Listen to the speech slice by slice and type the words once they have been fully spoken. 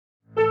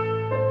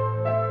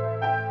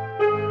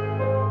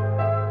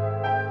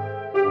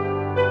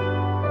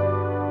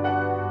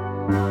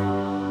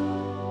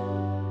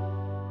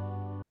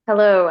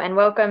Hello, and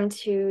welcome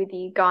to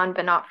the Gone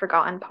But Not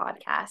Forgotten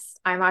podcast.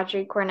 I'm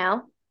Audrey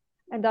Cornell,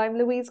 And I'm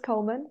Louise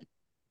Coleman.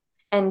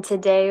 and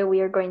today we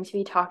are going to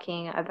be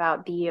talking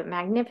about the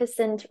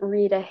magnificent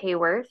Rita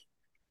Hayworth.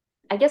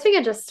 I guess we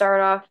could just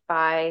start off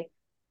by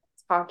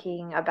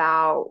talking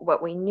about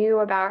what we knew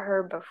about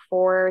her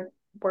before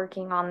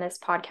working on this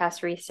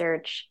podcast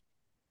research,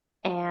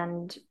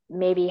 and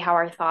maybe how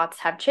our thoughts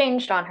have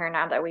changed on her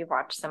now that we've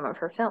watched some of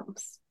her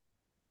films.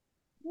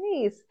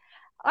 Nice.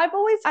 I've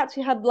always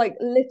actually had like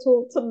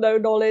little to no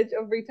knowledge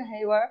of Rita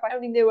Hayworth. I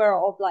only knew her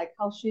of like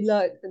how she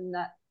looked and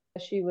that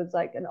she was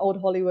like an old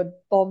Hollywood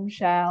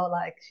bombshell.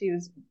 Like she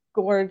was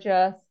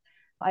gorgeous.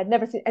 I'd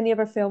never seen any of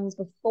her films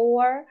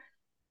before.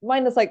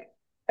 Mine is like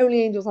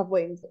Only Angels Have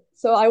Wings.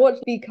 So I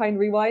watched Be Kind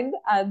Rewind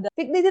and I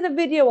think they did a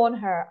video on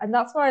her, and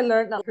that's where I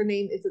learned that her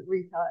name isn't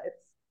Rita, it's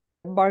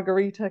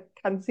Margarita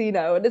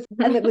Cancino.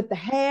 And with the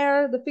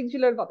hair, the things you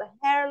learn about the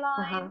hairline.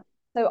 Uh-huh.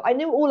 So I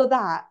knew all of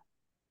that,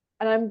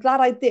 and I'm glad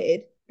I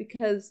did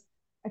because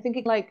I think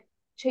it like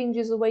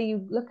changes the way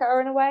you look at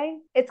her in a way.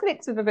 It's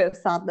mixed with a bit of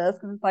sadness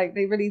because it's like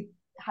they really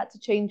had to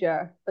change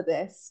her for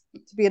this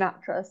to be an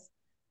actress.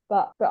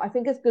 But I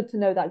think it's good to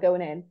know that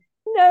going in.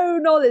 No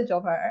knowledge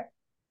of her.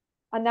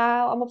 And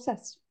now I'm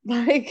obsessed.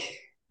 Like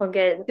Well,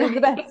 good. she's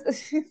the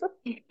best.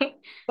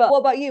 But what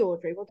about you,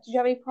 Audrey? What, did you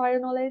have any prior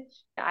knowledge?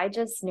 I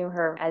just knew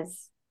her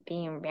as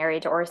being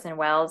married to Orson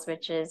Welles,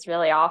 which is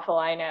really awful,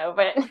 I know,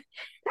 but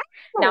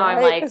All now I'm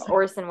right. like,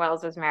 Orson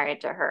Welles was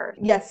married to her.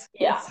 Yes,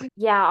 Yeah. yes.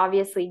 Yeah,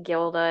 obviously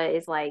Gilda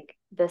is like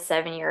the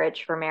 7-year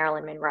itch for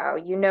Marilyn Monroe.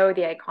 You know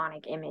the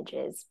iconic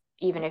images,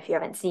 even if you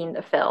haven't seen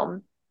the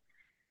film.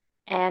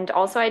 And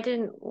also, I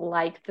didn't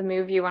like the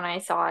movie when I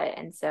saw it,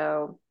 and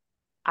so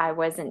I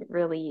wasn't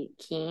really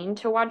keen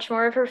to watch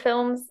more of her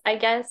films, I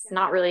guess.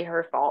 Not really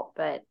her fault,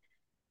 but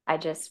I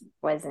just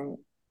wasn't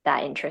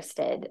that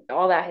interested.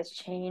 All that has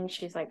changed.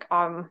 She's like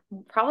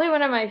probably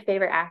one of my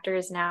favorite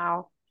actors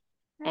now,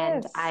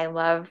 and Yes. I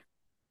love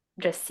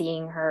just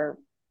seeing her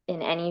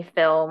in any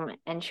film,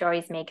 and she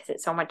always makes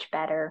it so much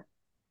better.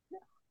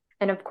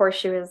 And of course,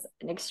 she was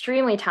an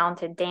extremely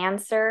talented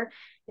dancer,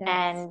 Yes.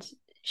 and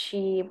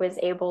she was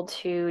able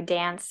to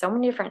dance so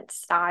many different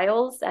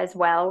styles as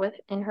well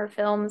within her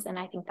films, and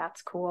I think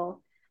that's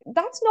cool.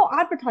 That's not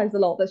advertised a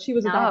lot that she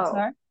was a No,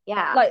 dancer.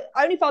 yeah, Like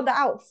I only found that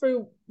out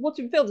through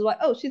watching films. Like,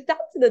 oh, she's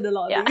dancing in a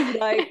lot of yeah. these.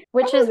 Like,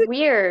 Which oh, is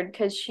weird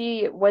because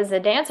she was a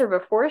dancer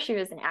before she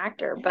was an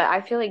actor, but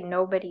I feel like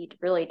nobody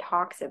really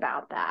talks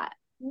about that,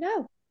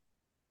 no.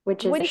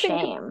 which is When a you think of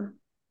shame.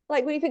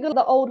 when you think of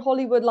the old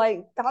Hollywood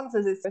like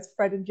dancers, it's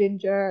Fred and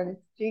Ginger and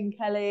it's Gene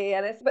Kelly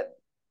and it's but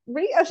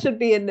Rita should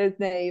be in those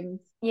names.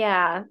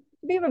 Yeah.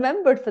 Be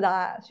remembered for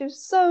that. She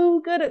was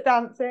so good at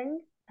dancing.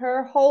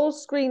 Her whole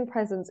screen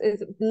presence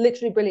is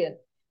literally brilliant.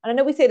 And I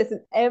know we say this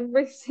in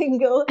every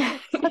single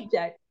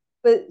subject,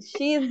 but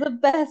she is the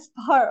best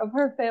part of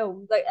her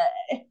films. Like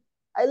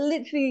I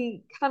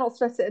literally cannot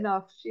stress it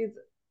enough. She's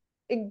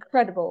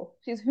incredible.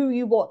 She's who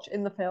you watch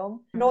in the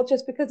film, not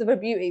just because of her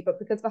beauty, but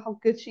because of how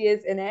good she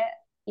is in it.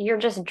 You're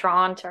just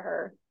drawn to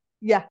her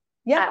Yeah,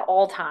 yeah. at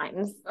all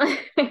times.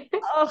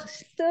 Oh,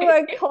 she's so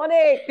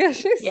iconic.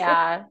 She's so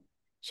Yeah,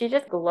 she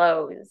just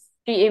glows.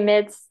 She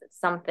emits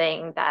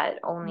something that yeah,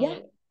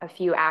 only a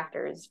few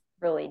actors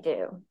really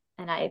do.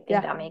 And I think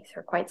yeah, that makes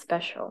her quite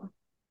special.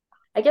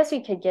 I guess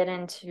we could get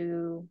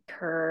into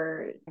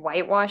her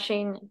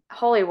whitewashing.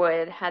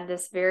 Hollywood had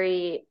this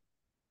very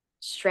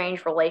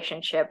strange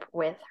relationship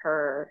with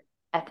her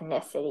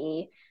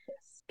ethnicity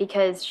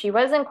because she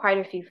was in quite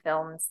a few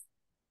films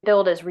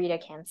billed as Rita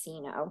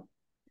Cancino,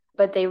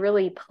 but they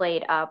really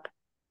played up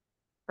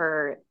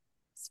her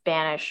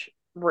Spanish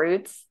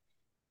roots,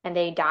 and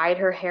they dyed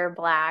her hair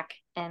black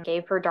and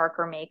gave her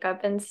darker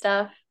makeup and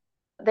stuff.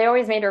 They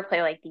always made her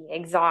play like the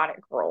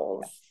exotic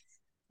roles.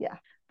 yeah,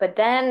 But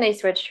then they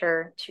switched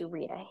her to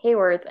Rita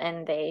Hayworth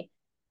and they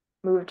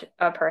moved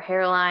up her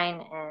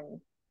hairline and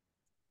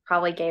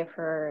probably gave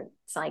her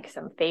like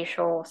some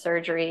facial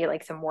surgery,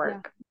 like some yeah.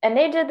 work. And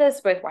they did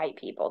this with white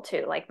people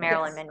too, like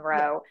Marilyn Yes, yeah,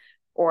 Monroe yeah,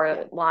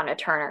 or Lana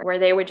Turner, where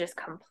they would just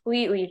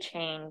completely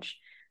change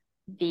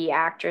the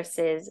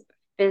actress's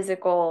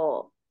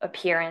physical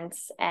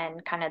appearance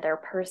and kind of their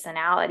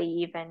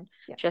personality, even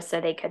yeah. just so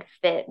they could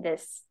fit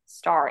this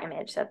star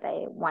image that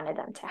they wanted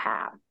them to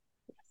have.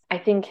 I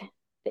think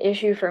the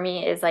issue for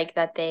me is like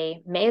that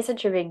they made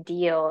such a big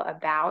deal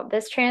about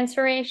this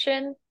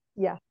transformation,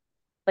 Yeah.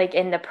 like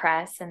in the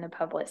press and the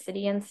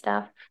publicity and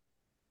stuff.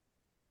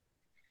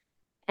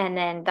 And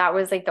then that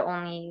was like the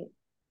only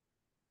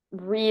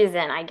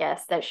reason, I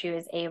guess, that she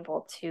was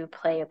able to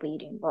play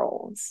leading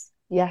roles.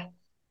 Yeah.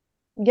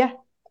 Yeah.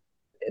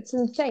 It's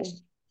insane.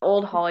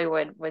 Old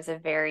Hollywood was a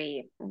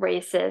very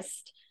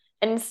racist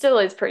and still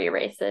is pretty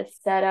racist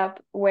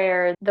setup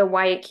where the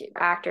white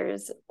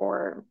actors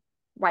or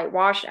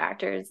whitewashed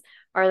actors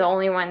are the Yeah.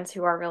 only ones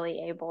who are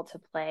really able to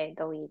play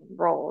the leading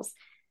roles.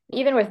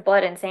 Even with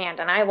Blood and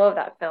Sand, and I love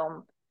that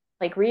film.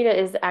 Like Rita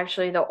is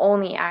actually the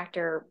only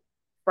actor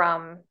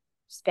from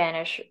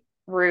Spanish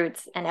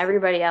roots, and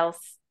everybody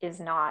else is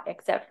not,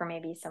 except for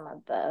maybe some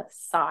of the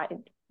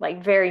side,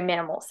 like very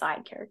minimal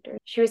side characters.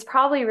 She was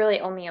probably really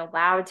only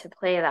allowed to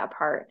play that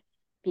part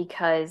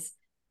because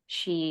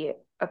she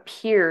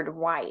appeared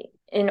white.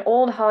 In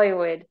old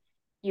Hollywood,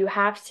 you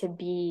have to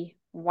be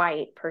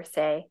white per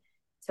se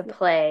to Yeah.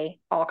 play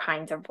all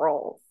kinds of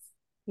roles.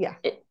 Yeah.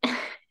 It,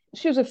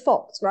 She was with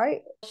Fox,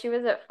 right? she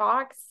was at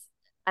Fox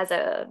as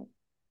a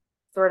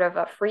sort of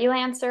a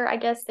freelancer, I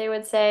guess they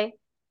would say,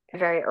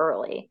 very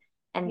early.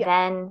 And Yeah.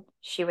 then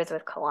she was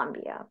with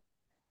Columbia.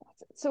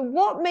 So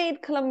what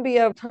made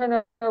Columbia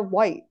turn her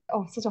white?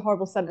 Oh, such a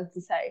horrible sentence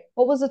to say.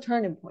 What was the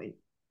turning point?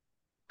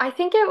 I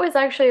think it was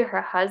actually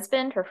her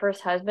husband, her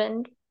first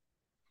husband,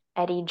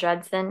 Eddie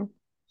Judson.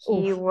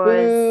 He Oof,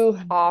 was boo.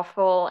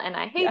 awful and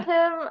I hate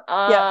Yeah. him,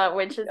 Yep.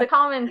 which is a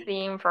common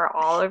theme for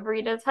all of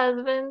Rita's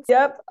husbands.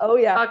 Yep. Oh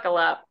yeah. Buckle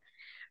up.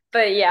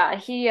 But yeah,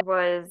 he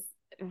was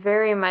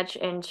very much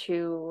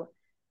into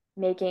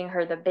making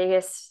her the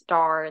biggest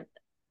star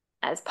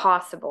as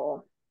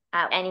possible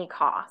at any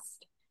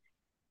cost.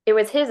 It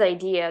was his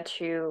idea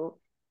to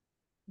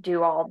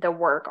do all the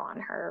work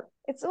on her.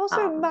 It's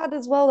also Um, mad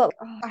as well that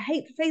I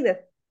hate to say this,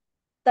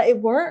 that it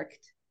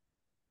worked.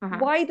 mhm.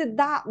 Why did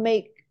that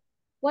make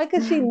why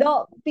could she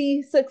not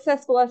be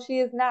successful as she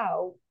is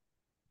now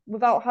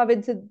without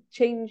having to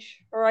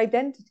change her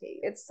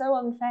identity? It's so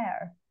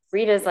unfair.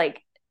 Rita's Yeah.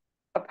 like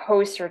a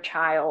poster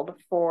child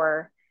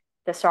for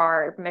the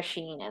star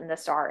machine and the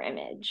star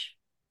image.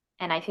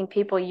 And I think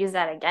people use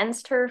that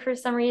against her for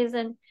some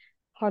reason.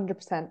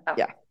 100%. Oh.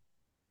 Yeah.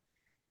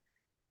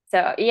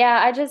 So yeah,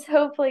 I just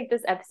hope like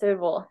this episode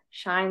will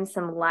shine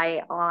some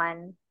light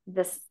on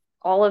this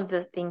all of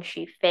the things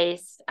she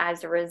faced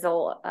as a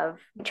result of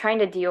trying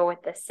to deal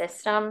with the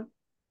system.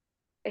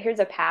 Here's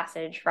a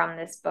passage from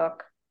this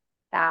book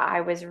that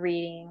I was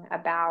reading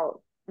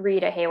about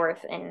Rita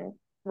Hayworth in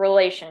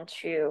relation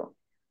to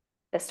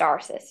the star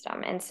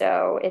system. And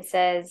so it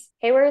says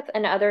Hayworth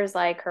and others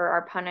like her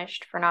are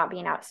punished for not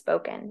being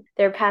outspoken.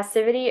 Their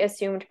passivity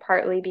assumed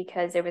partly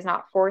because it was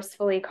not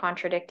forcefully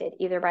contradicted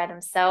either by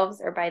themselves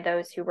or by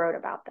those who wrote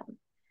about them.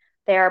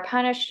 They are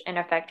punished, in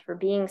effect, for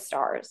being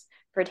stars,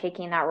 for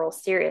taking that role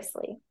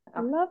seriously. I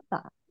Oh. love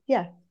that.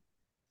 Yeah.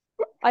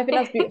 I think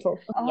that's beautiful.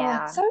 Oh, it's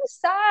Yeah. so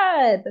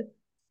sad.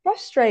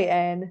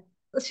 Frustrating.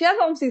 She has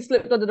obviously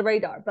slipped under the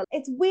radar, but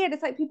it's weird.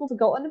 It's like people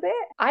forgotten a bit.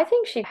 I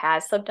think she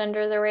has slipped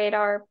under the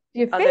radar Do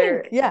you think?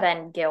 other Yeah.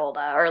 than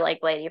Gilda or like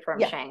Lady from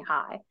Yeah.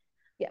 Shanghai.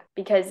 Yeah.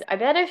 Because I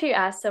bet if you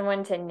asked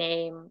someone to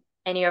name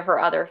any of her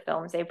other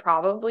films, they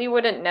probably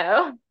wouldn't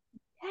know.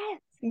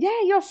 Yes.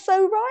 Yeah, you're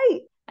so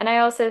right. And I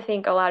also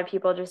think a lot of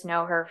people just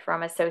know her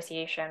from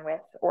association with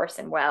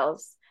Orson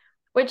Welles,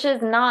 which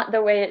is not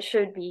the way it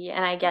should be.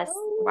 And I guess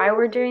why No.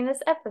 we're doing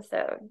this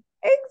episode.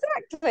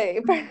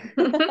 Exactly.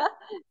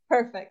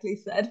 Perfectly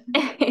said.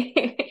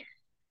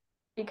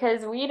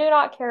 Because we do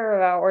not care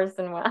about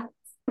Orson Welles.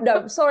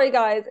 No, sorry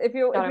guys. If Gotta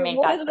you're make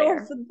wanting that an clear.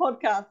 Orson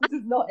podcast, this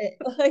is not it.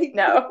 Like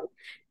No,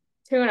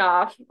 tune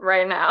off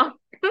right now.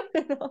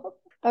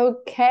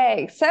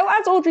 Okay. So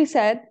as Audrey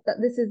said, that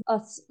this is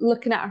us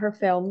looking at her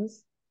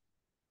films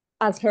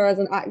as her as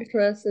an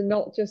actress and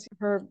not just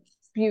her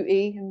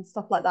beauty and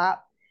stuff like that.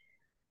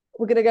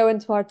 We're gonna go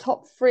into our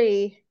top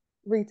three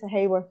Rita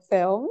Hayworth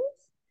films.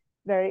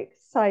 Very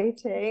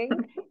exciting.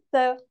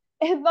 So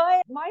in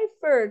my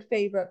third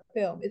favorite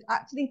film is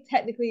actually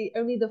technically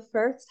only the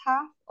first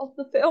half of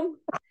the film.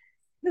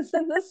 It's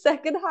in the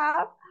second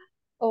half.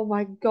 Oh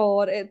my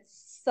God,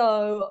 it's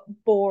so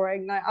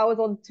boring. Like I was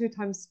on two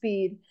times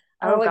speed.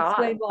 Oh I'll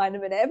explain God. why in a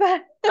minute.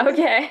 But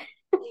Okay.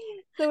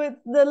 so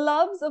it's The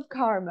Loves of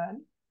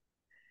Carmen,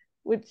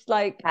 which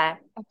like Okay.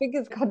 I think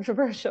is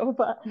controversial,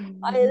 but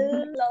I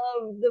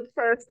love the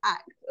first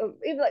act of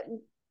even like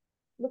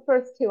the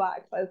first two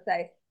acts, I'd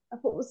say. I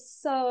thought was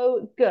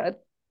so good.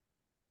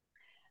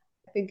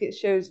 I think it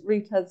shows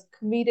Rita's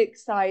comedic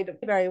side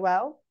very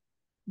well,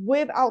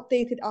 with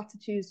outdated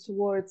attitudes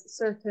towards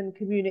certain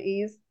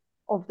communities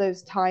of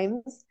those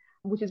times,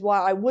 which is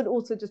why I would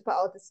also just put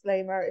out a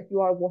disclaimer if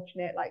you are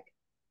watching it. Like,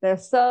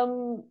 there's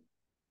some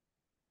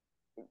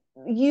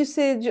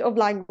usage of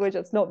language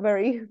that's not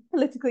very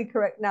politically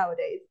correct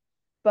nowadays.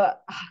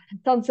 But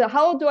Sansa,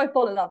 how do I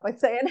follow that by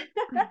saying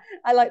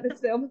I like this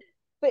film?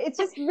 But it's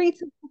just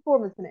Rita's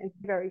performance in it is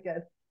very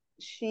good.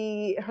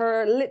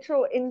 Her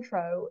literal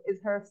intro is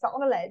her sat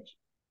on a ledge,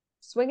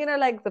 swinging her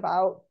legs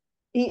about,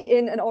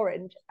 eating an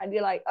orange, and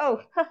you're like,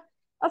 oh,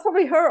 that's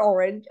probably her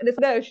orange. And it's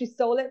no, she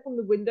stole it from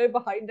the window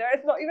behind her.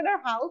 It's not even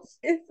her house.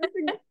 It's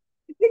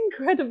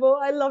incredible.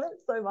 I love it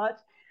so much.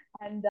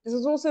 And this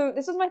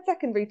was my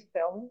second Rita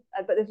film,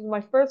 but this was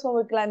my first one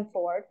with Glenn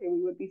Ford, who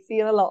we would be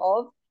seeing a lot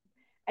of.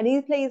 And he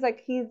plays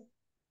like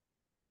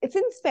it's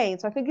in Spain,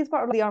 so I think he's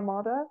part of the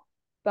Armada.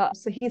 But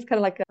so he's kind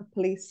of like a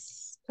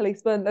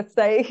policeman, let's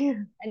say,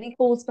 and he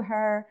falls for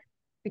her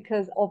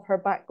because of her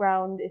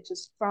background. It's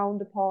just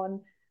frowned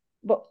upon,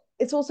 but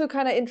it's also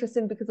kind of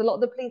interesting because a lot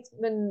of the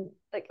policemen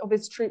like of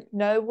his troop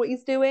know what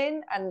he's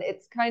doing, and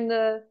it's kind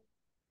of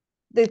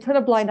they turn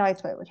a blind eye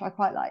to it, which I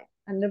quite like.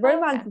 And the Okay.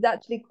 romance is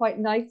actually quite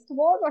nice to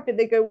watch. Like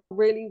they go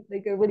really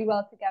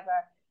well together.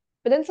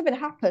 But then something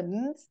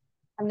happens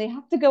and they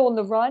have to go on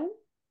the run,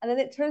 and then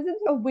it turns into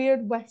a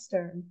weird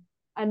western.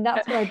 And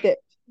that's when I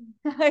dipped.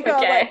 I was like,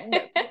 Okay. no,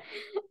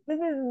 this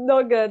is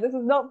not good. This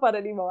is not fun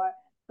anymore.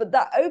 But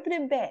that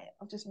opening bit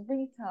of just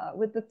Rita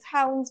with the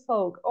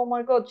townsfolk, oh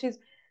my God,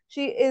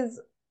 she is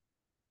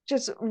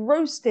just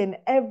roasting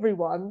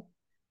everyone.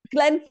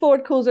 Glenn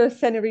Ford calls her a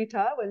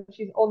senorita when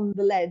she's on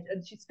the ledge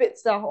and she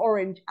spits the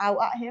orange out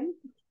at him.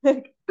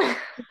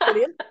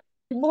 Brilliant.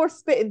 More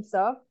spitting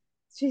stuff.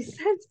 She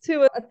says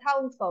to a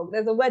townsfolk,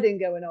 there's a wedding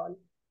going on.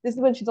 This is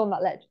when she's on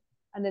that ledge.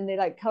 And then they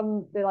like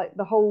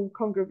the whole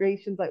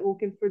congregation's like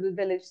walking through the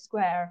village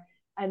square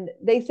and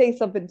they say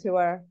something to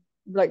her,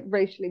 like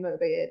racially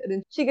motivated. And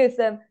then she goes to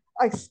them,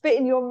 I spit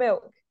in your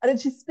milk. And then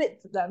she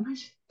spits at them.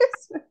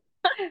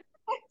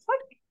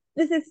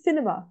 This is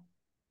cinema.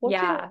 Watching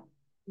Yeah.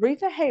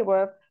 Rita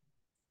Hayworth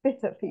spit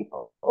at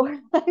people.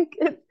 Like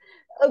it's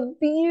a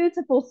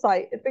beautiful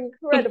sight. It's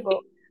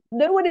incredible.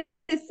 No one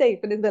is safe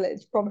in this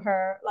village from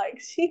her. Like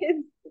she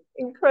is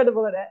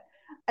incredible in it.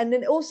 And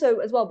then also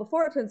as well,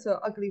 before it turns to an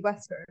ugly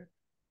western,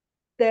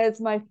 there's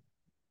my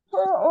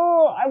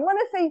I want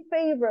to say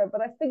favorite,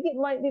 but I think it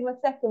might be my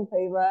second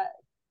favorite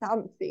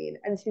dance scene,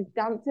 and she's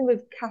dancing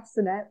with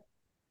castanets,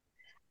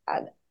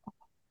 and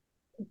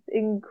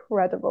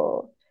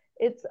incredible.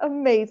 It's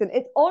amazing.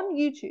 It's on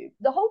YouTube.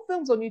 The whole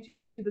film's on YouTube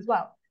as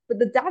well, but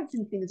the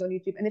dancing scene is on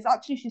YouTube, and it's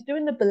actually she's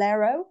doing the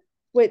bolero,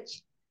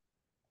 which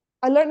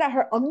I learned that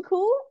her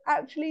uncle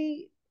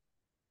actually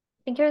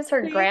think it was her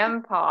created.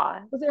 grandpa.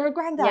 Was it her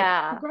granddad? Her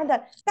Yeah.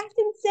 granddad. That's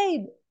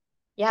insane. She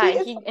Yeah,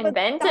 is he such a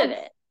invented dance.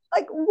 it.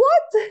 Like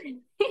what?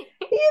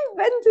 He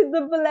invented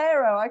the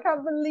bolero. I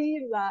can't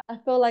believe that. I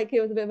feel like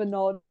it was a bit of a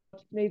nod,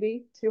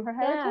 maybe, to her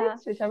Yeah.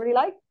 heritage, which I really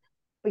like.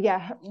 But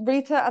yeah,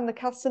 Rita and the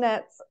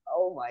castanets,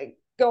 oh my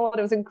God,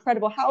 it was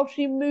incredible. How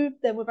she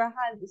moved them with her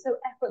hands, it's so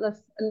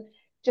effortless and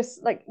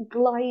just like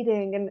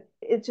gliding, and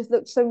it just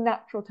looked so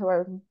natural to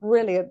her. It was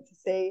brilliant to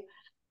see.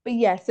 But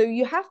yeah, so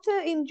you have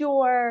to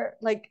endure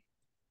like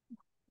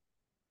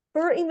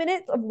 30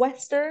 minutes of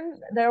Western.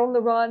 They're on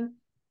the run,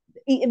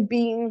 eating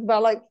beans by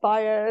like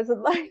fires,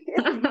 and like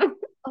it's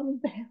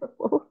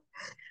unbearable.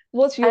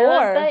 What's I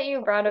love your that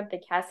you brought up the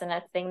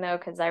castanets thing though,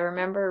 because I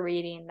remember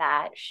reading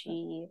that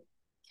she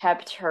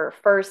kept her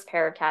first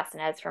pair of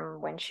castanets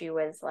from when she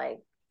was like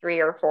 3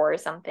 or 4 or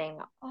something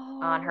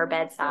on her oh,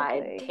 that's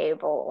bedside lovely.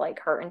 table like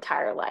her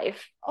entire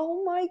life.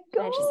 Oh my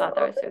And I just thought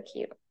that God. was so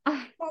cute.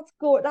 That's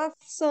good. That's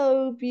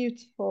so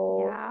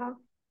beautiful.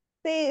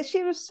 Yeah.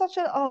 She was such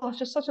a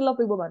just such a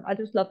lovely woman. I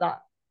just love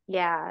that.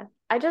 Yeah.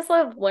 I just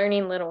love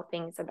learning little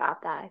things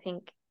about that. I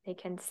think they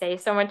can say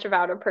so much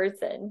about a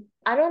person.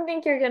 I don't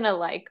think you're gonna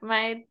like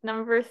my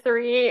number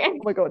three. Oh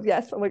my God,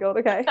 yes. Oh my God,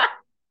 okay.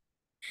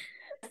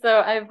 So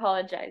I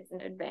apologize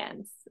in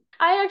advance.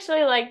 I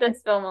actually like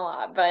this film a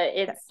lot, but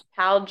Okay. it's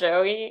Pal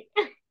Joey.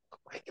 Oh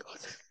my God.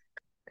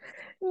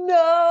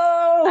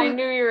 I No.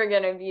 knew you were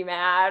gonna be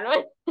mad.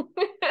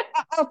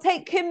 I'll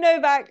take Kim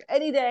Novak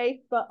any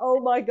day, but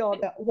oh my God,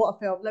 what a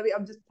film.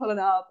 I'm just pulling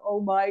it up.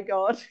 Oh my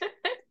God.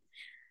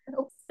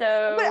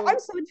 But I'm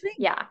So so intrigued.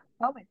 yeah,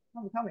 Tell me.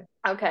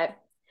 okay.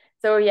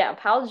 So yeah,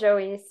 Pal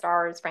Joey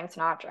stars Frank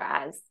Sinatra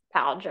as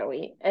Pal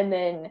Joey, and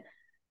then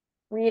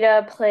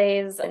Rita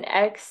plays an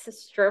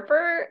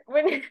ex-stripper,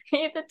 would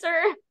be the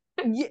term.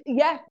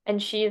 Yeah,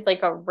 And she's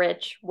like a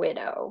rich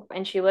widow,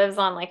 and she lives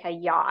on like a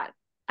yacht.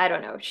 I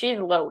don't know. She's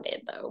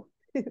loaded though.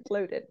 it's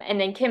loaded.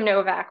 And then Kim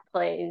Novak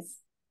plays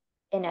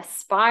an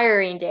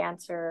aspiring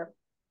dancer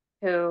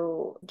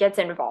who gets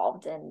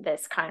involved in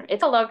this kind of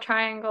it's a love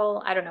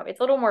triangle. I don't know. It's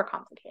a little more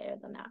complicated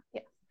than that.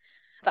 Yeah.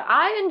 But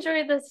I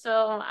enjoyed this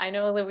film. I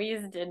know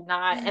Louise did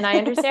not, and I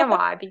understand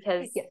why,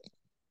 because Yeah,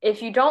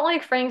 if you don't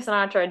like Frank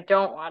Sinatra,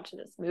 don't watch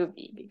this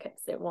movie because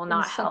it will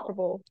not help.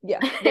 insufferable. Yeah,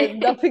 there's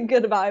nothing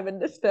good about him in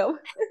this film.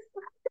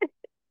 But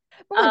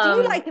wait, do you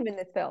um like him in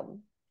this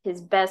film? his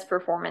best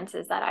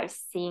performances that I've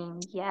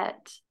seen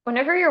yet.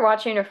 Whenever you're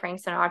watching a Frank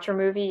Sinatra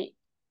movie,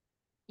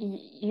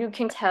 you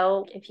can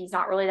tell if he's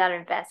not really that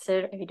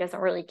invested, if he doesn't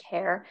really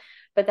care.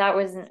 But that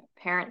wasn't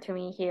apparent to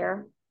me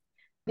here.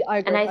 Yeah, I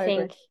And agree. I I agree.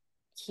 think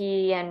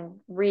he and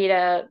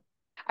Rita,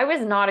 I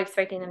was not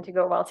expecting them to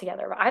go well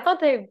together, but I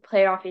thought they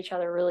played off each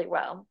other really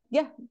well.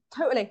 Yeah,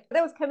 totally.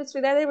 There was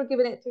chemistry there. They were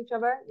giving it to each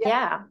other. Yeah.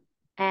 Yeah.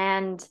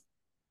 And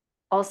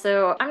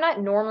also, I'm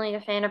not normally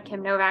a fan of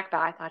Kim Novak, but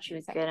I thought she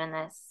was Okay. good in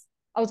this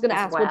I was going to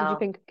as ask, what did you well.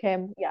 think of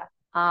Kim? Yeah.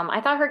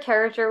 I thought her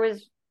character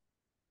was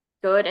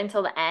good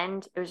until the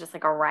end. It was just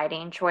like a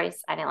writing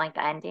choice. I didn't like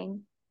the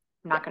ending.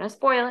 I'm Yeah. not going to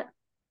spoil it.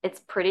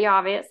 It's pretty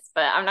obvious,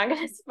 but I'm not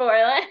going to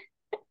spoil it.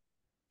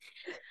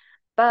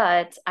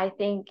 But I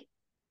think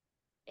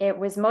it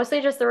was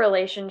mostly just the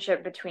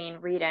relationship between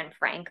Rita and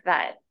Frank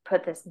that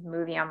put this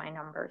movie on my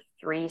number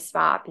 3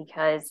 spot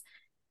because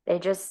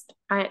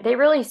they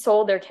really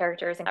sold their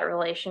characters in that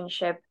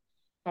relationship,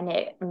 and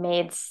it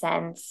made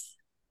sense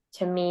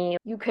to me.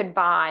 You could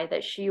buy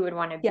that she would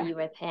want to Yeah. be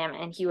with him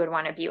and he would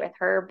want to be with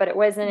her, but it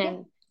wasn't Yeah.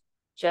 in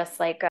just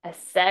like a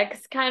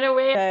sex kind of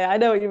way. Yeah, I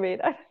know what you mean.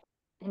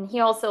 And he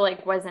also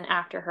like wasn't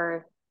after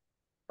her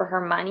for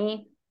her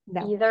money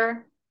No.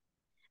 either.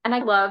 And I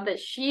love that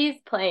she's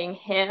playing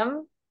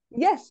him.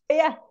 Yes,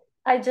 yeah.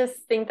 I just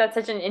think that's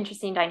such an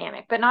interesting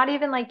dynamic, but not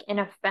even like in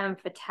a femme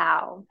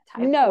fatale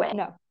type No, way.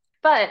 no.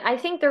 But I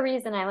think the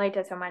reason I liked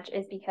it so much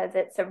is because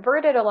it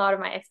subverted a lot of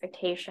my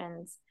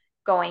expectations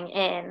going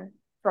in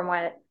from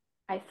what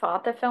I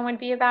thought the film would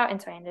be about.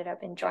 And so I ended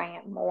up enjoying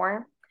it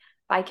more.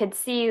 I could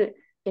see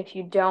if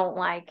you don't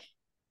like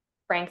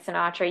Frank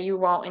Sinatra, you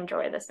won't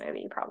enjoy this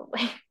movie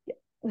probably.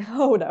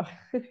 Oh no.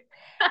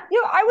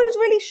 I was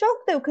really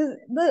shocked though because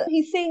the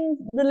he sings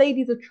 "The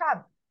Lady's a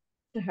Tramp"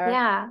 to her.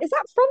 Yeah, Is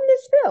that from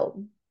this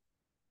film?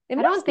 It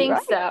I don't must be, think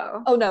right?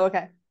 so. Oh no,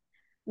 okay.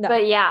 No.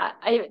 But yeah,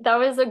 I that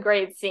was a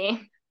great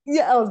scene.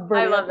 Yeah, that was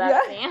I love brilliant. Yeah. that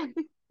scene.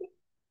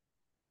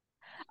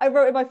 I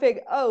wrote in my thing,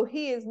 oh,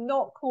 he is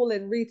not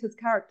calling Rita's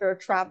character a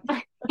tramp.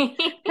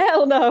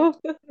 Hell no.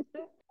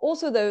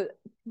 Also, though,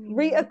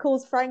 Rita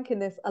calls Frank in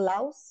this a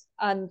louse,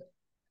 and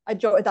I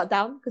jotted that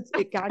down because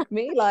it gagged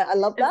me. Like, I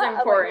love It's that. I'm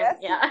like, important,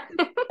 yes,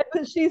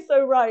 yeah. she's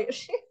so right.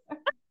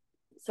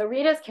 So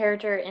Rita's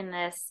character in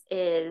this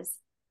is,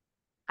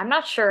 I'm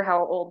not sure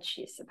how old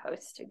she's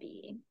supposed to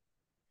be,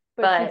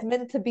 But she's but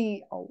meant to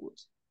be old.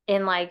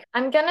 in like,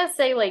 I'm gonna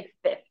say like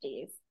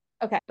 50s.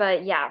 Okay.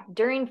 But yeah,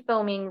 during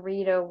filming,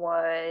 Rita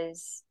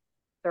was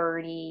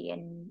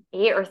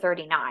 38 or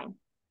 39.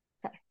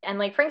 Okay. And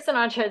like Frank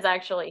Sinatra is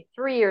actually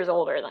 3 years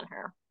older than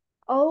her.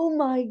 Oh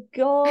my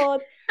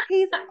God.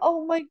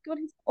 Oh my God,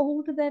 he's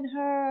older than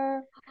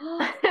her.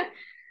 Oh,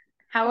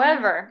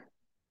 However,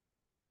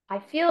 I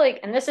feel like,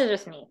 and this is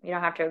just me, you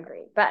don't have to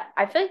agree, but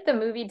I feel like the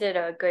movie did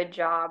a good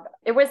job.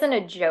 It wasn't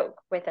a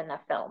joke within the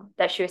film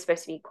that she was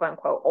supposed to be quote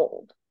unquote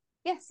old.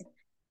 yes.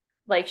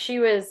 Like she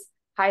was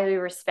highly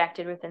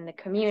respected within the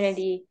Yes.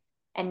 community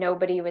and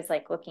nobody was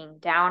like looking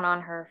down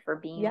on her for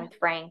being Yeah. with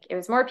Frank. It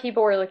was more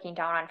people were looking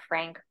down on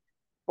Frank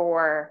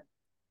for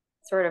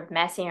sort of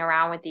messing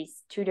around with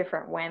these two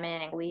different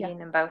women and Yeah. leading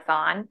them both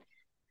on.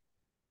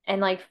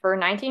 And like for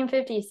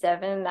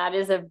 1957, that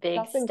is a big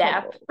That's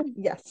step. incredible.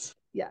 Yes.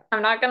 Yeah.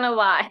 I'm not gonna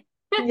lie.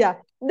 Yeah.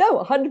 No,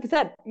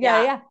 100%. Yeah,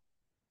 Yeah. yeah.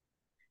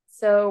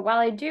 So while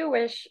I do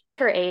wish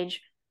her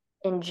age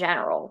in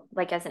general,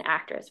 like as an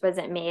actress,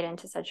 wasn't made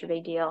into such a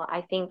big deal,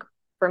 I think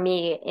for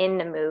me in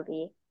the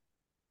movie,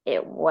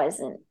 it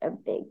wasn't a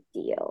big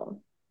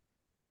deal,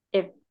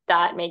 if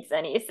that makes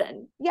any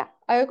sense. Yeah,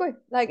 I agree.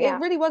 Like it Yeah.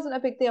 really wasn't a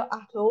big deal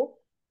at all.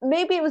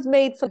 Maybe it was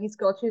made so he's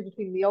got to choose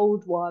between the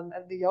old one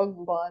and the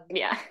young one,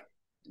 Yeah.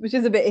 which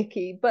is a bit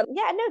icky. But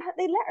yeah, no,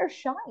 they let her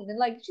shine, and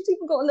like she's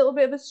even got a little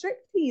bit of a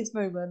striptease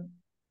moment.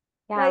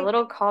 Yeah. A Like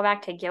little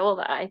callback to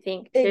Gilda, I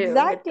think, too, with the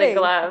exactly.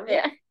 glove.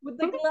 Yep, Yeah. with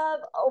the glove.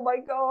 Oh my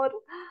God,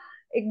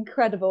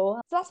 incredible.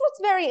 So that's what's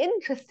very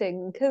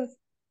interesting because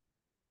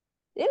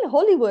in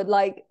Hollywood,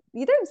 like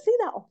you don't see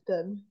that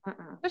often,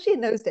 Mm-mm. especially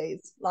in those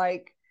days.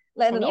 Like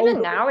letting And an even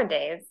older woman.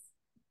 nowadays,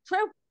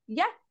 True.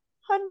 Yeah,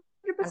 100%.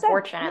 Yeah, yeah,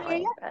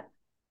 unfortunately, yeah. but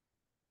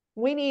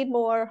We need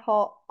more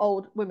hot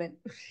old women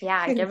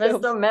yeah, in give us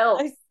films. the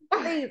milfs.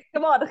 Like, please,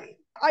 come on.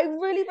 I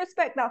really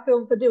respect that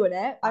film for doing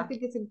it. I Yeah.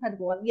 think it's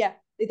incredible. And yeah,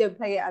 they don't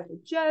play it as a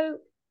joke.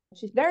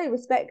 She's very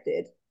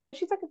respected.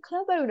 She's like a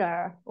club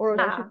owner, or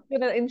like she's Yeah.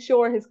 gonna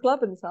insure his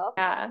club and stuff.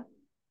 Yeah.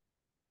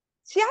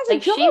 She has a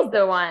Like she's job.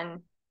 the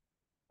one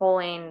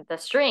pulling the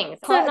strings.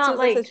 Also Correct. So not as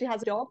I said, like she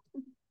has a job.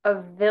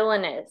 a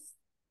villainous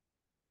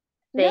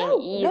thing No,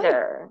 no.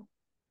 either. Yes,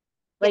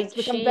 Like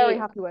which I'm very she,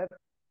 happy with.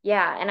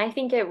 yeah, and I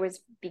think it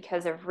was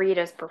because of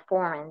Rita's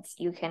performance,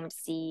 you can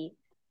see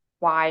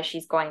why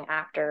she's going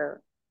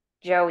after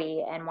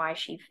Joey and why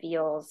she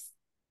feels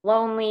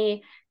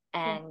lonely.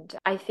 Yeah, And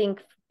I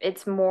think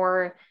it's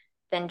more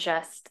than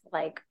just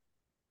like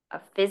a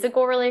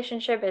physical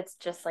relationship, it's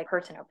just like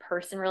person to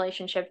person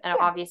relationship. And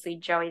yeah, obviously,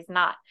 Joey's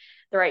not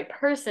the right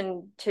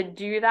person to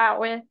do that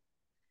with.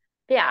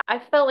 But yeah, I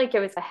felt like it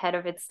was ahead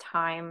of its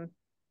time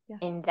yeah.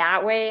 in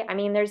that way. I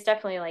mean, there's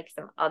definitely like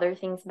some other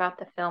things about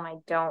the film I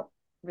don't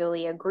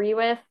really agree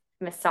with,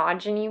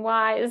 misogyny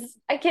wise.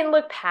 I can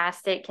look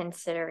past it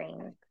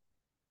considering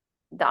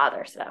the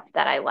other stuff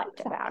that I liked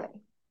about Exactly.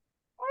 it.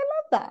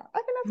 I love that.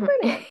 I think that's but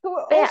brilliant. Can we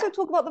yeah, also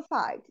talk about the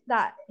fact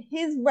that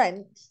his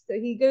rent, so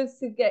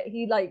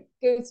he like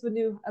goes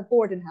to a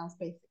boarding house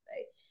basically.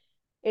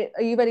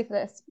 Are you ready for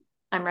this?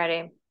 I'm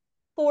ready.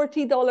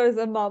 $40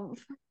 a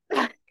month.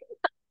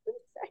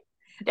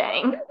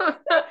 Dang.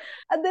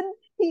 And then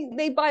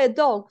they buy a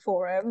dog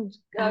for him.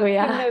 Oh King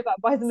yeah.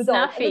 Novak buys him a dog,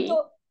 and the Snuffy.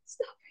 dog.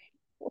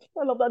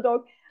 I love that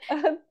dog.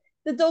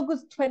 The dog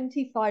was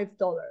 $25.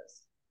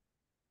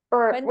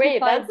 Or wait,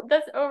 25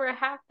 that's over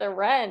half the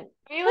rent.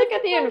 When you look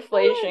at the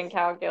inflation $25.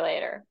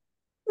 calculator.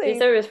 You Please.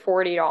 said it was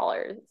 $40.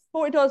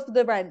 $40 for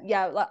the rent.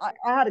 Yeah, like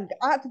I had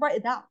to write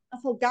it down.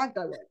 That's how gagged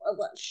I was. I was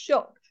like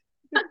shocked.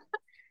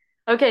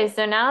 Okay,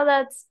 so now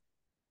that's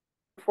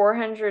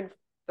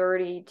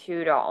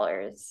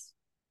 $432,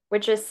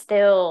 which is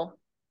still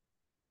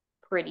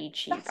pretty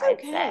cheap, That's I'd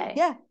okay. say.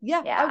 Yeah,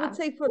 yeah. I would Yeah.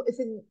 say for it's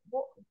in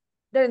what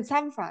They're in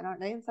San Fran, aren't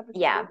they? In San Francisco?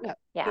 Yeah. No.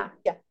 Yeah.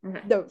 Yeah.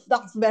 Mhm. No,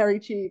 that's very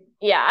cheap.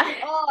 Yeah.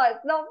 Oh,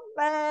 it's not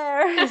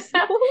fair. It's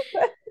not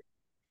fair.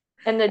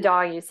 And the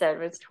dog you said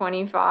was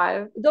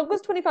 25. The dog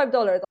was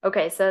 $25.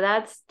 Okay, so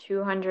that's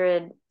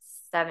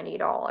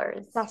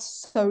 $270.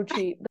 That's so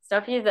cheap.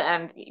 Snuffy's the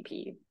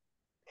MVP.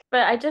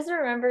 But I just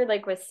remember,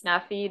 like, with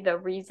Snuffy, the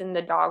reason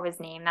the dog was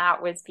named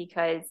that was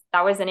because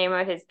that was the name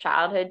of his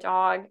childhood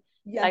dog that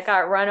Yes.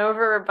 got run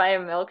over by a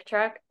milk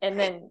truck. And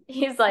then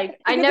he's like,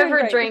 I You're doing never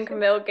great. drink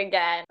milk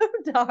again. So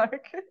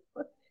dark.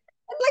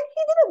 And like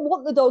he didn't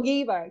want the dog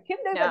either. Kim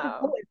Novak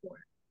just bought No. it for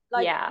him.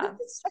 Like this Yeah.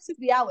 is stresses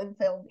me out in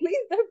film. Please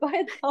don't buy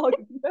a dog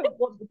if you don't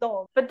want the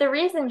dog. But the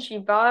reason she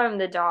bought him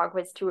the dog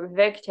was to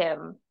evict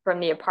him from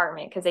the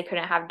apartment because they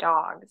couldn't have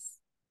dogs.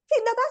 See,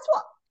 now that's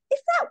what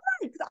is that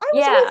right? Because I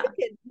was always Yeah.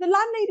 thinking the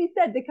landlady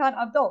said they can't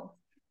have dogs.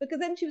 Because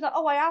then she was like,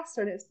 oh, I asked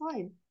her and it's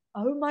fine.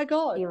 Oh my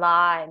God. She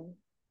lied.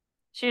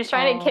 She was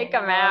trying to kick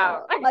him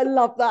out. Oh, I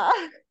love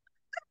that.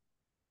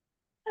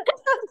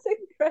 That's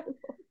incredible.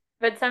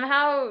 But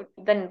somehow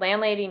the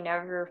landlady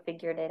never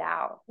figured it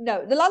out.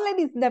 No, the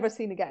landlady's never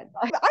seen again.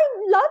 I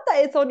love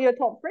that it's on your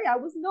top three. I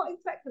was not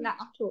expecting that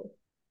at all.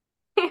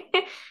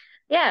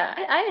 Yeah,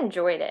 I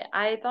enjoyed it.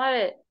 I thought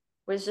it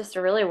was just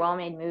a really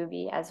well-made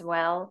movie as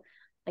well.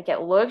 Like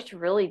it looked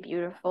really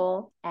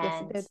beautiful Yes,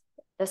 it and did.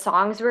 the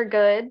songs were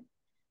good.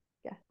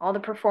 Yeah. All the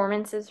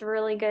performances were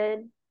really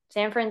good.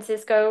 San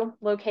Francisco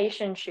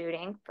location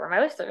shooting for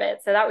most of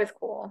it, so that was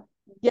cool.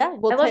 Yeah,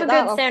 we'll I love a take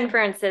that. good San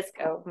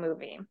Francisco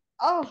movie.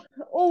 Oh,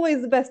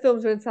 always the best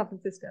films are in San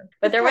Francisco.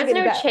 But This there can't was get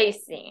any no better.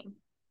 chase scene.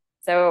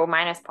 So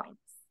minus points.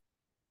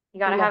 You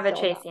gotta have Lost a it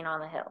on chase that. scene on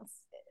the hills.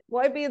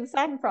 Why be in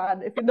San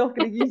Fran if you're not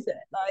going to use it?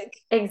 Like,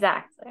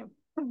 Exactly.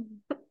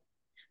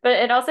 But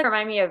it also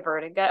reminded me of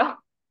Vertigo,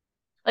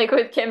 like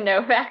with Kim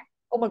Novak.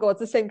 oh my God,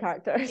 it's the same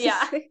character. I Yeah.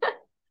 have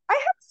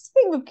this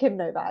thing with Kim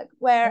Novak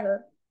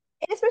where,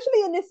 Uh-huh.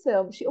 especially in this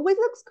film, she always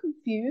looks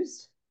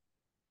confused.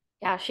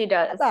 Yeah, she At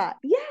does. that,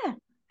 yeah, I don't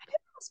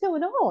know what's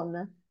going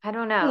on. I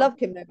don't I know. love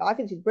Kim Novak. I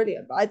think she's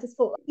brilliant, but I just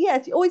thought,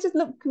 yeah, she always just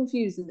looked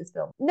confused in this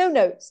film. No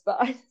notes, but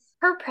I,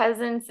 Her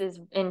presence is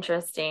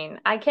interesting.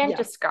 I can't yeah,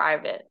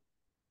 describe it,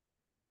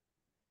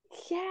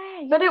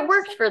 yeah, but it you're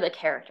worked so, for the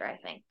character, I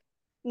think.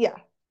 yeah,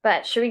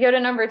 But should we go to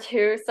number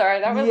two? Sorry,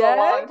 that was a yeah.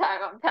 long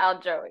time on Pal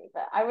Joey,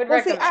 but I would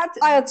Well, see, recommend.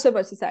 I had so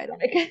much to say.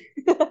 Like,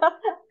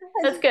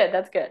 That's good.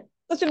 That's good.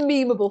 such a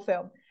memeable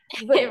film.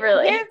 But It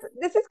really is.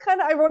 this is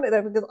kind of ironic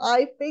though because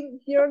I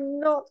think you're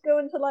not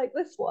going to like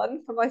this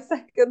one for my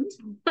second,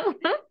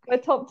 my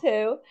top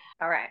two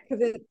All right.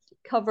 because it's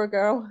Cover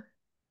Girl.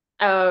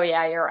 Oh,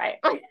 yeah, you're right.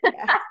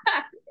 Yeah,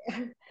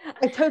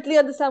 I totally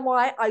understand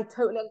why. I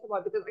totally understand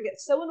why because I get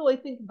so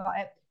annoyed thinking about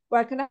it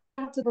where I kind of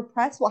have to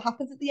repress what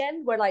happens at the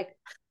end. Where like,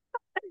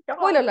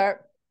 spoiler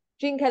alert,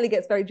 Gene Kelly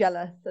gets very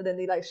jealous and then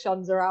he like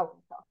shuns her out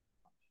and stuff.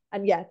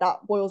 And yeah,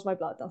 that boils my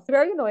blood. That's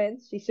very annoying.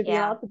 She should be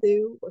Yeah, allowed to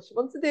do what she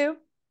wants to do.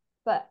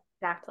 But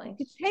if exactly.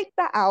 you take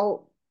that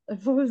out,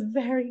 it was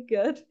very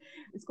good.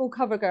 It's called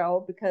Cover Girl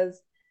because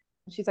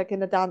she's like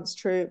in a dance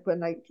troupe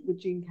and like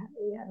with Gene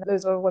Kelly and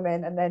those other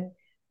women, and then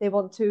they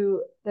want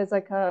to. There's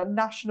like a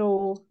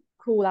national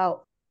call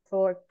out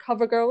for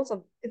cover girls.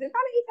 Of, is it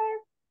Vanity Fair?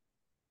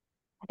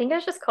 I think it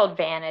was just called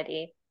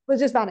Vanity. It was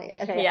just Vanity.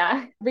 Okay, yeah.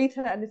 Yeah.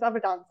 Rita and this other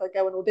dancer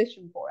go and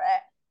audition for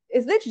it.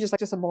 It's literally just like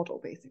just a model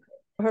basically.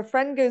 Her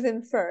friend goes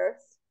in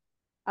first,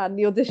 and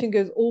the audition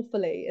goes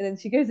awfully, and then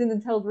she goes in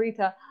and tells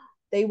Rita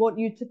they want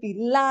you to be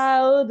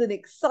loud and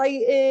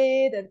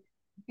excited and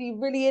be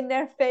really in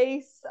their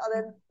face.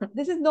 And then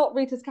this is not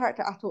Rita's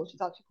character at all. She's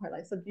actually quite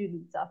like subdued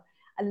and stuff.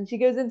 And then she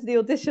goes into the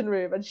audition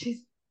room and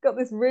she's got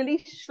this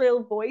really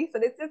shrill voice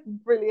and it's just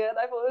brilliant.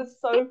 I thought it was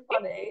so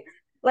funny.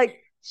 Like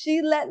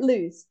she let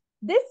loose.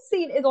 This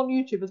scene is on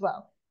YouTube as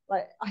well.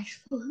 Like I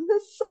thought it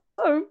was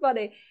so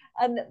funny.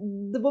 And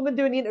the woman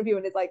doing the interview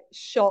and is like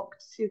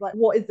shocked. She's like,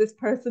 what is this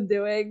person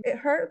doing? It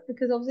hurt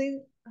because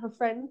obviously her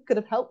friend could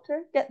have helped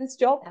her get this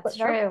job, That's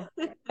but no.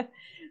 true.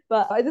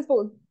 But I just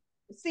thought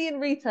seeing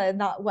Rita in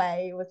that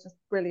way was just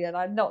brilliant.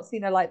 I've not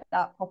seen her like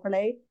that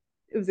properly.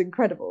 It was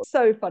incredible.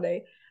 So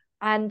funny.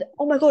 And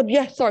oh my God,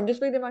 yes, sorry, I'm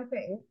just reading my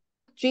thing.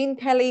 Gene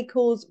Kelly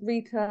calls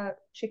Rita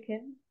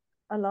chicken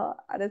a lot.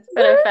 And it's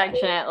But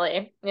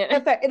affectionately. Yeah.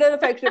 in an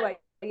affectionate way.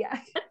 Yeah.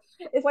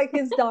 It's like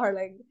his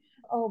darling.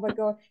 Oh my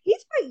God.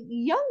 He's quite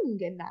young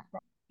in that.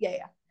 Right? Yeah,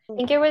 yeah. I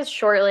think it was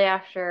shortly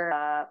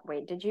after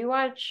wait, did you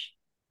watch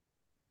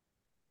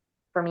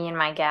For Me and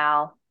My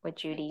Gal with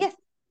Judy? Yes.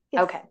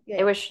 Yes. Okay. Yeah, It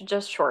yeah. was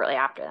just shortly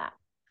after that.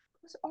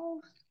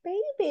 Oh,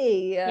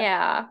 baby.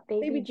 Yeah,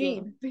 baby Baby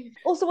Jean. Jean.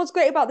 Also, what's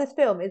great about this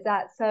film is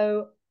that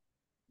so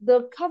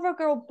the cover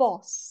girl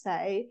boss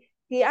say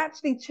he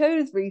actually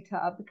chose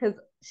Rita because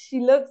she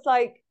looks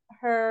like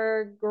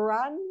her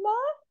grandma.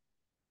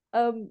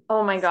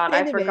 Oh my God,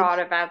 I Skin forgot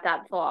image, about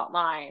that plot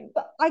line.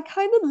 but I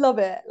kind of love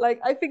it. Like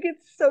I think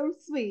it's so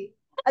sweet.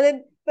 And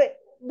then, but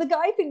the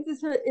guy thinks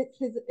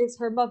it's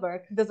her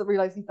mother. He doesn't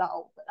realize he's that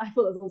old. But I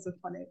thought it was also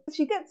funny.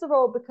 She gets the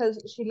role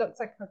because she looks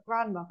like her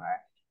grandmother,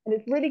 And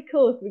it's really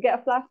cool. So we get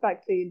a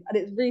flashback scene, and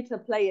it's Rita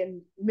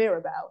playing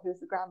Mirabelle, who's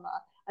the grandma.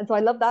 And so I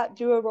love that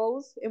duo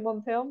roles in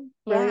one film.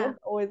 Yeah. Brilliant.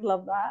 Always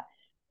love that.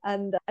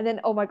 And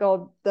then oh my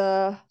god,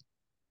 the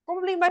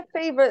probably my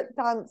favorite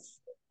dance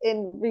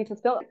in Rita's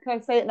film. Can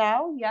I say it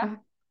now? Yeah. Mhm.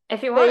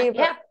 If you want, Favorite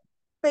yeah.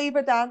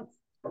 favorite dance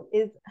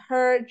is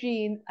her,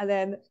 Jean, and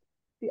then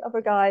the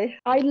other guy.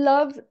 I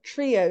love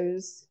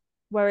trios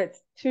where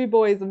it's two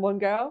boys and one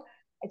girl.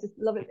 I just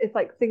love it. It's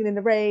like singing in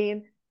the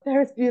rain.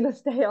 Ferris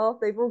Bueller's Day Off.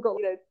 They've all got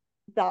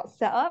that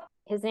set up.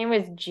 His name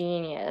was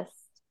Genius.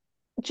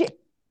 Ge-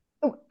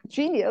 oh,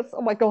 genius!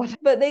 Oh my god!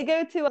 But they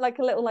go to like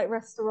a little like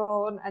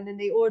restaurant and then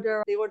they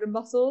order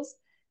mussels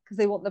because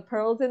they want the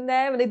pearls in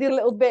there, and they do a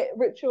little bit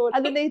ritual,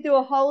 and then they do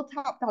a whole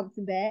tap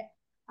dancing bit,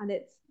 and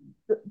it's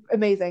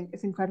amazing.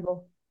 It's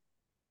incredible.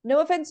 No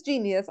offense,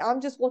 Genius.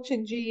 I'm just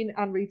watching Jean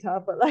and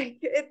Rita, but like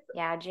it's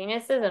Yeah,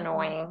 Genius is oh,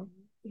 annoying.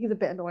 he's a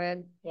bit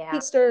annoying. He Yeah.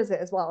 stirs it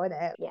as well, in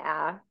it.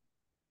 Yeah.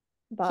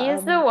 But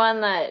He's the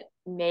one that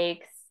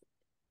makes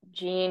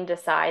Jean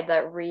decide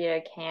that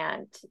Rita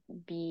can't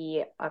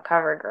be a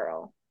cover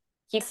girl.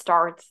 He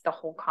starts the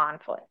whole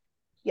conflict.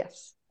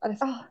 yes, and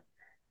it's, oh,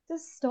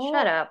 just Shut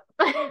stop. up.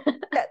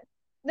 Yeah,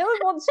 no one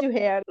wants you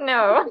here.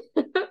 No.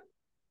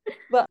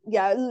 But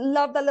yeah,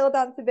 love that little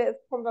dancing bit. It's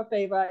probably my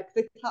favorite because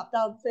they tap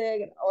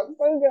dancing and oh, it's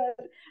so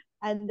good.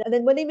 And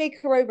then when they make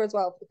her over as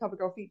well for the cover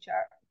girl feature,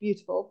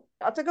 beautiful.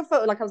 I took a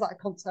photo like I was at a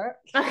concert.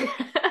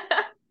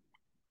 I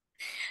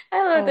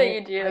love that Oh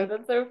you do. my!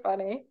 That's so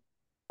funny.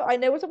 I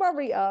know it's about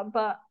Rita,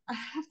 but I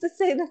have to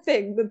say the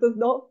thing that does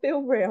not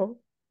feel real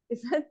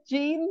is that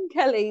Gene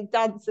Kelly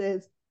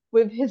dances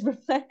with his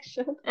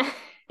reflection.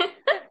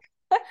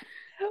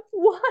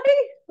 Why?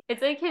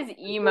 It's like his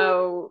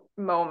emo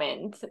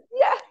moment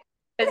Yeah.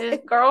 because his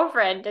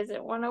girlfriend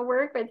doesn't want to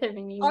work with him I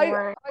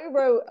anymore. I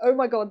wrote, oh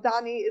my god,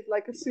 Danny is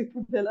like a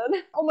super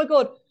villain. Oh my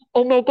god.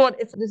 Oh my god,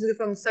 it's this is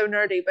I'm so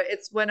nerdy, but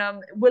it's when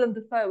Willem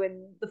Dafoe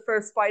in the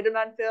first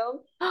Spider-Man film.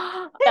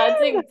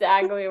 That's Him!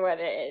 exactly what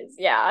it is.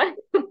 Yeah.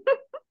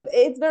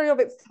 It's very of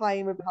its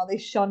time of how they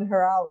shun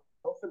her out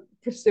for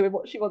pursuing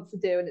what she wants to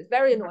do, and it's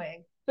very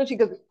annoying. Especially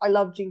because I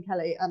love Gene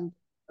Kelly and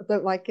I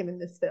don't like him in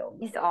this film.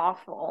 He's So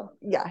awful.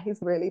 yeah, he's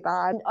really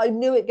bad. I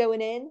knew it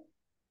going in,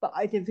 but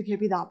I didn't think it'd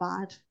be that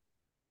bad.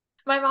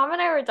 My mom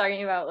and I were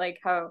talking about like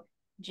how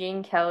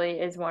Gene Kelly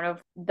is one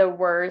of the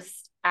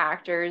worst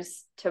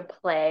actors to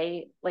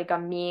play like a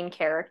mean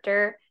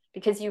character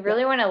because you Yeah.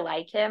 really want to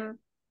like him,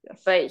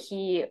 Yes. but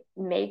he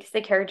makes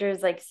the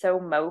characters like so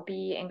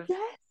mopey and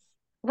Yes.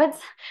 what's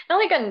not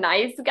like a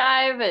nice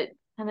guy, but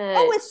kind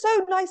Oh, of it's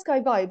so nice guy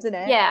vibes, isn't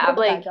it? yeah, Love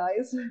the bad like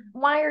guys.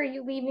 why are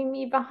you leaving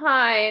me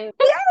behind?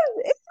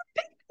 Yeah, it's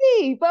a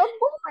pixie, but a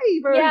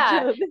boy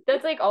Yeah, version.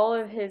 that's like all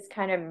of his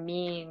kind of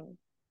mean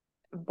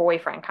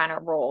boyfriend kind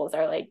of roles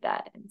are like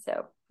that. And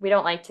so we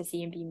don't like to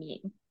see him be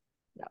mean.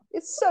 No,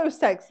 it's so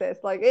sexist.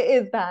 Like it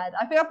is bad.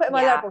 I think I put in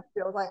my Yeah, level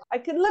skills. Like I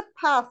can look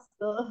past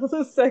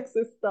the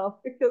sexist stuff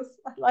because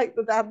I like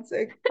the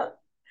dancing.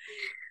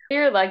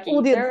 you're lucky.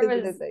 There Audiences in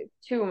was those days.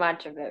 too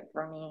much of it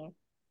for me.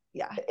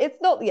 Yeah, it's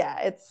not. Yeah,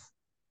 it's.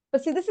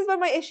 But see, this is where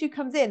my issue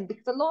comes in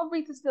because a lot of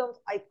Rita's films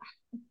I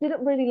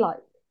didn't really like,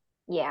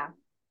 Yeah,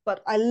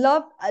 but I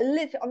love. I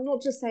literally. I'm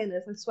not just saying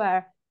this. I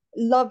swear,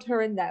 loved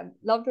her in them.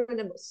 Loved her in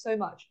them so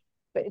much.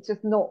 But it's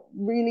just not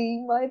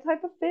really my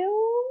type of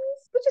films,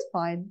 which is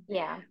fine.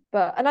 yeah.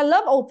 But and I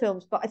love old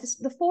films, but I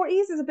just the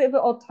 40s is a bit of an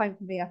odd time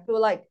for me. I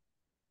feel like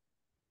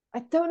I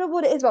don't know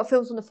what it is about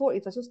films from the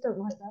 40s. I just don't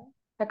like them.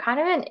 They're kind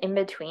of an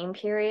in-between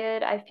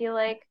period, I feel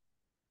like,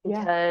 Yeah.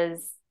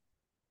 because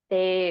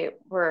they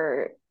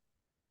were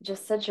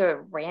just such a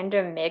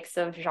random mix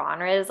of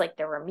genres. Like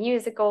there were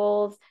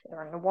musicals, there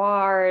were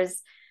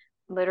noirs,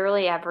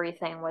 literally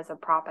everything was a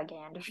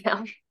propaganda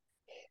film.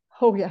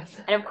 Oh yes.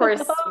 And of course,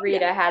 Oh yes.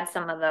 Rita had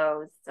some of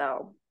those,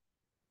 so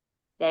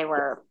they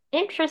were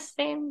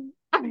interesting.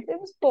 It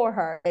was for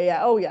her.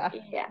 Yeah. Oh yeah.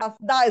 Yeah.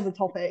 That is a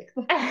topic.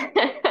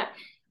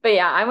 But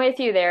yeah, I'm with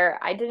you there.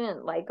 I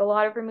didn't like a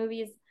lot of her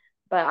movies,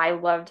 but I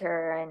loved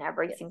her in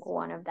every Yes. single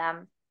one of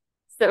them.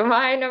 So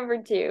my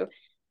number two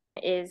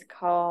is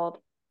called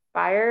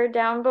Fire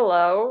Down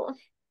Below.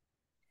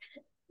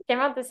 Came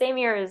out the same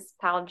year as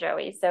Pal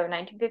Joey, so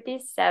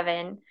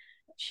 1957.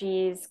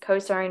 She's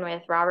co-starring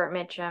with Robert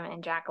Mitchum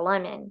and Jack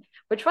Lemmon,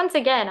 which once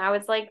again, I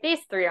was like, these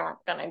three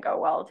aren't gonna go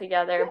well Yeah.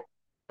 together.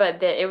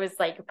 But it was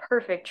like a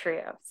perfect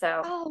trio.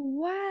 So Oh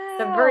wow.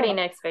 subverting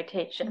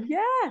expectations.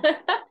 Yeah.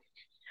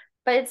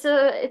 But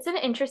it's an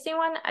interesting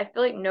one. I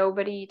feel like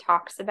nobody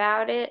talks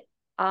about it,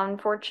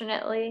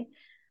 unfortunately.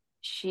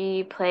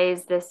 She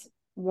plays this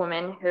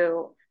woman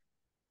who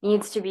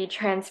needs to be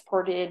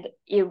transported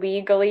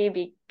illegally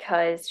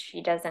because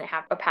she doesn't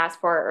have a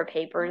passport or Oh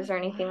papers or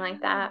anything like wow.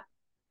 that.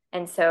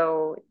 And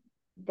so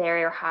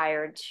they're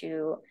hired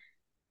to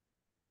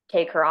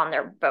take her on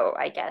their boat,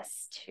 I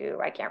guess, to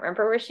I can't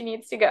remember where she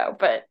needs to go,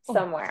 but Oh.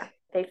 somewhere.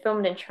 They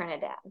filmed in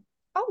Trinidad.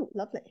 Oh,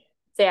 lovely.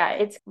 So yeah,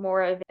 it's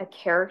more of a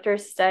character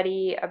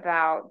study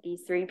about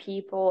these three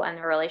people and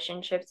their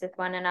relationships with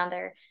one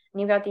another.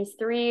 And you've got these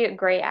three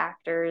great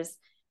actors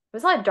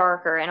was a lot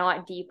darker and a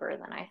lot deeper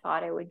than I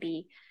thought it would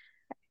be.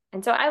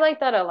 And so I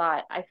like that a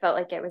lot. I felt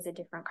like it was a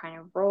different kind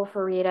of role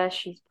for Rita.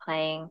 She's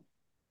playing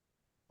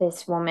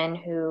this woman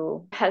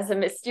who has a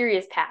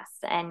mysterious past,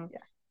 and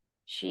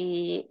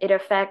Yeah. it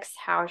affects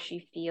how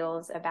she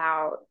feels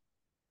about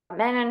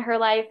men in her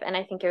life. And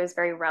I think it was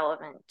very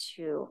relevant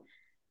to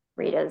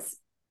Rita's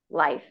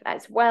life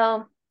as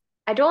well.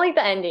 I don't like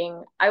the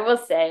ending. I will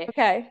say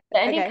Okay. the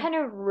ending Okay. kind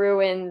of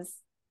ruins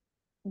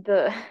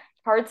the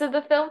parts of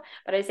the film,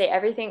 but I say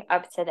everything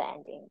up to the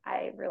ending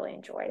I really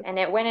enjoyed. And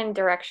it went in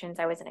directions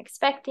I wasn't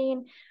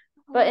expecting,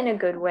 but in a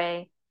good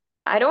way.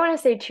 I don't want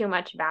to say too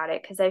much about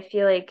it because I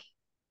feel like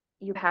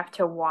you have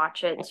to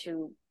watch it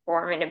to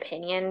form an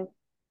opinion.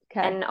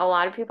 Okay. And a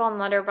lot of people on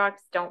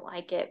Letterboxd don't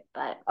like it,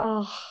 but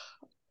Oh,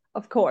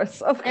 of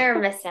course. Of they're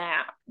course. missing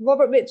out.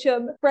 Robert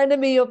Mitchum,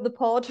 frenemy of the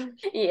pod.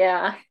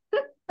 Yeah.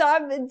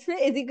 I'm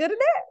intrigued. Is he good at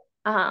it?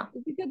 Uh-huh.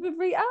 Is he good with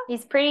Rita?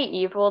 He's pretty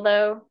evil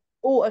though.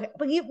 Oh, okay.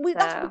 But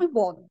that's what So we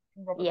want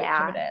from Robert Mitchum in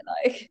yeah. it.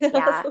 Like, that's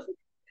Yeah. what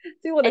we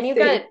do want to And you see.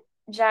 got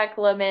Jack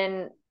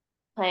Lemmon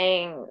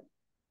playing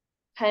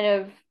kind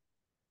of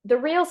the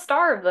real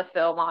star of the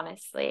film,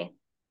 honestly.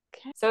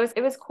 Okay. So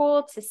it was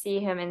cool to see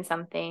him in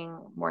something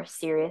more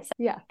serious,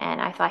 Yeah.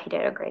 and I thought he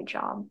did a great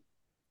job.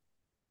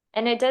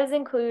 And it does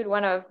include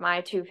one of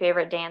my two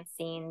favorite dance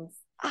scenes.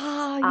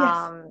 Ah,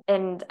 yes.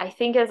 And I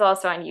think is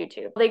also on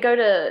YouTube. They go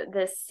to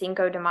this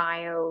Cinco de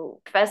Mayo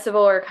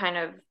festival or kind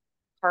of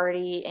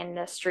party in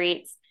the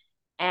streets,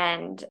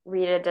 and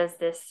Rita does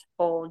this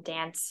whole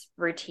dance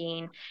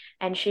routine,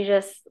 and she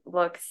just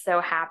looks so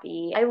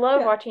happy. I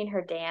love Yeah. watching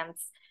her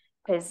dance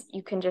because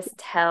you can just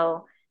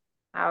tell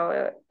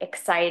how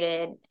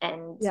excited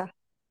and Yeah.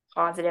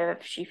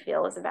 positive she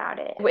feels about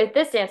it. With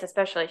this dance,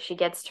 especially, she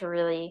gets to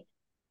really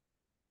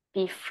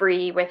be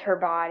free with her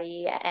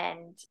body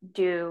and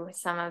do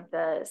some of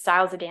the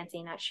styles of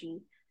dancing that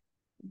she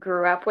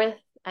grew up with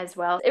as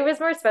well. It was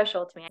more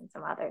special to me than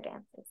some other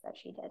dances that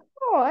she did.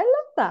 Oh, I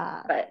love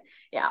that. But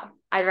yeah,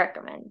 I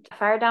recommend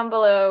Fire Down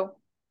Below.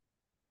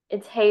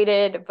 It's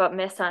hated but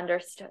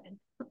misunderstood.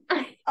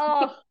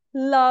 Oh,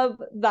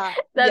 love that.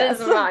 That is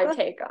Yes. my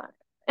take on it.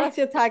 That's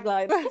your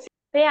tagline. But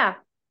yeah,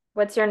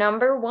 what's your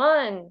number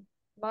one?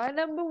 My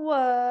number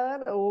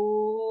one,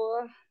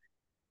 oh,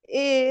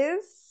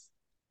 is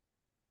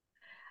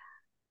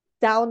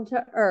Down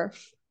to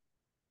Earth.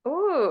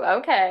 Ooh,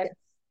 okay. Yes.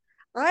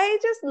 I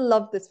just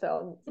love this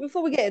film.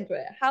 Before we get into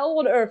it, how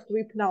on earth do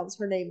we pronounce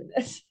her name in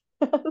this?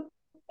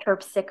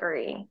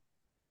 Terpsichore.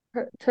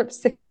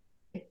 Terpsichore.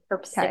 Okay,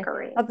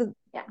 Terpsichore. that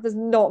Yeah, does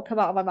not come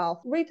out of my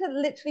mouth. Rita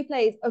literally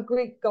plays a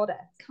Greek goddess.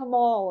 Come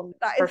on,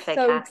 that is perfect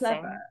so clever.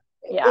 casting.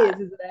 It Yeah, is,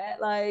 isn't it?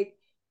 Like,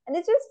 and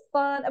it's just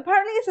fun.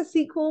 Apparently, it's a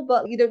sequel,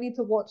 but you don't need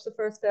to watch the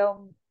first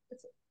film.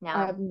 I no.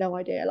 have no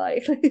idea.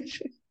 Like, who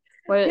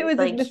What, is this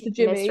like Mr.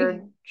 Jimmy?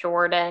 Mr.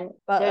 Jordan?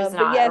 There's But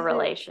not a yes,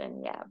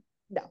 relation. Yeah.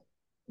 no.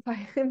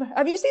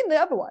 Have you seen the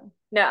other one?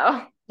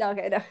 No. No,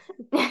 okay, no.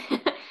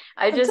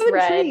 I I'm just so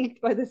read,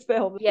 intrigued by this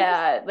film.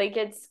 yeah, like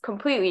it's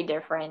completely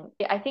different.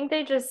 I think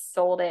they just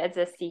sold it as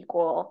a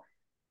sequel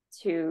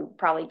to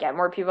probably get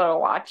more people to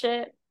watch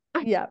it.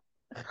 Yeah.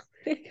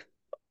 So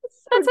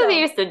That's what they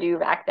dumb. used to do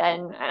back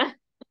then.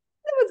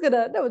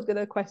 No one's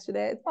gonna question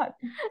it. It's fine.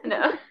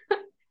 No.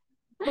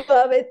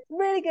 But it's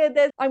really good.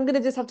 I'm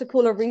gonna just have to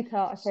call her Rita,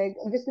 I think.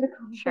 I'm just gonna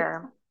call her Rita.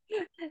 Sure.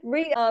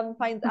 Rita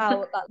finds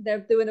out that they're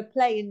doing a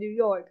play in New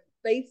York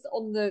based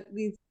on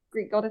these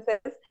Greek goddesses.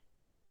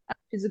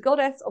 She's a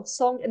goddess of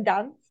song and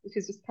dance, which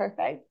is just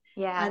perfect.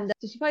 Yeah. And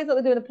so she finds out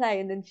they're doing a play,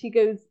 and then she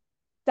goes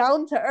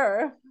down to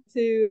earth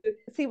to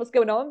see what's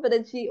going on. But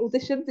then she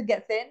auditions and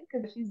gets in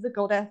because she's the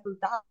goddess of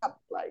dance.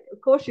 Like, of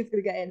course she's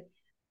gonna get in.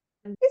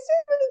 And it's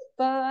just really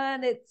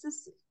fun. It's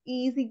just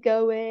easy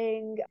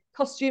going.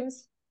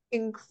 Costumes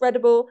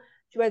incredible.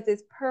 She wears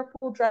this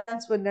purple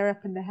dress when they're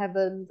up in the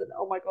heavens, and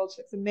oh my god,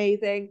 she looks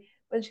amazing.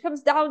 When she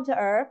comes down to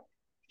earth,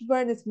 she's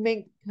wearing this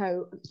mink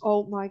coat. And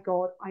oh my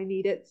god, I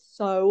need it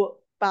so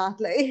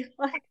badly.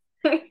 Like,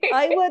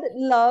 I would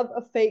love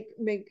a fake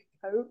mink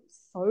coat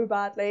so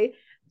badly.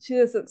 She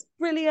just looks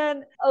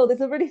brilliant. Oh,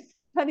 there's a really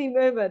funny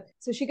moment.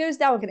 So she goes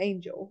down like an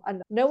angel,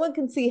 and no one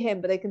can see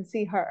him, but they can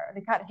see her, and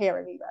they can't hear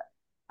him either.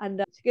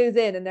 And she goes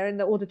in, and they're in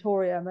the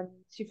auditorium, and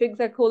she thinks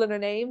they're calling her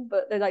name,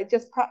 but they're like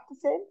just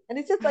practicing. And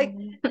it's just like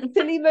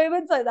silly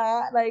moments like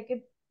that. Like,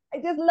 I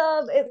just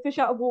love it. Fish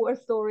out of water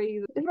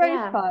stories. It's very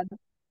Yeah. fun.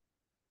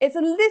 It's a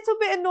little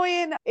bit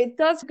annoying. It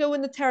does go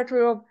in the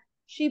territory of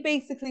she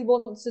basically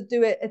wants to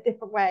do it a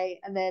different way,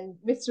 and then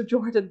Mr.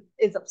 Jordan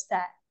is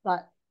upset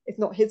that it's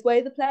not his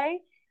way to play,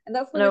 and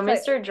that's when No,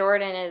 it's like, Mr.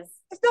 Jordan is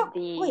it's not.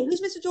 Wait, the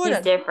who's Mr. he's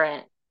Jordan?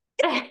 different.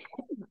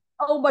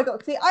 Oh my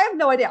god! See, I have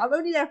no idea. I'm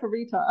only there for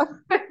Rita.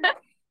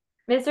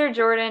 Mr.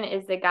 Jordan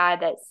is the guy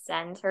that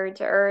sends her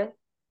to Earth,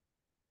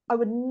 I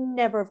would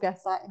never have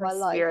guessed that in her my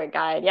life. spirit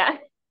guide. Yeah.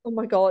 Oh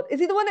my god, is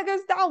he the one that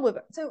goes down with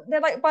it? So they're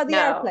like by the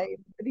No. airplane,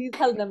 and he's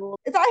telling them all.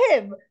 Is that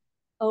him?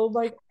 Oh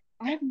my!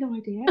 I have no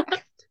idea.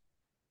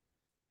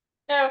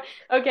 No.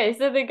 Okay,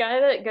 so the guy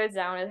that goes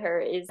down with her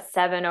is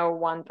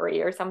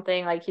 7013 or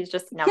something. Like he's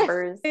just Yes,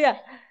 numbers. yeah.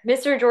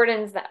 Mr.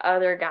 Jordan's the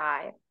other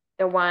guy,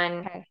 the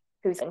one Okay,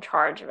 who's in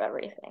charge of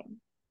everything.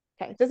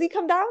 okay. Does he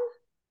come down?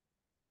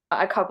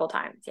 A couple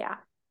times, yeah.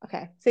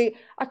 Okay. See,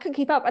 I couldn't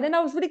keep up. And then I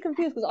was really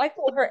confused because I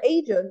thought her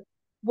agent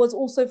was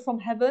also from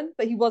heaven,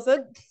 but he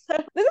wasn't. So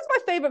this is my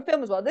favorite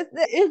film as well. This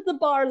is the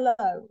bar low.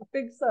 I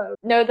think so.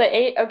 No,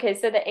 okay,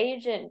 so the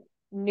agent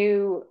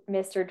knew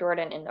Mr.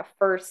 Jordan in the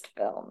first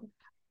film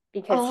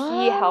because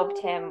he helped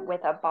him Oh,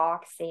 with a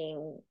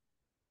boxing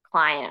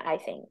client, I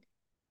think.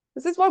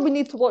 this is why we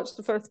need to watch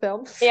the first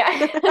film. Yeah.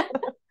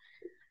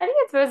 I think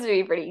it's supposed to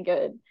be pretty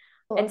good.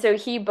 And so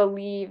he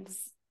believes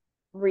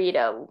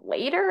Rita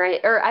later, right?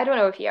 Or I don't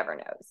know if he ever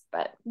knows,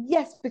 but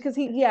Yes, because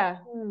yeah.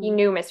 he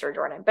knew Mr.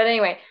 Jordan. But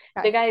anyway,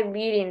 the Okay. guy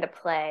leading the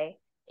play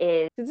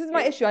is, This is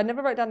my issue. I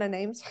never write down their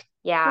names.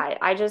 yeah,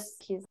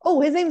 he's,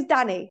 Oh, his name's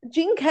Danny.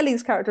 Gene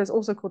Kelly's character is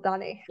also called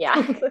Danny. yeah,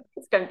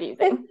 it's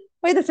confusing.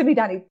 Wait, this to be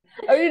Danny.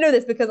 I only know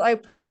this because I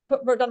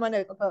wrote down my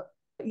notes. I thought,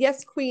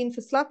 yes, Queen for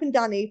slapping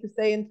Danny for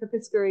saying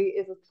Trapiscary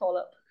is a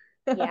trollop.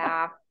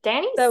 Yeah,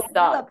 Danny So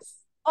sucks.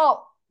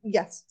 oh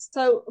yes.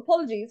 So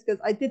apologies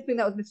because I did think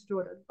that was Mr.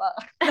 Jordan, but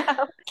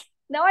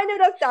now I know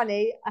that's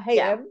Danny. I hate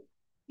Yeah. him.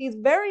 He's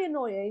very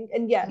annoying,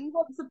 and yeah, he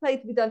wants the play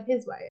to be done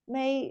his way.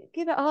 May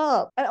give it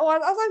up. And as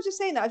I was just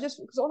saying that, I just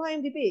because on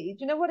IMDb,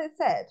 do you know what it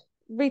said?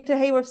 Rita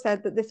Hayworth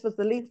said that this was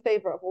the least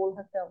favorite of all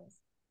her films.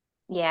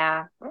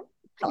 Yeah.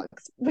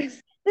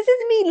 This is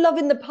me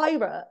loving the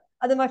pirate,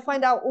 and then I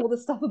find out all the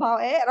stuff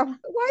about it, and I'm like,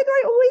 why do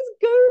I always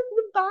go for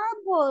the bad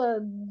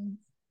ones?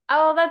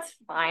 Oh, that's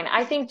fine.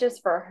 I think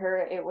just for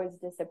her, it was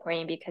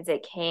disappointing because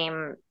it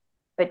came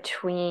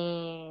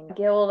between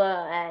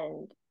Gilda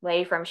and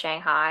Lei from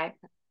Shanghai,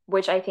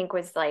 which I think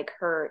was like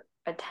her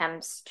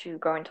attempts to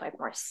go into like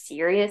more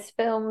serious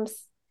films.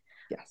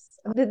 Yes,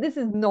 this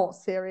is not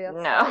serious.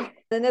 No.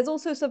 Then there's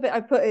also something I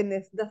put in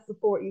this. That's the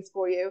 40s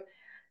for you.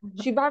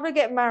 She'd rather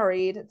get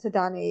married to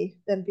Danny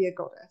than be a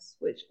goddess,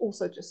 which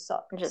also just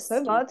sucks Just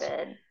so much.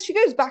 stupid. She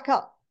goes back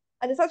up,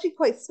 and it's actually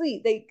quite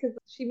sweet. Because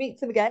she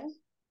meets him again.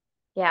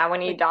 Yeah,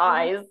 when he Like,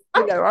 dies.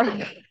 I know, right?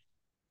 She's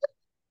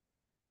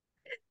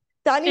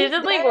Danny's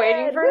just like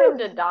waiting dead. for him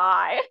to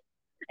die.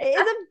 It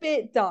is a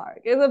bit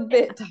dark. It's a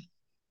bit dark.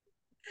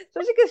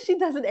 Especially because she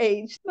doesn't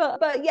age.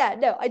 But yeah,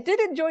 no, I did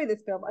enjoy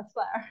this film, I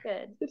swear.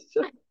 Good.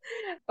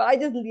 But I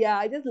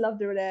just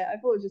loved her in it. I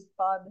thought it was just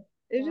fun.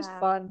 It was just Yeah.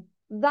 fun.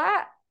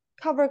 That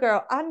Cover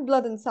Girl and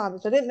Blood and Sand,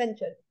 which I didn't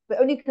mention, but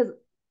only because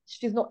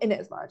she's not in it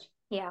as much.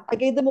 Yeah. I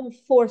gave them all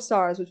 4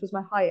 stars, which was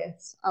my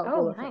highest out of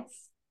all Oh, of them.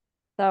 nice.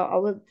 So I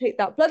will take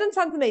that. Blood and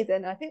Sand's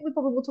amazing. I think we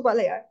probably will talk about it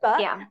later. But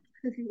Yeah.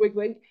 wink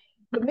wink.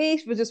 But me,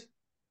 she was just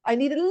I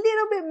needed a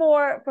little bit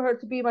more for her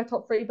to be my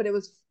top 3, but it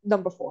was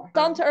number 4.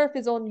 Down to Earth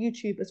is on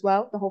YouTube as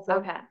well, the whole film.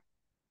 Okay.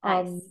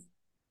 Um, Nice.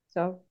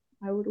 so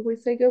I would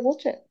always say go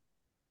watch it.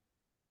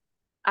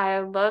 I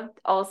loved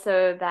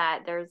also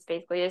that there's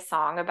basically a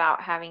song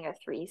about having a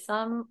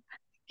threesome.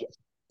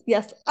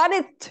 Yes, and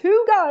it's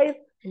 2 guys,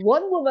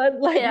 1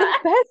 woman, like Yeah.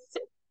 the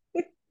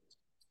best.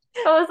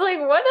 I was like,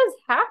 what is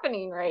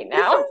happening right This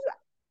now? is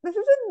this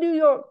is a New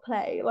York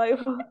play. Like,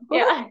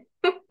 Yeah.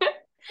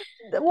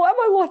 what am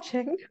I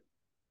watching?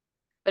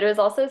 But it was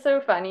also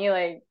so funny,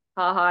 like,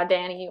 haha,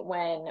 Danny,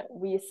 when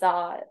we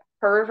saw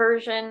her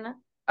version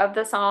of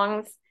the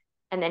songs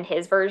and then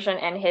his version,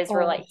 and his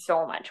were Oh, like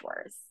so much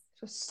worse.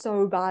 just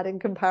so bad in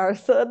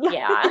comparison.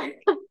 Yeah.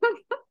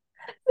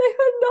 They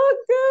are not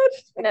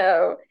good.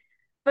 No.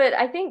 But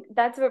I think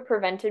that's what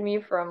prevented me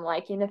from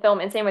liking the film.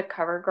 And same with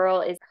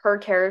CoverGirl is her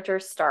character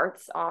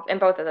starts off in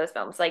both of those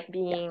films, like Yeah,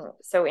 being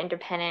so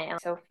independent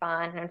and so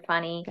fun and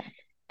funny yeah,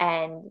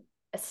 and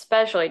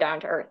especially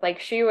down to earth.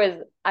 Like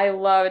I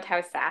loved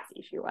how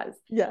sassy she was.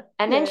 yeah,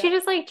 And then yeah, she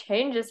just like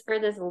changes for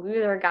this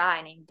loser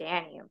guy named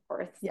Danny, of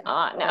course. yeah.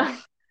 No.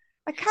 Oh,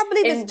 I can't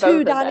believe In it's 2 both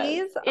of those.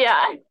 Danny's.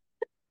 Yeah.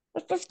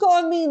 That's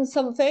gotta mean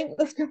something.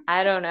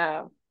 I don't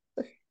know.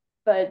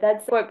 But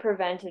that's what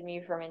prevented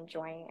me from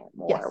enjoying it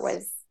more Yes.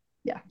 was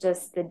Yeah.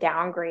 just the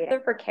downgrade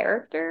for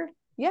character.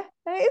 Yeah,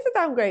 it is a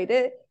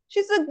downgrade.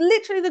 She's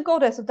literally the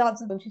goddess of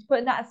dancing, and she's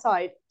putting that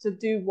aside to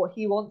do what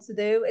he wants to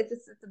do.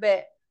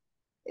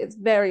 It's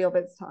very of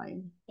its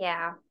time.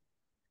 Yeah.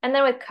 And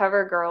then with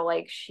CoverGirl,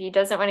 like she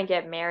doesn't want to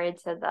get married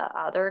to the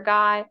other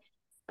guy,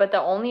 but the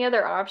only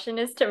other option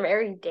is to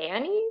marry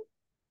Danny.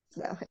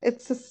 No,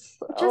 it's just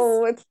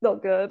Just it's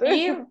not good.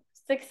 be a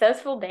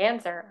successful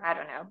dancer. I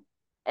don't know.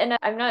 And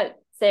I'm not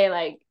saying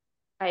like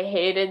I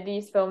hated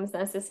these films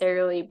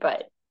necessarily,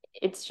 but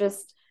it's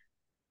just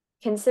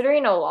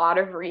considering a lot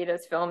of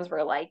Rita's films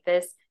were like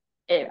this,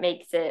 it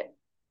makes it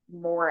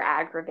more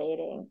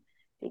aggravating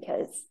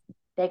because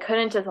they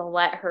couldn't just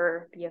let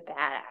her be a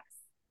badass.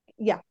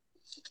 Yeah,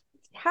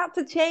 had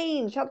to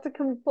change, had to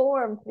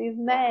conform to these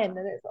men,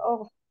 and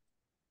it's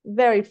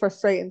very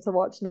frustrating to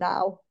watch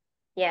now.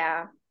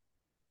 Yeah.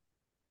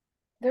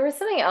 There was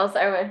something else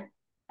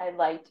I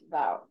liked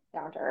about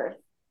Down to Earth.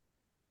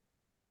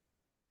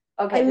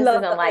 I Okay, this love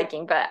isn't that they.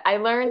 liking, but I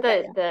learned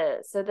Okay,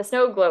 that yeah. the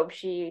snow globe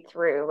she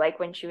threw, like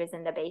when she was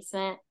in the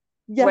basement,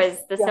 Yes,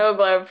 was the yeah. snow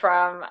globe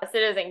from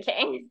Citizen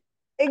Kane.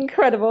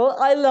 Incredible.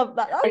 I love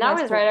that. That's And a that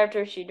nice was right touch.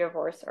 after she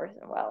divorced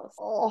Orson Welles.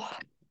 Oh,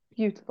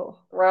 beautiful.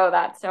 Throw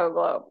that snow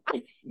globe.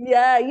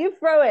 Yeah, you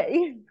throw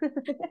it.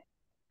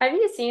 Have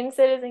you seen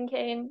Citizen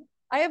Kane?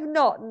 I have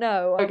not,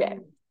 no. Okay.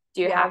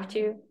 Do you Yeah. have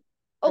to for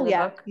Oh the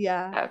yeah, book?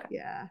 yeah, Okay.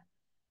 yeah.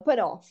 Put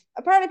off.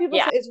 Apparently people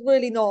Yeah. say it's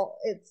really not,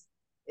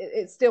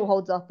 it still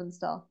holds up and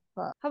stuff.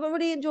 But haven't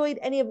really enjoyed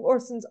any of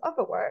Orson's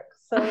other work,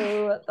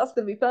 so that's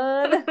gonna be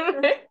fun.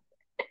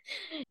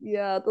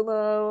 Yeah, I don't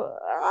know.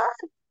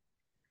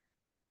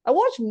 I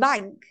watched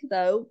Mank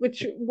though,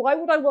 which why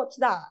would I watch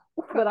that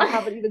when I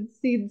haven't even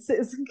seen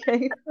Citizen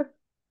Kane?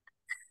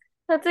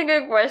 That's a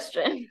good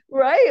question.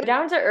 Right?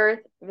 Down to Earth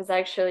was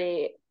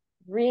actually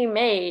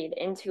remade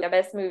into the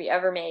best movie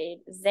ever made,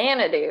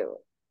 Xanadu.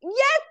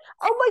 Yes!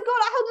 Oh my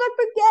god, how did I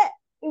forget?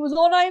 It was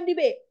on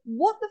IMDb.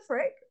 What the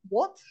frick?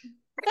 What?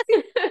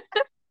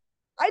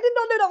 I did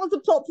not know that was the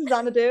plot to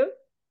Xanadu.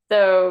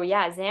 So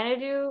yeah,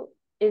 Xanadu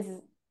is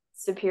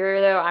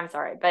superior though. I'm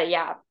sorry, but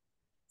yeah,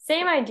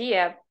 same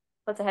idea.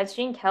 Plus it has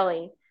Gene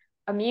Kelly.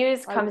 A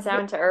muse I comes really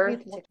down to need Earth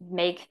to to watch.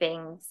 make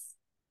things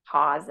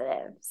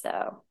positive.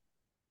 So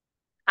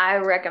I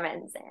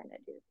recommend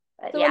Xanadu.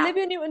 But So yeah,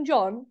 Olivia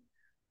Newton-John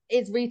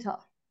is Rita.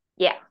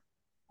 yeah,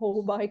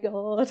 Oh my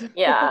god.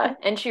 yeah.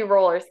 And she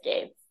roller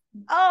skates.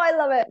 Oh, I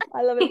love it.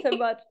 I love it so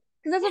much.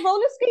 Because there's a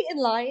roller skating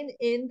line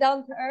in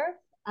Down to Earth,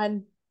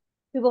 and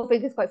people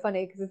think it's quite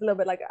funny because it's a little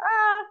bit like,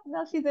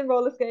 now she's in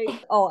roller skates.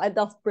 Oh, and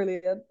that's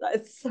brilliant. That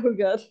is so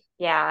good.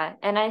 Yeah,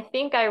 and I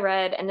think I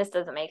read, and this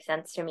doesn't make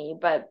sense to me,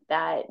 but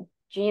that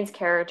Jean's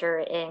character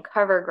in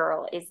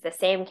CoverGirl is the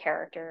same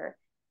character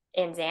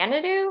in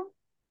Xanadu,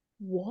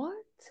 What?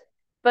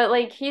 but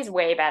like he's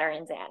way better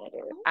in Xanadu.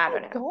 Oh I my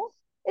don't know.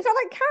 god. Is that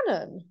like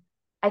canon?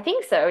 I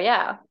think so,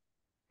 yeah.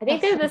 I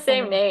think That's they're so the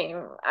same funny.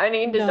 name. I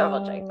need to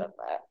double check No. that.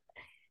 But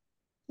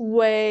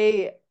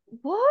Wait.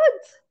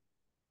 What?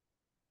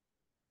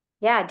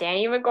 yeah,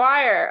 Danny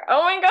McGuire.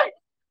 Oh my God,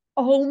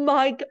 Oh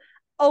my god.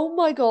 Oh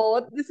my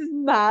god. This is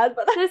mad,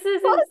 but this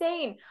is what?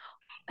 insane.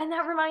 And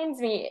that reminds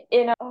me,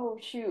 in oh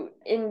shoot,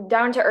 in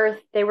Down to Earth,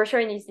 they were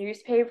showing these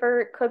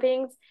newspaper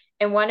clippings,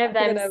 and one of I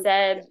think I them know.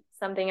 said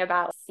something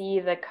about see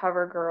the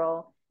cover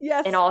girl in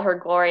Yes. all her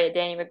glory at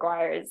Danny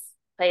McGuire's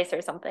place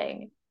or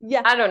something.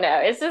 Yes. I don't know.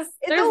 It's just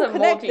It's there's all a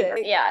connected.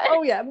 multiverse. Yeah.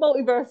 Oh yeah,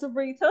 multiverse of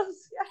Ritas.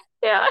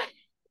 Yeah. Yeah.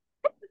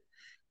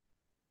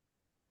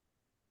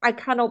 I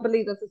cannot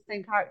believe that's the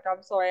same character.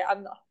 I'm sorry.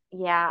 I'm not.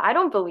 Yeah. I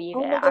don't believe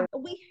Oh it. my I'm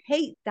god, we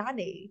hate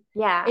Danny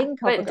yeah. in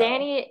But CoverGirl.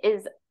 Danny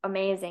is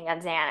amazing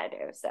at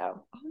Xanadu,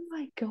 so Oh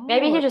my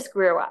maybe he god. just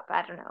grew up.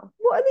 I don't know.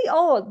 What are the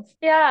odds?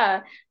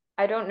 Yeah.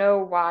 I don't know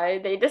why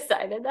they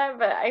decided that,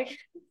 but I it's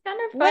kind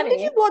of When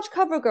did you funny. watch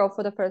CoverGirl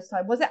for the first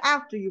time? Was it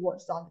after you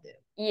watched Xanadu?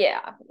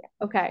 Yeah.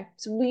 Okay,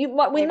 so we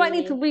might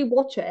need to Maybe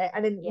rewatch it,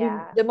 and then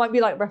yeah. there might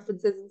be like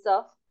references and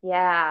stuff.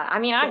 Yeah. I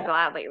mean, I'd Yeah.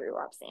 gladly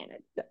rewatch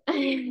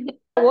Xanadu.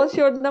 What's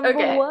your number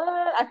Okay. one?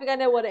 I think I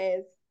know what it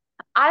is.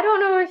 I don't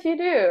know if you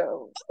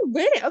do. Oh,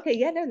 really? Okay,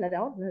 yeah, no, let it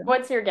on, let it on.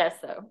 What's your guess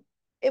though?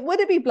 It would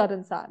it be Blood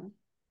and Sand?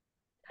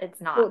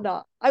 It's Or not.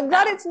 not? I'm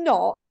glad No. it's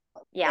not.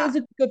 It Yeah. is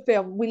a good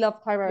film. We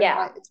love Tyrone. Yeah.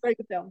 Like, it's a very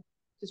good film.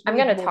 Just we I'm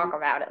need gonna more talk Rita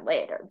about it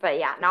later. But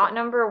yeah, for not sure.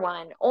 number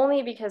one,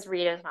 only because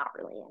Rita's not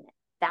really in it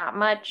that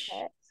much.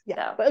 Okay. Yeah,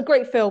 So but a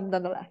great film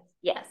nonetheless.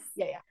 yes.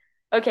 Yeah,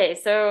 yeah. Okay,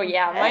 so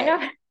yeah, my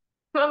Okay.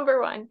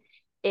 number one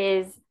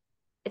is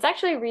it's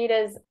actually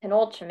Rita's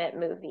penultimate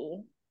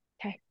movie.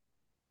 Okay.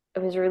 It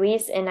was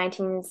released in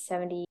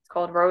 1970. It's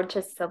called Road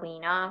to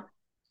Selena.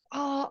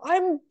 Oh,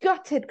 I'm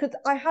gutted because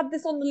I had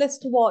this on the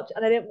list to watch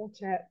and I didn't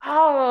watch it.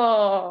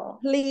 Oh,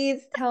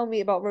 Please tell me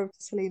about Road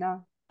to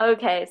Selena.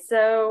 okay.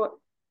 So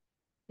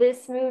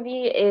this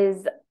movie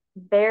is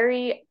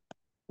very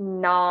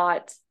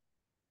not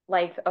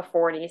like a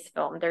 40s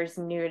film. There's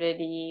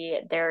nudity,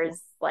 Yeah.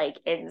 there's like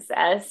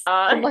incest,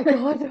 Oh my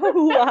God.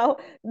 Oh, wow.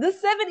 The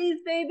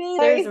 70s, baby.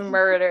 there's Like,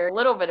 murder, a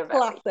little bit of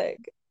everything. classic.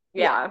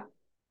 Yeah. Yeah.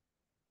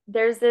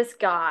 There's this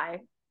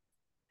guy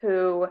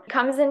who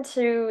comes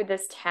into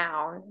this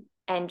town,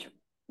 and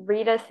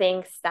Rita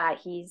thinks that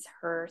he's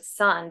her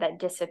son that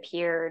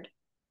disappeared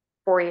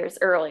 4 years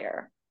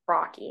earlier,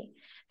 Rocky.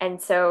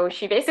 And so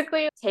she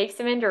basically takes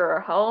him into her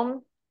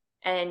home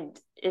and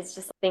is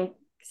just thinks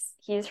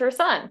he's her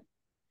son.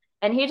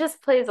 And he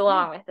just plays Oh.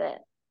 along with it.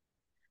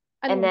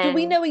 And And do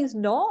we then, know he's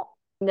not?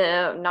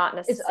 no, not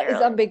It's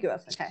necessarily.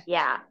 ambiguous. Okay.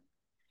 Yeah.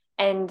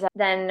 And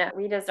then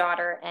Rita's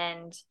daughter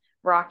and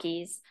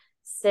Rocky's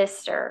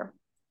sister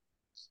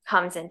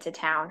comes into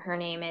town. Her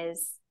name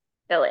is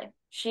Billy.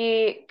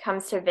 She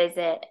comes to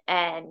visit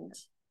and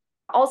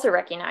also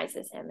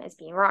recognizes him as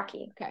being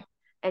Rocky. Okay.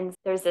 And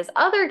there's this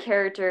other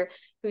character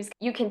who's,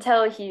 you can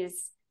tell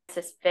he's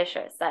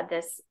suspicious that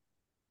this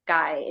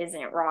guy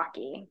isn't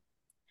Rocky.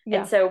 And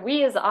Yeah. so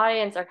we as the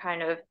audience are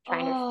kind of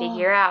trying to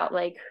figure Oh, out,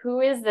 like, who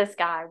is this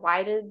guy?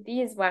 Why did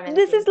these women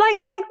this is think?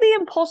 like The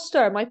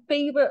Imposter, my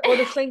favorite, or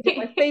The Stranger,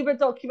 my favorite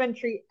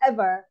documentary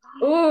ever.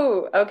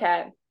 Ooh,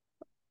 okay.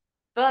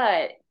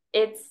 but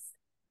it's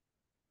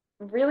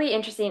really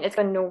interesting. It's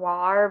a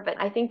noir, but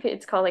I think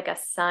it's called like a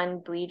sun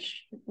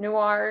bleach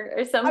noir or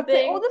I'd say all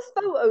something. the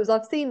photos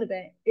I've seen of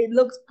it, it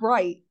looks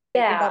bright,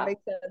 if that Yeah,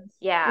 makes sense. Which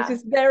yeah.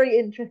 is very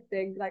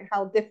interesting, like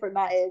how different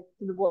that is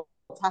to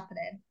what's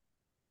happening.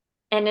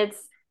 And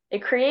it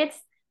creates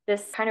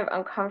this kind of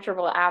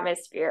uncomfortable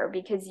atmosphere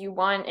because you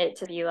want it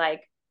to be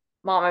like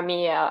Mamma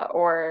Mia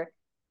or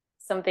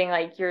something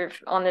like you're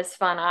on this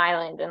fun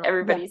island and Yeah.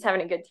 everybody's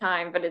having a good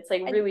time, but it's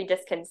like And really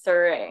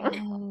disconcerting.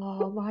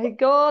 oh my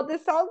God,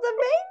 this sounds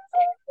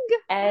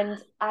amazing. And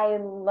I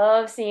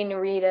love seeing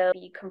Rita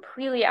be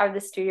completely out of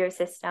the studio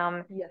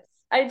system. Yes.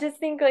 I just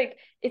think like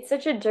it's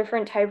such a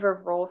different type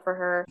of role for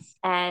her,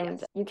 and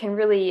Yes. you can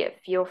really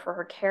feel for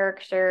her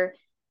character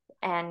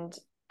and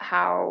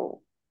how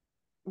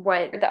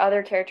what the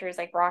other characters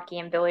like Rocky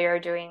and Billy are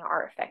doing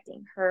are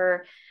affecting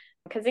her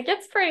because it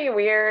gets pretty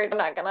weird, I'm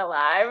not gonna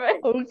lie.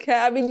 But Okay,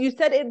 I mean, you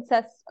said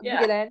incest at the yeah.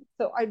 beginning,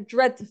 so I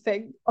dread to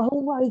think,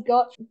 oh my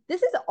God,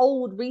 this is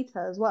old Rita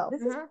as well.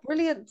 This is Mhm.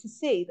 brilliant to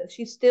see that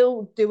she's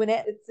still doing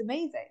it. It's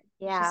amazing.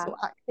 She's Yeah. still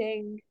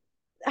acting.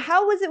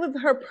 How is it with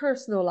her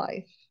personal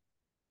life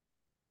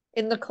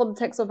in the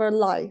context of her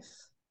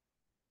life?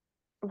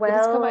 Did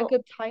this come at a Well,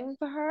 good time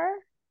for her?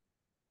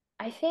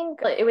 I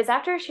think it was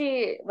after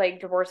she like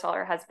divorced all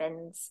her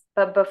husbands,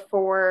 but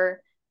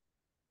before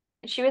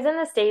she was in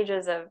the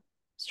stages of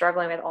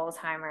struggling with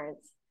Alzheimer's,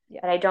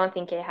 Yeah, but I don't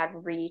think it had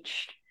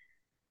reached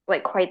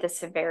like quite the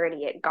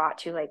severity it got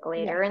to like yeah,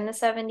 later in the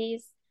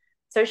 70s.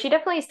 So she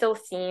definitely still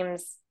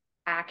seems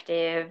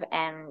active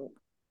and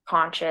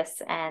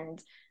conscious,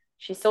 and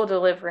she's still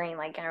delivering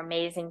like an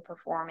amazing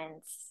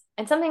performance.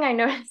 And something I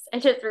noticed, I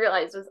just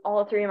realized was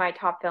all three of my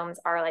top films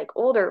are like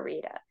older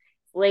Rita,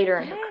 later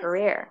in her yes,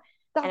 career.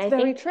 And that's I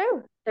very think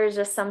true. there's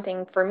just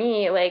something for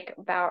me like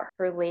about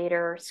her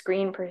later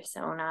screen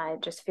persona.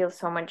 It just feels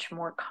so much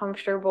more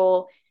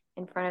comfortable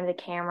in front of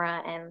the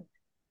camera and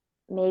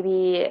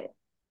maybe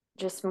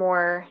just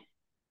more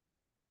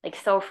like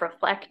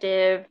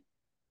self-reflective.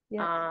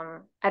 Yeah,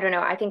 I don't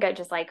know. I think I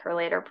just like her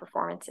later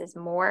performances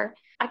more.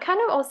 I kind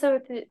of also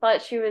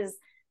thought she was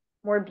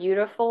more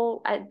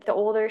beautiful at the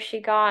older she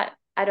got.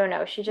 I don't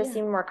know. She just yeah.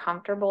 seemed more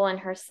comfortable in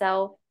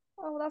herself.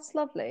 Oh, that's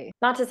lovely.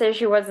 Not to say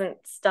she wasn't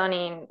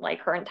stunning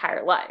like her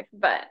entire life,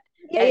 but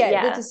Yeah, yeah.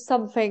 There's yeah, just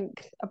something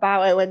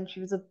about it when she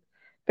was a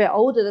bit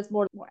older that's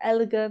more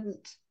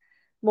elegant,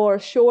 more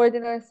assured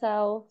in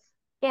herself.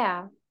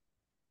 yeah.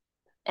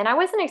 And I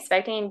wasn't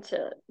expecting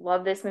to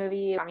love this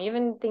movie. I'm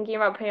even thinking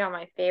about putting it on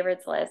my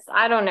favorites list.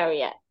 I don't know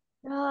yet.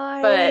 But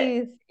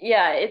Nice.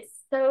 yeah, it's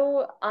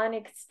so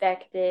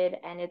unexpected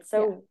and it's Yeah,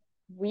 so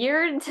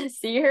weird to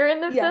see her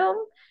in the yeah. film.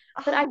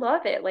 But I Ah,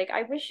 love it. Like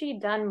I wish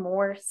she'd done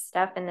more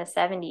stuff in the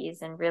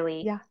 70s and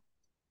really yeah,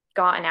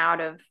 gotten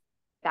out of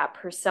that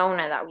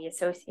persona that we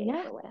associate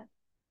yeah. her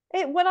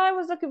with. When I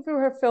was looking through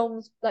her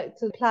films, like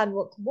to plan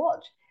what to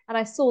watch, and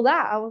I saw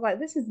that, I was like,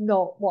 this is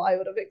not what I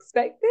would have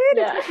expected,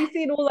 Yeah. especially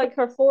seeing all like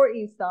her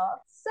 40s stuff.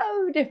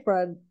 So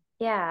different.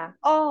 Yeah.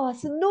 Oh,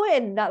 it's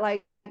annoying that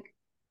like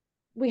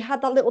we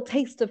had that little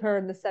taste of her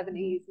in the Mhm.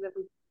 70s and then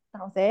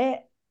that was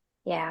it.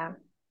 Yeah.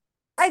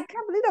 I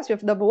can't believe that's your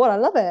number one. I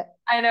love it.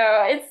 I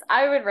know.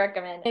 I would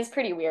recommend. It's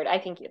pretty weird. I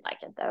think you'd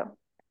like it though.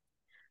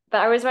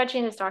 But I was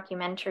watching this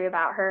documentary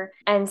about her,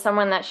 and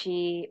someone that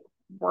she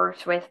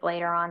worked with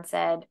later on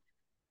said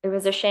it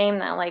was a shame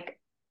that like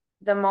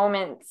the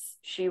moments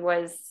she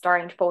was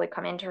starting to fully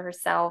come into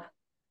herself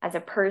as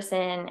a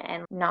person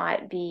and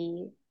not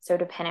be so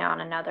dependent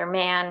on another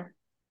man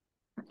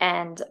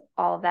and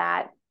all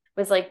that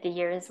was like the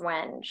years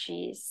when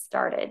she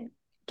started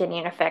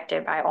getting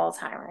affected by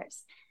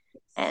Alzheimer's.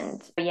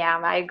 And yeah,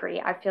 I agree.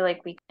 I feel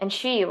like and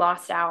she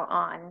lost out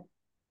on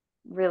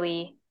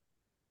really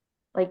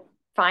like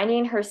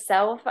finding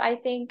herself, I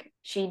think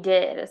she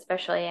did,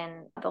 especially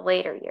in the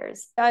later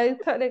years. I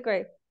totally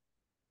agree.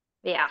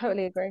 Yeah.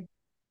 Totally agree.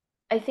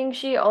 I think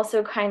she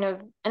also kind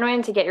of, and I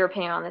wanted to get your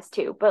opinion on this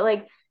too, but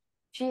like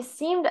she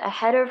seemed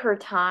ahead of her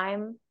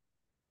time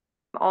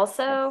Yes.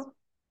 also.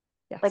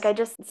 Like I Yes.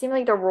 just it seemed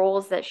like the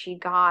roles that she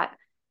got,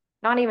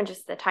 not even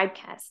just the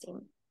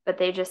typecasting, but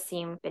they just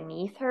seemed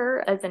beneath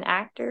her as an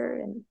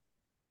actor and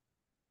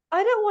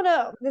I don't want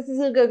to, this is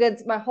going to go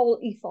against my whole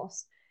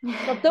ethos.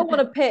 So I don't want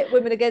to pit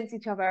women against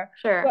each other,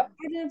 sure. but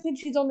I don't think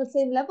she's on the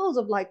same levels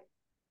of like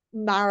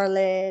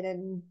Marilyn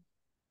and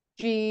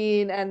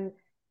Jean and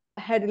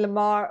Hedy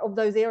Lamar of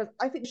those eras.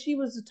 I think she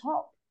was the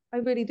top. I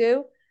really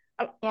do.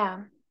 And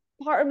Yeah.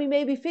 part of me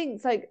maybe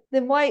thinks like,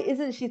 then why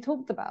isn't she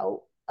talked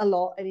about a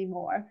lot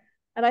anymore?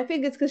 And I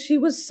think it's because she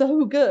was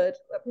so good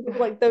that people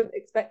like don't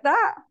expect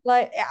that.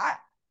 Like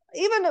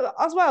even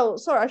as well.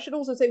 Sorry, I should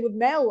also say with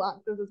male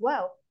actors as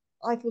well.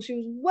 I feel she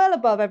was well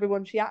above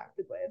everyone she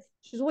acted with.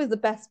 She's always the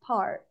best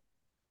part.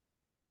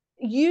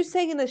 You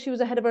saying that she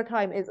was ahead of her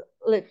time is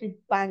literally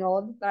bang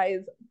on. That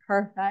is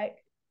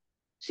perfect.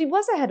 She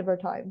was ahead of her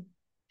time.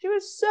 She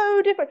was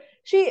so different.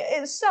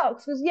 It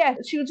sucks because yeah,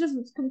 she was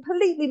just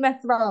completely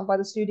messed around by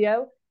the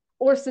studio.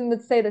 Orson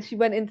would say that she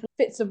went into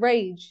fits of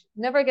rage,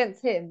 never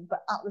against him,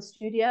 but at the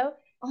studio.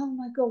 oh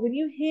my God, when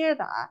you hear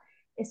that,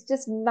 it's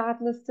just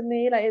madness to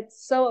me. Like,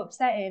 it's so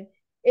upsetting.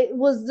 It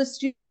was the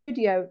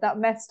studio that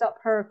messed up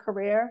her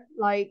career.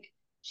 Like,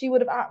 she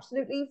would have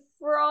absolutely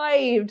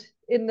thrived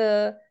in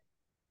the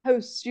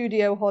post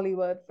studio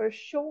Hollywood for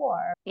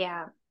sure.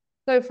 Yeah,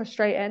 So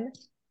frustrating.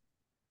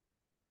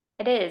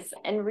 it is.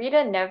 And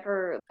Rita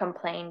never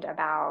complained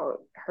about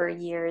her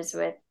years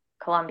with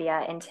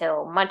Columbia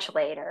until much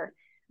later.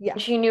 Yeah.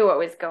 She knew what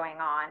was going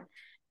on.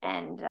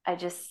 And I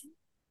just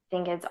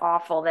think it's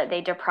awful that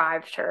they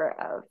deprived her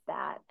of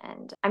that.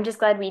 And I'm just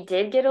glad we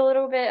did get a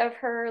little bit of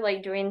her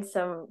like doing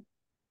some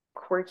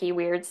quirky,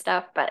 weird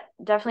stuff, but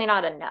definitely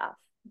not enough.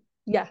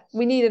 Yeah.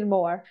 We needed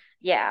more.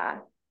 Yeah.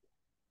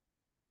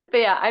 But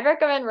yeah, I'd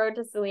recommend Road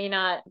to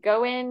Selena.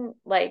 Go in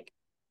like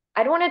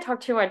I don't want to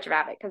talk too much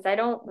about it because I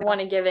don't No. want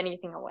to give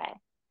anything away.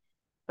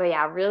 But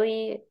yeah,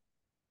 really,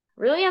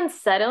 really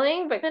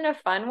unsettling, but in a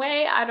fun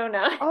way. I don't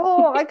know.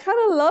 Oh, I kind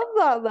of love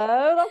that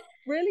though. That's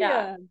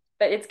Yeah, brilliant.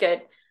 but it's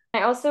good.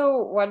 I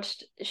also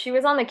watched, she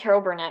was on the Carol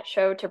Burnett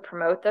show to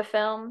promote the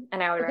film,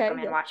 and I would Okay,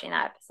 recommend yeah. watching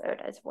that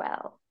episode as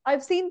well.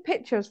 I've seen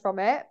pictures from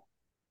it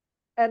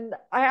and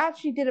I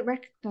actually didn't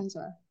recognize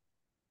her.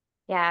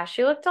 Yeah,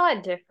 she looked a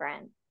lot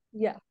different.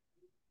 Yeah.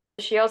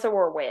 She also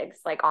wore wigs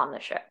like on the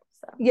show,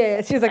 so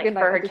Yeah, she's like like in for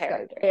like a her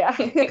disguise.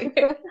 character.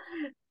 Yeah.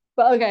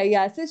 But okay,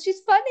 yeah. So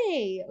she's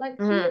funny. Like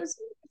she Mhm. was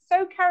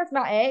so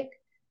charismatic,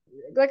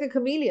 like a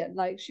chameleon.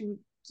 Like she would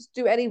just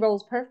do any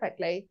roles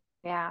perfectly.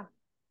 Yeah.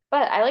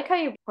 But I like how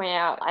you point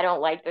out, I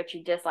don't like that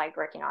you dislike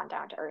working on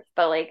Down to Earth,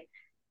 but like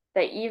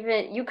that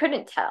even you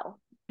couldn't tell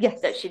that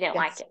Yes, she didn't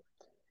like yes, it.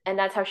 And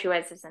that's how she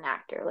was as an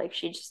actor. Like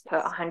she just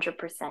put yes,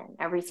 100%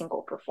 every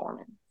single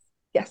performance.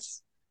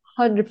 yes.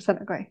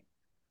 100% agree.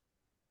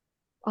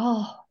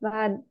 Oh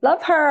man,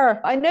 love her.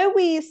 I know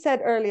we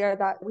said earlier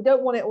that we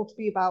don't want it all to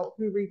be about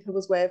who Rita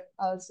was with,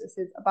 as this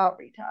is about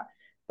Rita,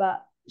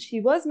 but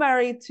she was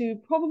married to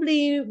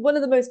probably one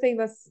of the most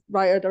famous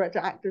writer, director,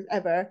 actors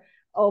ever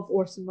of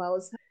Orson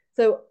Welles.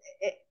 So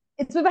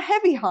it's with a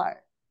heavy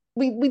heart.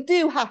 We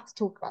do have to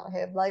talk about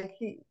him. Like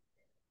he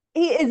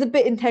is a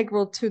bit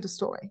integral to the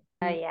story.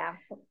 Yeah.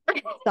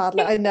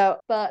 Sadly, I know,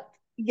 but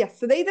yes.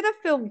 So they did a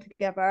film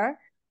together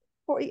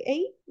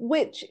 48,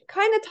 which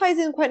kind of ties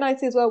in quite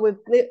nicely as well with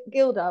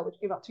Gilda, which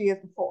came out 2 years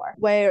before,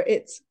 where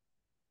it's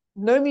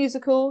no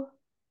musical,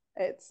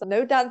 it's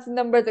no dancing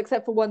numbers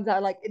except for ones that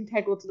are like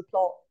integral to the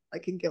plot,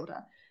 like in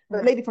Gilda.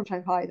 But Mhm. Lady from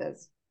Shanghai,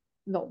 there's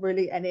not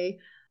really any.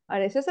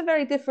 And it's just a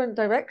very different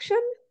direction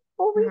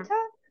for Mhm.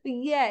 Rita. But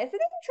yeah, it's an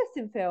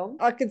interesting film.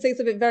 I can say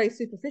something very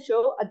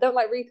superficial. I don't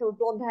like Rita with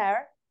blonde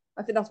hair.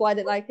 I think that's why I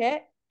didn't like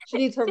it. She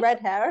needs her red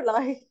hair,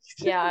 like.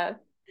 Yeah.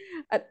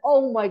 And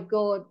oh my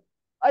god,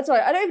 I'm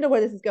sorry, I don't even know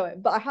where this is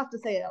going, but I have to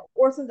say it.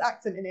 Orson's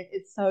accent in it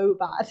is so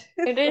bad.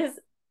 It is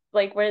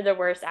like one of the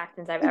worst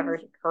accents I've ever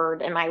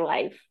heard in my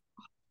life.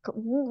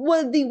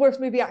 One of the worst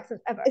movie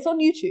accents ever. It's on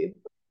YouTube.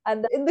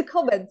 And in the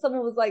comments,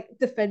 someone was like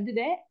defending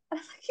it. And I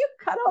was like, you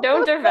cannot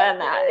Don't defend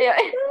defend that. it. Yeah.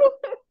 No.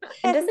 And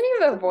Yes, doesn't he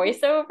have a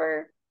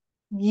voiceover?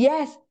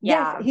 yes, yes.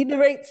 Yeah. He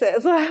narrates it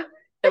as well.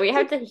 So we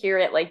have to hear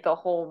it like the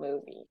whole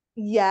movie.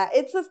 Yeah,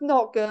 it's just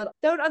not good.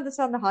 Don't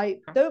understand the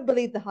hype. Don't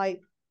believe the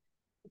hype.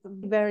 It's a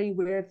very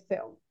weird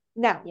film.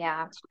 Now,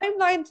 Yeah.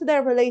 timeline to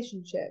their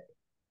relationship.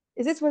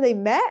 Is this where they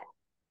met?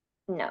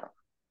 No.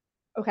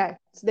 Okay,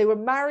 so they were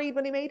married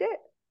when he made it,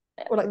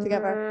 or like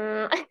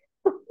together.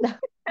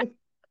 Mm,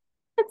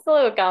 it's a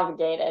little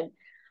complicated.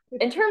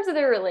 In terms of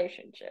their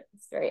relationship,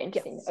 it's very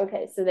interesting. Yes.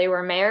 Okay, so they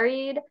were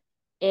married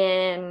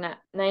in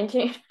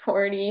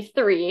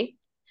 1943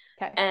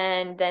 Okay.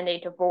 and then they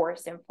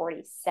divorced in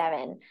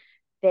 47.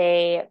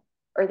 They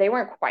or they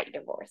weren't quite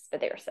divorced,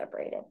 but they were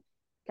separated.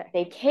 Okay.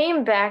 They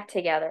came back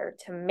together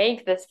to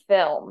make this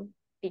film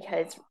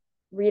because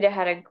Rita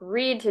had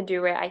agreed to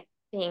do it, I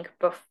think,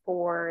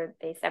 before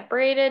they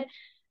separated.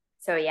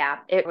 So yeah,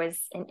 it was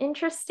an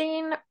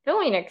interesting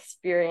filming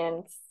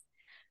experience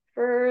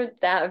for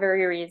that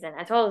very reason,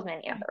 as well as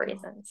many Oh my other God.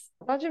 reasons.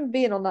 Imagine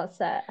being on that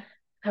set.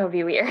 That would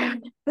be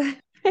weird.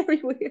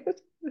 Very weird.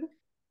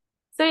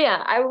 So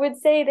yeah, I would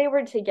say they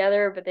were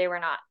together, but they were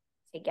not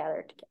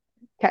together together.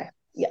 Okay.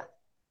 Yeah.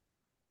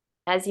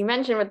 As you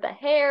mentioned with the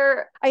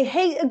hair, I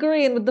hate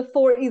agreeing with the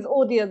 40s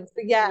audience,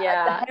 but yeah, the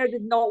yeah, hair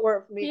did not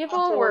work for me at people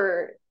all.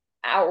 were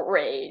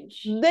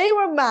outraged. They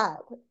were mad.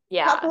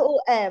 Yeah.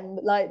 Capital M.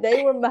 Like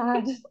they were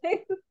mad.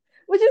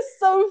 Which is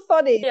so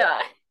funny. Yeah.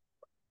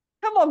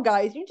 Come on,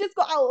 guys. You just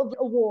got out of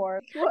a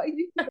war. What are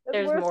you doing?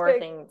 There's There's worse more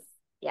things. things.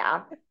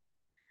 Yeah.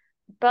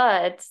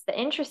 But the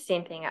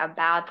interesting thing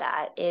about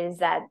that is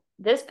that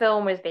this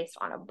film was based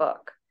on a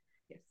book.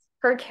 Yes.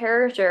 Her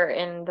character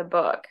in the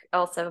book,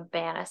 Elsa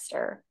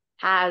Bannister,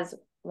 has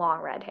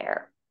long red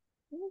hair.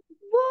 So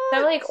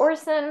I'm What? like,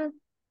 Orson,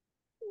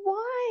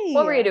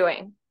 what were you Why?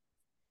 doing?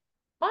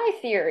 My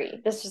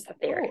theory, this is just a Oh,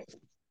 theory,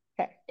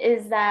 okay.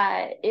 is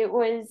that it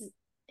was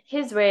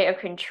his way of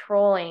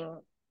controlling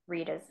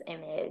Rita's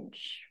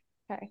image.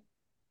 Okay.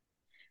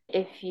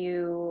 If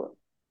you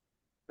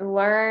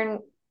learn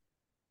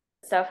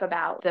stuff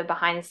about the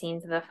behind the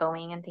scenes of the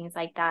filming and things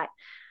like that,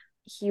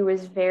 he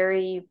was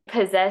very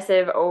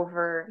possessive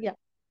over Yeah.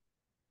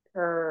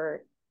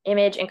 her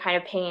image and kind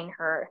of painting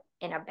her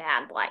in a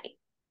bad light.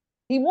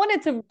 He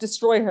wanted to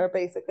destroy her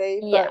basically,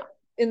 Yeah, but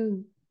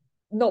in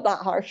not that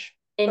harsh,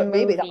 but in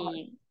maybe that harsh.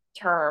 movie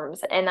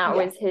terms. And that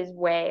Yeah. was his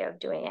way of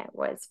doing it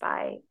was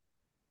by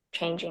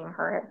changing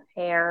her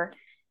hair.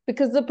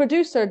 Because the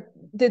producer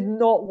did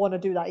not want to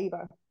do that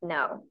either.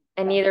 No,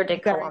 and No, neither was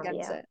did very against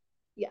Columbia. it.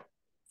 Yeah.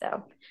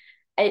 So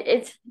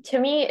it's to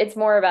me, it's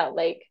more about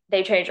like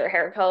they changed her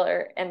hair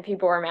color and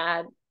people were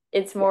mad.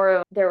 It's Yeah. more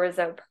of there was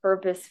a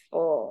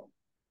purposeful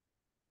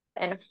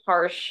and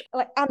harsh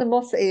Like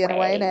animosity in a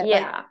way, way. innit? Like,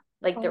 Yeah,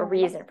 like the oh, that's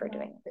reason for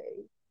doing it.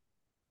 nasty.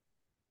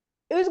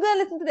 Who's gonna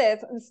listen to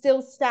this and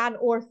still stand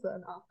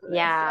Orson after this?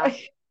 Yeah,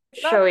 Like,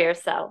 show that's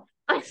yourself.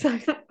 so,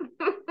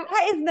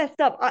 that is messed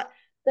up.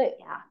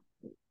 Yeah.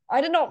 I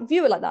did not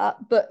view it like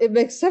that, but it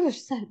makes so much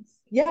sense.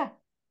 Yeah.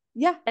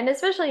 Yeah. And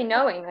especially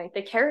knowing like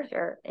the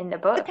character in the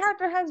The book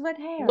character has red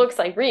hair. looks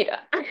like Rita.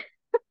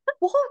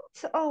 What?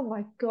 Oh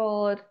my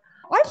God.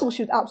 I thought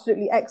she was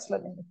absolutely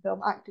excellent in the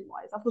film, acting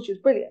wise. I thought she was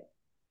brilliant.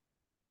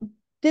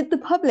 Did the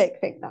public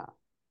think that?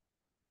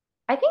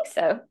 I think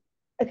so.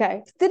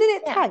 Okay. Didn't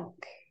it Yeah.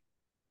 tank?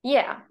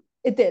 Yeah.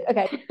 It did.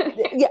 Okay.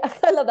 Yeah,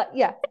 I love that.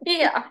 Yeah.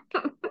 Yeah.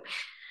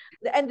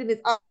 The ending is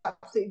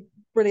absolutely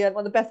brilliant.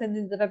 One of the best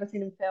endings I've ever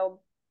seen in film,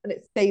 and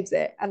it saves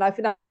it. And I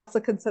think that's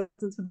a consensus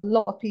with a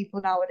lot of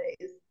people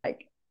nowadays.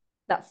 Like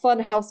that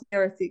fun house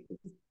mirror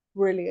sequence is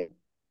brilliant,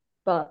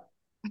 but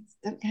I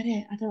just don't get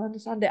it. I don't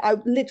understand it. I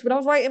literally, when I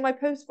was writing my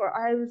post for it,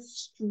 I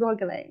was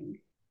struggling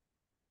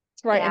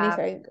to write Yeah.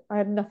 anything. I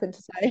had nothing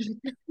to say.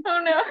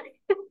 Oh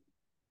no.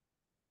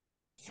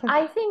 So,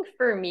 I think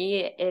for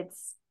me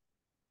it's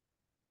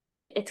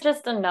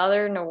just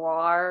another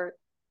noir.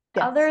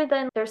 yes, Other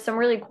than there's some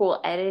really cool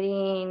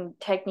editing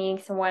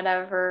techniques and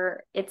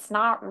whatever, it's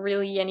not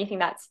really anything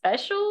that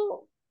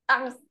special.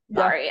 I'm yeah,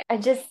 sorry. I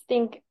just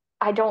think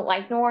I don't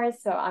like noirs,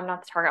 so I'm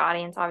not the target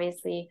audience,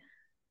 obviously.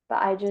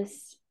 But I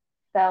just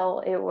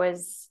felt it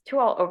was too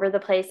all over the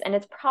place. And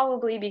it's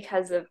probably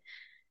because of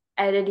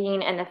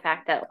editing and the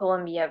fact that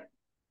Columbia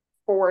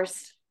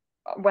forced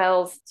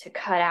Wells to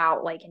cut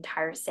out like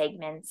entire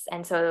segments.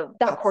 And so, of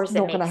that's course, it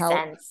not going to makes help.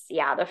 sense.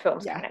 Yeah, the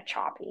film's Yeah, kind of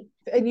choppy.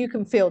 and you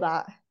can feel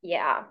that.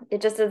 Yeah,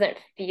 it just doesn't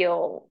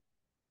feel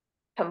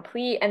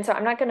complete. And so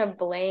I'm not going to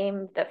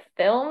blame the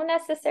film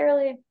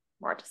necessarily,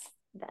 more just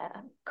the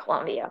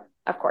Columbia,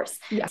 of course.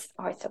 Yeah, It's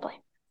always to blame.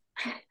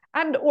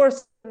 and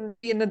Orson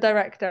being the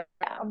director.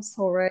 Yeah. I'm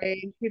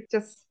sorry,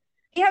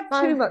 he had too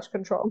Um, much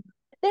control.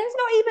 There's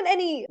not even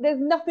any. There's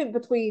nothing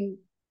between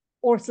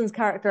Orson's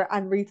character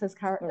and Rita's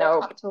character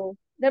nope. at all.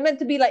 They're meant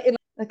to be like in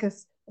like a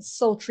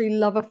sultry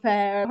love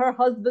affair. Her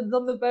husband's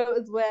on the boat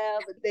as well,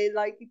 but they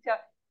like each other.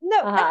 No,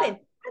 Uh-huh. nothing.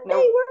 And they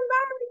Nope. were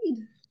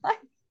married. Like,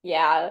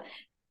 Yeah.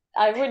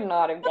 I would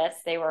not have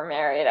guessed they were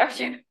married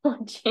after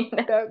watching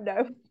that. no,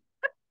 no.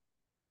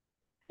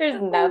 There's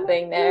Oh my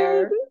nothing God.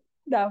 there.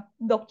 No,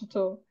 not at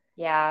all.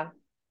 Yeah.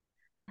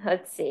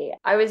 Let's see.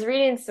 I was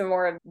reading some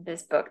more of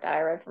this book that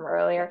I read from Yeah.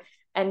 earlier,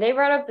 and they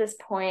brought up this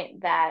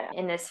point that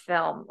in this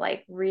film,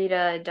 like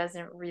Rita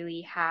doesn't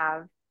really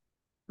have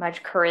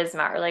much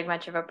charisma or like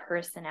much of a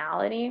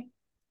personality.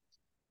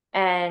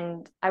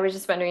 And I was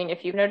just wondering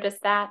if you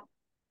noticed that.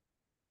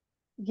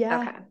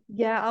 Yeah, Okay.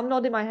 yeah, I'm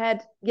nodding my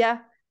head. Yeah.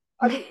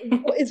 I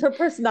mean, what is her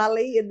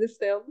personality in this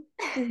film?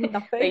 She's Like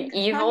nothing.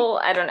 evil,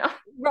 I don't know.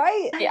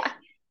 Right? Yeah.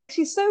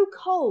 She's so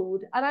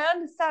cold. And I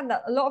understand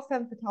that a lot of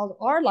femme fatales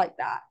are like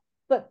that,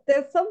 but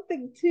there's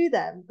something to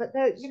them. But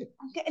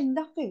I'm getting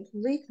nothing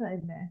from Rita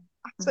in this.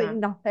 Absolutely Mhm.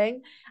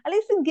 nothing. At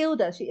least in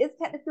Gilda, she is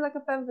technically like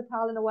a femme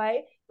fatale in a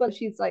way, but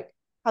she's like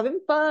having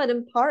fun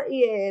and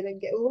partying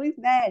and getting all these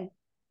men.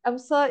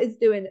 Amsa is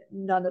doing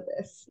none of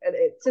this. And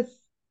it's just,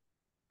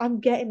 I'm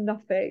getting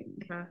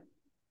nothing. Mhm.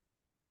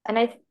 And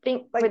I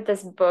think Like, with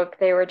this book,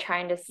 they were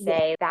trying to yeah,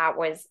 say that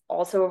was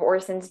also of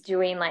Orson's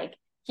doing. Like,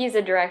 he's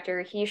a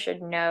director, he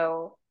should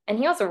know. And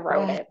he also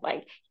wrote yeah, it,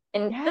 like,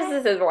 and this yeah,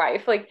 is his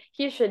wife. Like,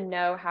 he should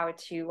know how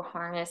to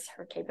harness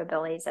her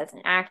capabilities as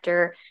an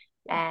actor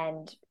yeah,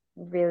 and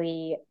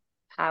really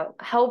how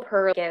help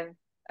her give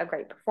a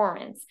great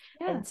performance.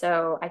 yeah. And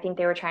so I think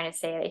they were trying to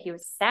say that he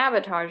was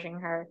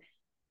sabotaging her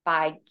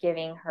by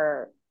giving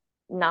her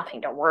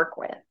nothing to work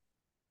with.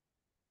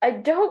 I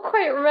don't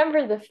quite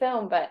remember the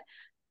film, but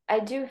I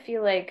do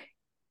feel like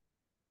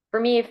for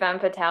me, femme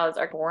fatales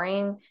are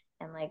boring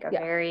and like a Yeah.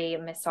 very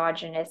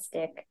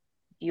misogynistic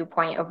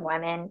viewpoint of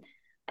women.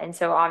 And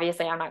so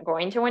obviously I'm not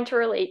going to want to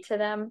relate to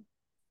them,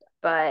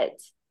 but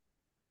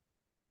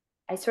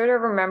I sort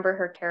of remember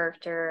her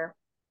character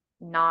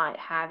not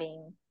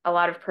having a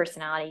lot of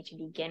personality to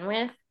begin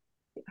with,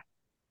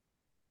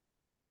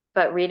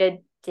 but Rita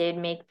did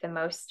make the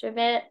most of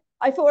it.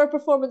 I thought her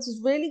performance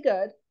was really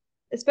good,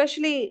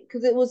 especially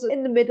because it was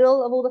in the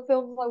middle of all the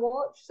films I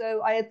watched.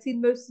 So I had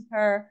seen most of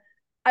her.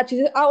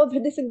 Actually, out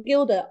of this and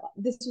Gilda,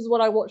 this was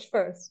what I watched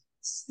first.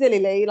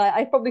 Sillily, like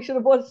I probably should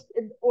have watched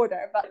in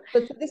order, but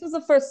this was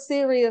the first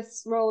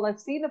serious role I've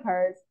seen of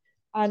hers,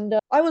 and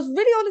I was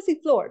really honestly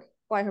floored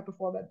by her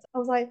performance. I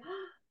was like,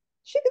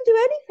 she can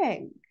do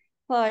anything.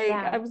 Like,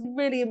 Yeah. I was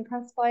really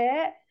impressed by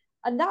it.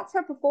 And that's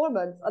her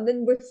performance. And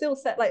then we're still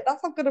set, like,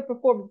 that's how good a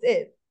performance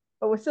is.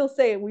 But we're still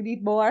saying we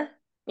need more.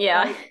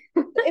 Yeah. Like,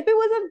 if it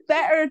was a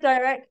better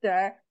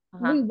director,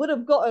 Uh-huh. we would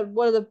have gotten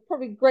one of the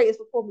probably greatest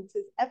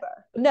performances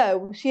ever.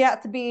 No, she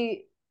had to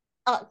be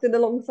acting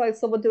alongside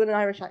someone doing an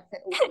Irish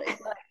accent all the way.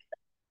 Like,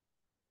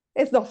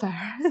 it's not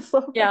fair. It's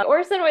not Yeah, fair.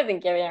 Orson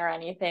wasn't giving her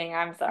anything.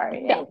 I'm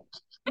sorry. No,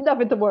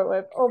 nothing to work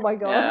with. Oh my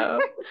God.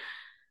 No.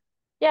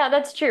 Yeah,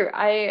 that's true.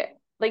 I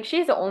like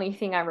she's the only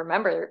thing I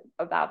remember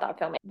about that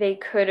film. They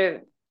could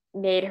have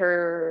made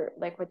her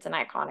like what's an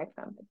iconic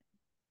film?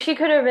 She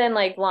could have been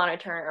like Lana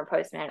Turner,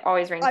 Postman,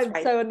 Always Rings I'm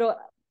Twice, so annoyed.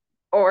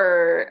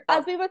 or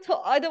As we were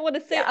talking, I don't want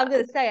to say, yeah, I'm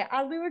going to say it.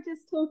 As we were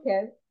just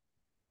talking,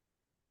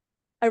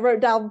 I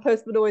wrote down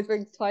Postman always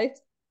rings twice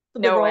for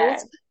the no way.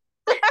 roles.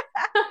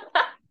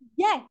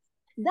 Yes,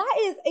 that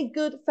is a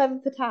good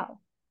femme fatale.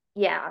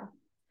 Yeah, Oh,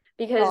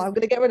 because I'm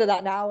going to get rid of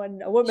that now,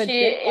 and I won't mention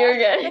it. you're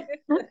good.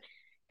 But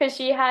Because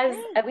she has,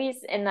 at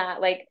least in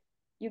that, like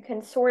you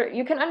can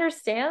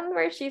understand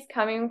where she's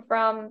coming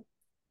from.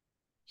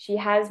 She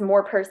has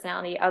more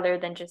personality other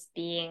than just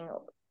being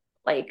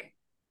like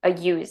a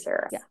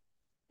user. yeah,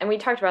 And we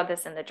talked about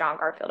this in the John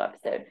Garfield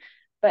episode,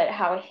 but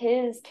how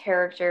his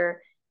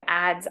character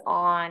adds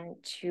on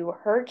to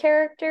her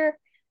character.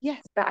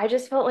 yes, But I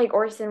just felt like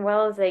Orson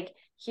Welles, like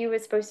he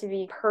was supposed to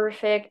be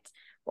perfect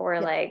or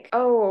yes. like,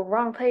 oh,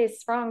 wrong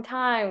place, wrong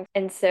time.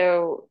 And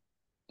so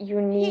you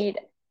He, need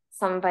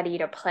somebody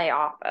to play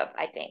off of,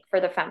 I think, for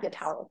the femme yes,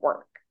 fatale to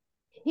work.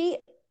 he,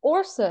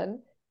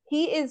 Orson,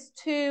 he is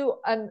too,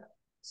 and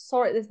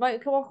sorry, this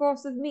might come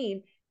across as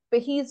mean,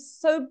 but he is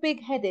so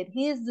big headed.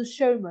 He is the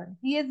showman,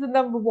 he is the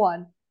number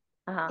one.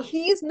 Uh-huh.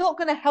 He's not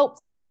going to help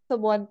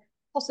someone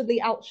possibly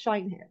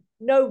outshine him.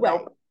 No way.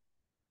 Nope.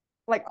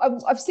 Like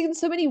I've seen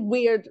so many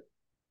weird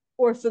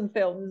Orson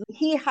films.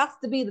 He has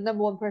to be the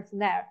number one person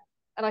there.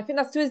 And I think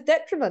that's to his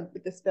detriment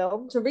with this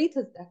film, to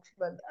Rita's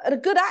detriment. And a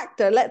good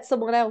actor lets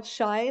someone else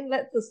shine,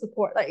 lets the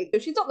support. Like,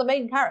 she's not the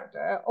main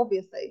character,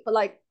 obviously, but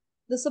like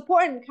the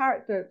supporting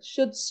character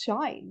should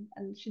shine,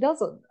 and she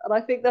doesn't. And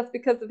I think that's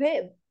because of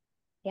him.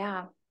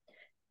 Yeah.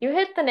 You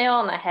hit the nail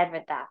on the head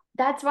with that.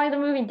 That's why the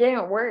movie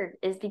didn't work,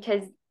 is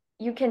because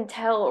you can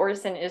tell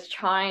Orson is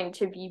trying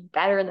to be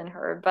better than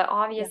her, but Yeah.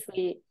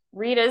 obviously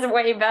Rita's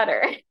way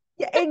better.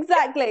 Yeah,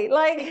 exactly.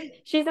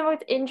 Like, She's the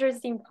most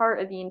interesting part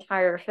of the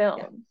entire yeah.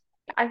 film.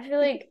 I feel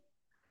like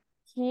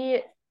he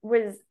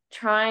was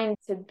trying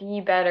to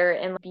be better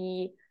and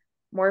be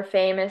more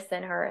famous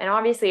than her. And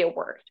obviously it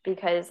worked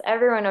because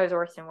everyone knows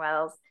Orson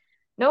Welles.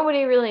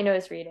 Nobody really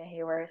knows Rita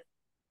Hayworth.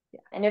 Yeah.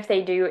 And if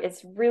they do,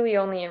 it's really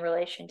only in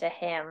relation to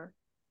him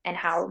and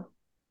Yes. how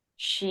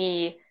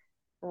she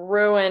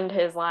ruined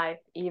his life,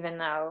 even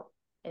though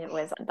it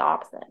was the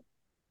opposite.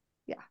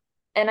 Yeah.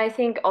 And I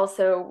think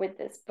also with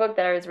this book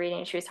that I was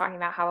reading, she was talking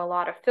about how a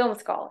lot of film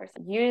scholars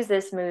use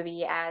this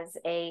movie as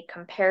a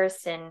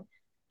comparison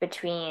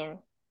between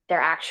their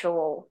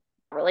actual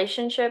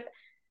relationship.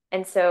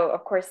 And so,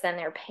 of course, then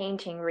they're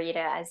painting Rita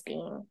as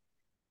being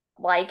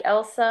like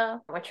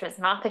Elsa, which was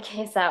not the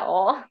case at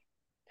all.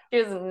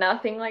 She was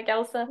nothing like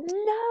Elsa.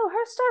 No,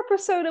 her star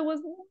persona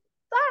was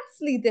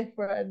vastly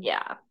different.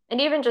 Yeah.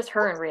 And even just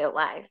her in real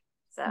life.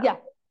 Yeah.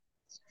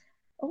 So,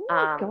 Oh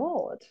my um,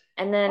 God.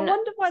 and I then,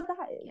 wonder why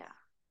that is. yeah,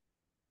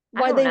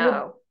 I Why don't they would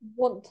know.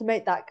 want to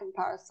make that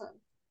comparison.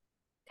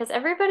 Because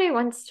everybody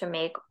wants to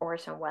make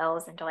Orson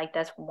Welles into like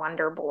this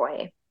wonder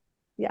boy.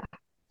 Yeah.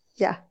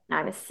 Yeah.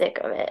 I'm sick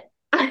of it.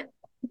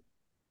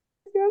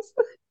 Yes.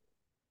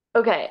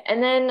 Okay.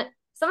 And then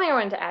something I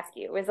wanted to ask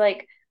you was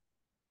like,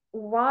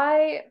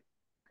 why?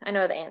 I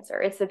know the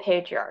answer. It's the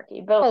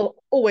patriarchy, but Oh,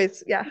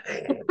 always. Yeah.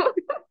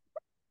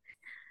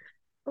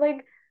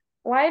 like,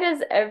 why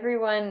does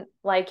everyone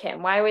like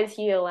him? Why was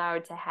he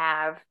allowed to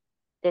have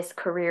this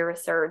career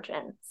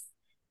resurgence?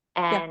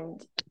 Yeah.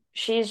 And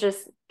she's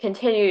just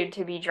continued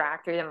to be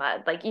dragged through the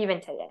mud, like even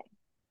today.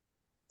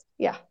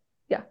 Yeah.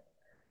 Yeah.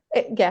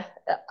 Yeah.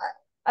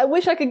 I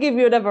wish I could give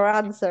you another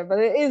answer, but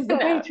it is the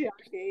No.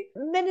 patriarchy.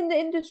 Men in the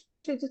industry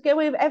just get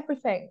away with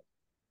everything.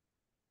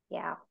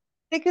 Yeah.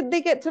 They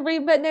get to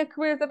reinvent their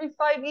careers every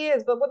 5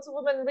 years, but once a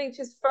woman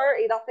reaches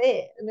 30, that's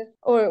it.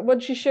 Or when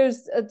she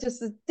shows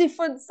just a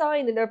different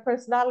sign in her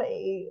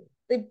personality,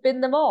 they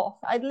bin them off.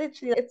 I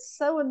literally, it's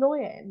so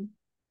annoying.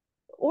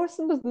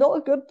 Orson was not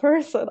a good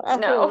person at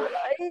No. all. Like,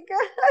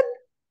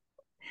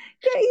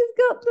 yeah, he's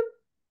got the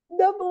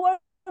number one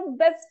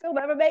best film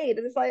ever made,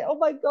 and it's like, oh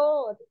my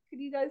God,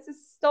 can you guys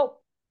just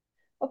stop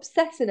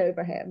obsessing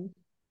over him?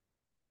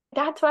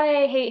 That's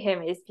why I hate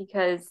him, is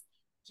because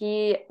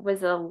he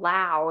was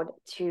allowed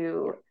Yeah,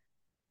 to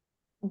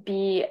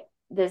be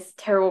this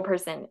terrible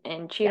person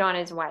and cheat yeah, on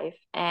his wife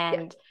yeah,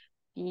 and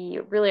be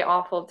really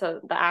awful to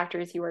the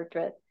actors he worked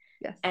with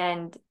yes,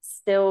 and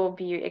still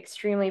be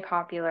extremely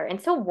popular and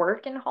still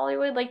work in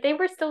Hollywood. Like they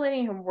were still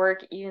letting him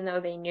work even though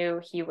they knew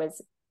he was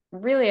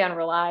really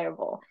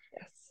unreliable.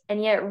 yes,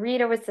 And yet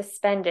Rita was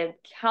suspended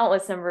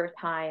countless number of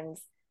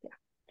times. yeah,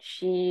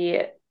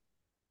 She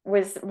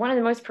was one of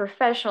the most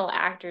professional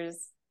actors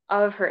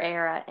of her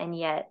era and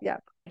yet Yeah.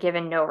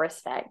 given no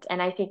respect.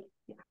 And I think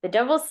the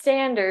double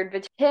standard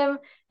between him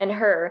and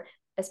her,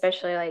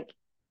 especially like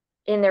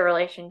in their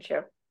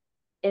relationship,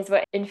 is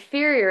what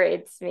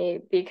infuriates me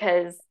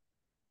because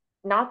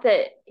not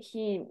that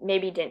he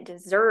maybe didn't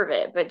deserve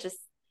it, but just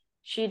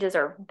she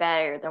deserved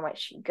better than what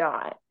she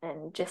got.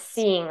 And just Yes.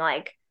 seeing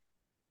like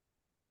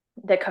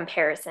the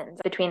comparisons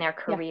between their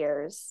Yeah.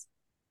 careers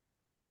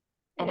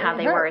and how It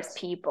they were as hurts.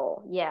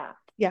 people. Yeah.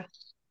 Yeah.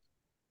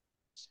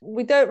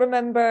 We don't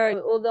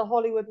remember all the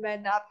Hollywood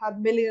men that have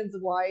had millions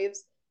of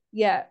wives.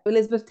 Yeah,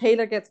 Elizabeth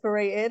Taylor gets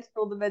berated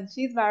for all the men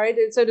she's married,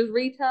 and so does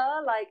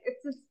Rita. Like,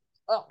 it's just,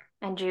 oh,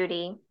 And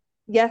Judy.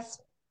 yes,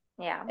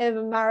 Yeah.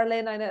 even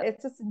Marilyn. I know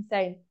it's just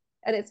insane,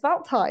 and it's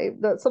about time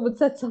that someone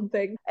said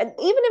something. And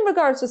even in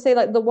regards to say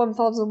like the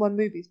 1001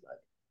 movies book,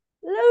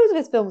 loads of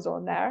his films are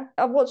on there.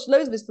 I've watched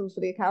loads of his films for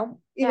the account.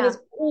 Even Yeah. his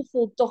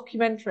awful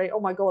documentary. Oh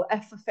my god,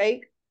 F for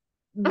Fake,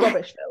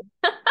 rubbish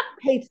film.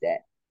 Hated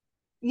it.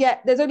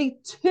 Yeah, there's only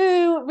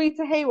two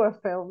Rita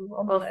Hayworth films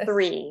on the Well, list.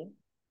 three.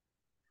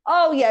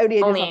 Oh yeah, only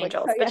Angels Only Have Wings. So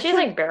Angels. But she's yeah.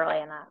 like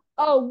barely in that.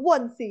 Oh,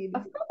 one scene. I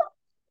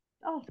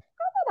forgot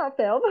about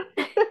that film.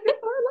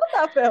 I love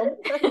that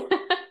film.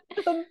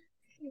 um,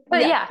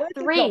 But yeah, yeah, but it's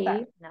just not three.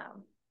 fair.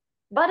 No.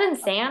 Blood and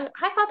Sand,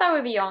 I thought that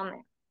would be on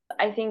there.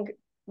 I think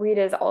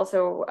Rita is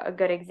also a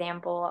good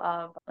example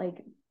of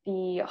like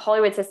the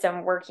Hollywood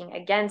system working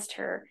against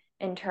her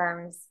in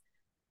terms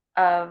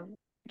of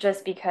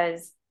just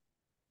because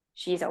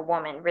she's a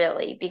woman,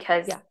 really,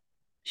 because Yeah,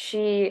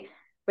 she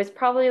was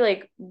probably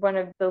like one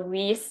of the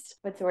least,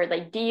 what's the word,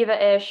 like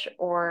diva-ish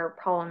or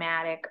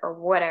problematic or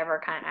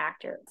whatever kind of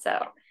actor.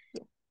 So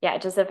yeah,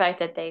 just the fact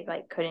that they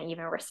like couldn't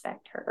even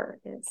respect her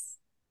is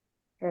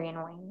very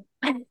annoying.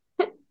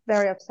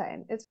 very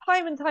upsetting. It's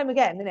time and time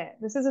again, isn't it?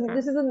 This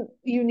isn't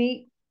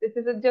unique. This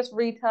isn't just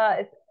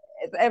Rita.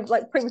 It's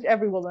like pretty much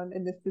every woman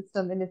in this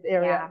system in this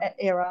area Yeah.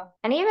 era.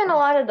 And even a Oh,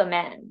 lot of the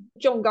men.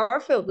 John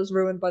Garfield was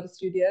ruined by the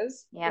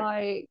studios. Yep.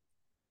 Like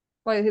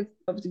by his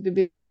obviously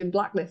being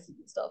blacklisted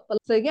and stuff. But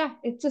so yeah,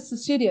 it's just the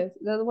studios.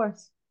 They're the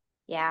worst.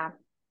 Yeah.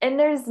 And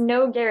there's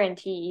no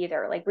guarantee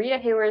either. Like Rita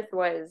Hayworth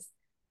was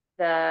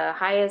the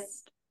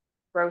highest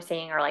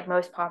grossing or like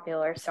most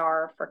popular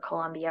star for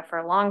Columbia for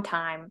a long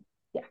time.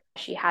 Yeah.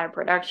 She had a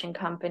production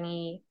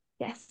company.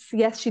 Yes,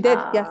 yes, she did.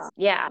 Yes.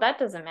 Yeah, that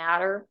doesn't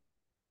matter.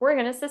 We're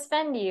gonna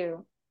suspend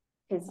you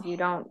because you Oh,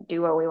 don't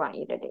do what we want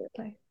you to do.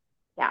 okay.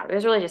 Yeah, it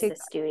was really just the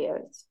Exactly.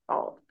 studio's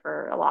fault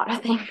for a lot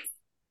of things.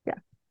 Yeah.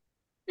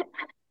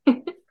 They're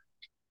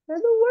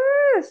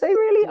the worst. They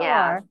really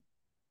Yeah. are.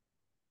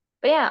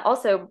 But yeah,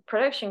 also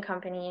production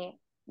company,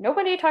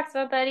 nobody talks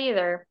about that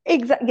either.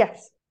 Exactly.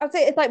 Yes. I'd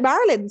say it's like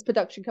Marilyn's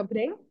production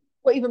company,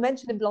 or even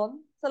mentioned in Blonde.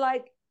 So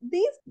like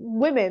these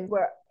women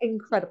were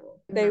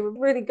incredible. They Mhm. were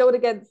really going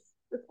against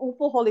this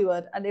awful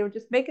Hollywood, and they were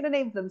just making a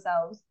name for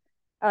themselves.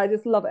 And I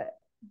just love it.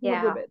 Love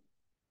Yeah. women.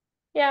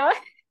 Yeah.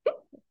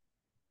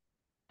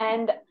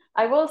 And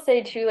I will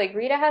say too, like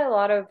Rita had a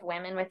lot of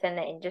women within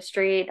the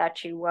industry that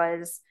she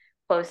was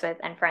close with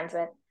and friends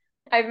with.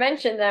 I've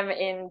mentioned them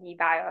in the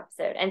bio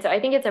episode. And so I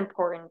think it's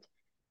important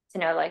to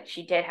know like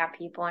she did have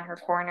people in her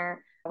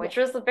corner, Yeah. which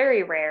was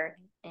very rare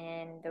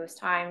in those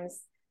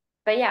times.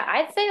 But yeah,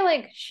 I'd say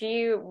like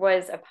she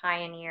was a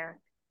pioneer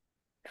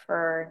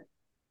for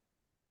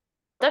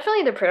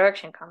definitely the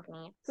production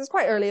company. This is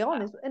quite early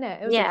on, isn't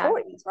it? It was the Yeah.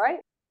 40s, right?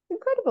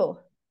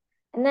 Incredible.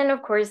 And then,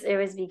 of course, it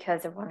was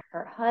because of one of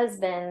her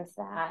husbands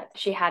that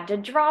she had to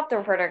drop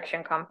the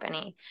production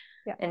company.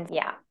 Yeah. And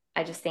yeah,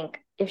 I just think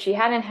if she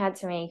hadn't had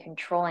so many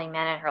controlling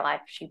men in her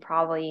life, she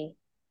probably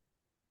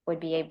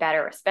would be a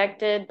better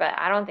respected, but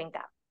I don't think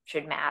that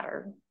should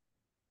matter.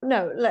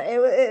 No, like,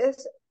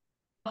 it's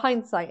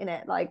hindsight in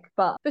it, like,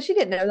 but she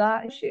didn't know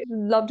that. She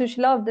loved who she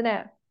loved, didn't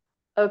it?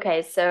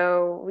 Okay,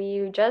 so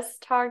we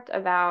just talked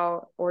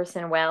about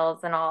Orson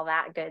Welles and all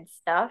that good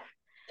stuff.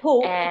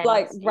 Talked And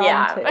like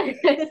yeah,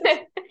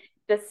 ranted.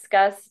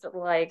 discussed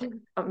like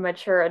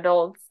mature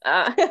adults.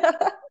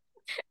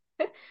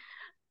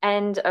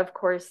 And of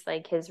course,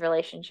 like his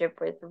relationship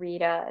with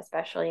Rita,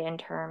 especially in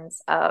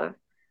terms of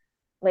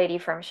Lady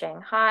from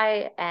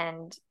Shanghai.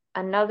 And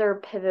another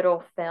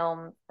pivotal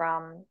film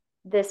from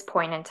this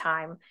point in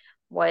time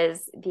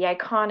was the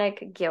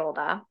iconic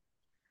Gilda.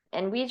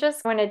 And we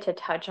just wanted to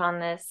touch on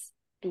this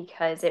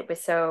because it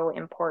was so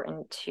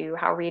important to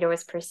how Rita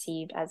was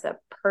perceived as a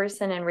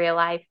person in real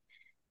life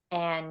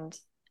and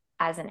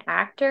as an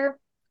actor.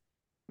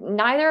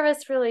 Neither of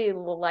us really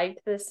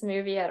liked this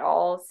movie at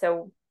all,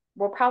 so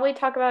we'll probably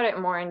talk about it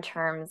more in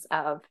terms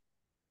of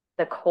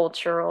the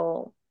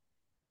cultural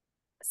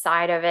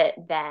side of it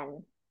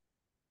than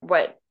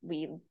what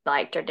we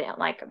liked or didn't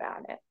like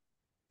about it.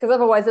 Because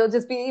otherwise it'll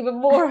just be even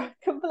more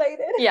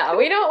complaining. Yeah,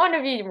 we don't want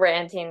to be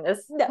ranting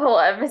this No. whole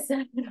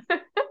episode.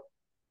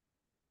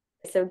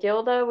 So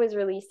Gilda was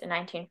released in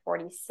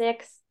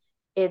 1946.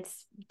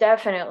 It's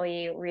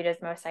definitely Rita's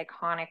most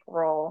iconic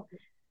role.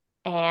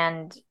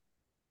 And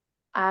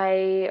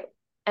I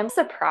am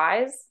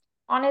surprised,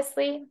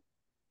 honestly.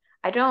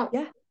 I don't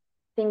Yeah.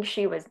 think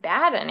she was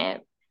bad in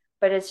it,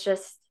 but it's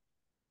just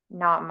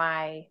not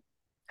my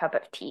cup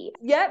of tea.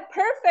 Yeah,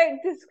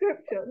 perfect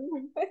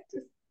description.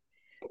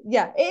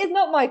 Yeah, it is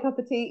not my cup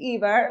of tea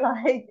either.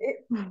 I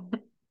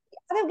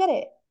don't get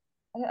it.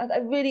 I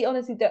really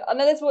honestly don't. And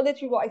that's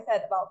literally what I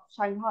said about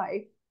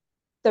Shanghai.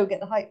 Don't get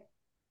the hype.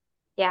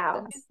 Yeah,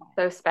 Don't get what's the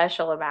hype. so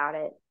special about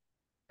it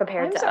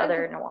compared I'm to starting to,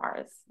 other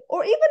noirs?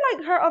 or even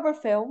like her other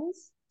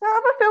films. Her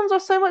other films are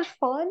so much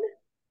fun.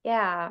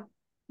 Yeah,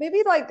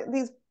 Maybe like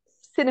these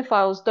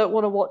cinephiles don't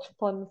want to watch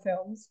fun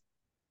films.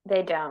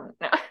 they don't.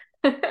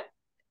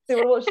 They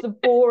want to watch the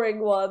boring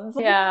ones.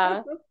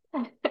 Yeah.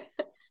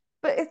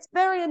 But it's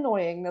very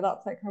annoying that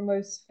that's like her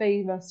most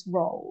famous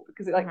role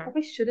because it like Mhm.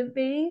 probably shouldn't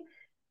be.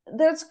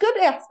 There's good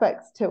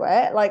aspects to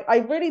it. Like I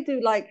really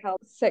do like how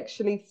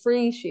sexually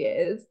free she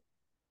is,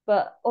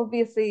 but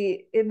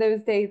obviously in those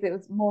days it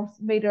was more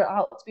made her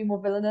out to be more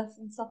villainous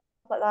and stuff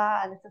like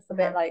that, and it's just a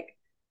bit Mhm. like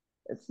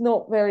it's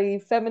not very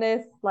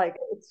feminist. Like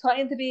it's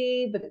trying to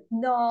be, but it's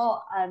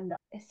not, and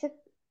it's just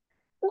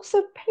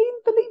also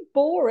painfully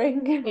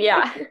boring.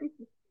 Yeah.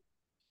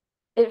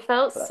 It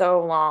felt But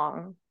so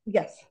long.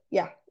 yes,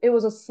 yeah, it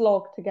was a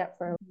slog to get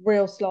through,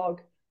 real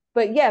slog.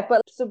 But yeah,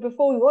 but so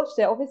before we watched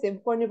it, obviously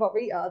before I knew about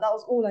Rita, that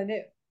was all I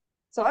knew.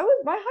 So I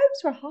was my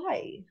hopes were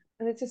high,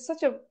 and it's just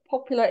such a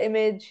popular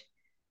image.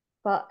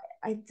 But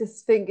I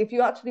just think if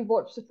you actually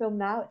watch the film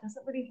now, it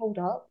doesn't really hold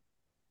up.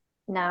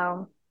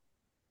 No,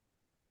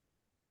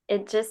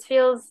 it just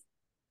feels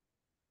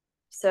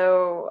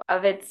so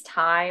of its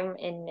time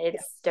in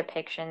its Yes.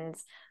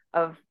 depictions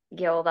of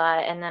Gilda,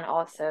 and then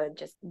also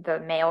just the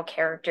male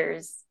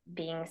characters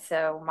being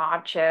so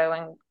macho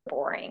and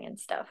boring and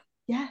stuff.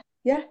 Yeah,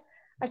 yeah.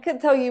 I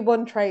couldn't tell you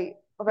one trait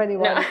of No.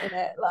 anyone in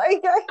it.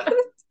 Like I could.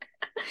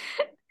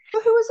 Who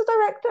was the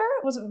director?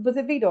 Was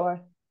it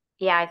Vidor?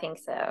 Yeah, I think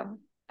so.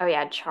 Oh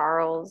yeah,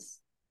 Charles.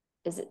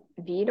 Is it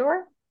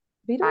Vidor?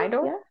 Vidor?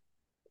 Vidor? Yeah.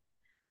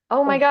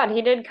 Oh my Oh, God,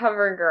 he did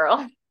Cover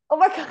Girl. oh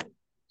my God.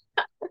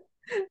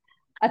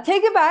 I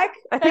take it back.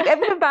 I take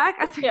everything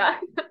back. Yeah.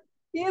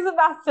 He is a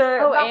master,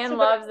 Oh, master and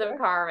Loves of director.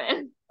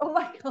 Carmen. Oh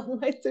my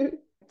God, I do.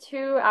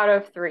 2 out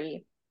of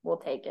 3. We'll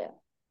take it.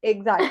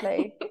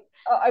 Exactly.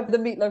 The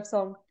Meatloaf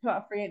song, 2 out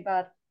of 3 ain't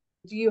bad.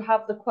 Do you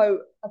have the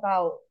quote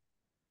about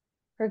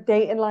her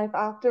dating life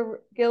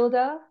after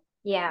Gilda?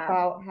 Yeah,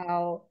 About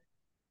how,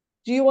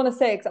 do you want to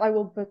say it? 'Cause I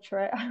will butcher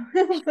it. I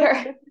will sure.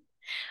 butcher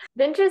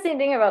The interesting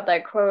thing about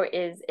that quote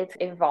is it's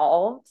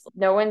evolved.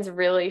 No one's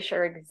really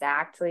sure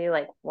exactly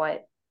like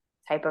what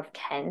type of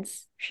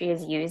tense she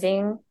is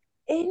using.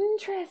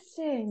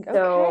 Interesting.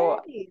 So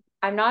Okay.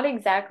 I'm not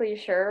exactly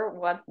sure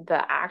what the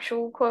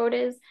actual quote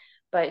is,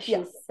 but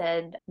Yeah. she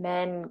said,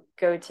 "Men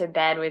go to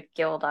bed with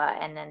Gilda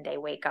and then they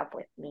wake up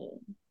with me."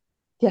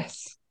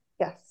 Yes.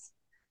 Yes.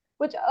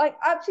 Which like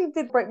actually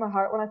did break my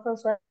heart when I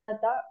first read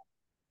that.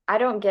 I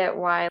don't get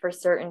why, for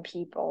certain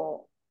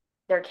people,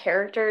 their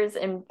characters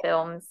in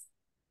films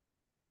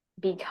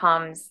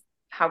becomes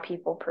how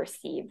people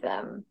perceive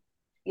them.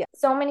 Yeah.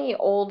 So many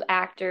old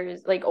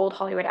actors, like old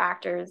Hollywood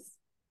actors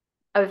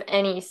of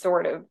any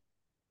sort of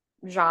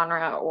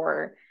genre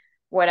or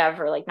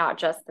whatever, like not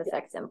just the Yeah.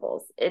 sex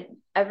symbols.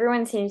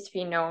 Everyone seems to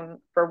be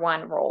known for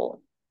one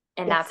role,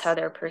 and that's how Yes.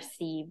 they're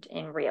perceived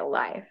in real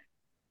life.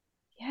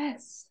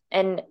 Yes.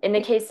 And in the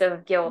It, case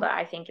of Gilda,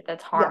 I think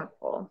that's yeah.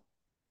 harmful.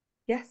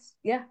 Yes.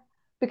 Yeah.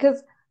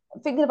 Because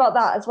thinking about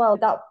that as well,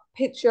 that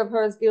picture of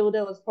her as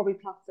Gilda was probably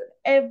plastered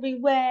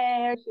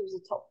everywhere. She was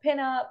a top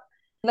pinup.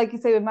 Like you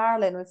say with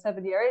Marilyn with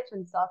 7 Year Itch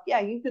and stuff, yeah,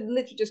 you could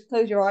literally just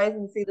close your eyes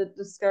and see the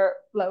skirt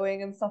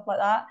flowing and stuff like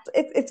that.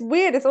 It's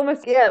weird. It's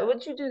almost yeah.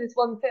 Once you do this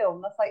one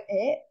film, that's like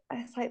it.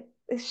 It's like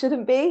it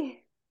shouldn't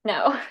be,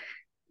 No,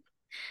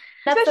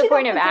 that's the especially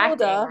point not of for acting,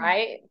 Gilda.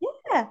 right?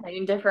 Yeah,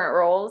 Playing different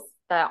roles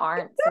that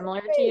aren't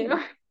similar to you.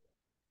 exactly.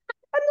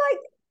 And like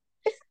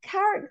it's a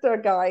character,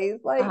 guys.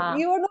 Like Uh-huh.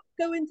 you are not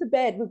going to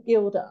bed with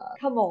Gilda.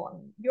 Come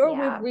on, you're with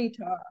Yeah.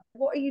 Rita.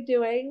 What are you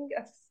doing?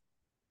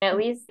 At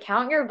least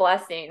count your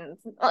blessings.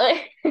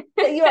 That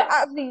you are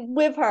actually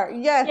with her.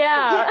 Yes,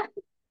 yeah, Yeah.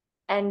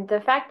 And the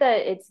fact that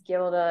it's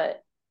Gilda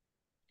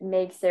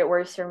makes it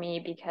worse for me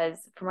because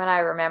from what I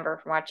remember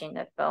from watching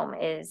the film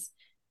is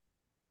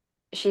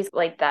she's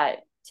like that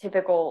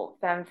typical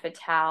femme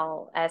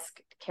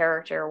fatale-esque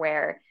character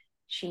where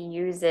she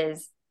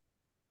uses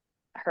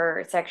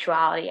her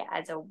sexuality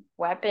as a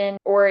weapon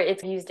or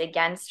it's used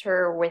against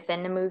her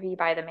within the movie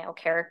by the male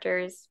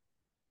characters.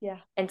 yeah.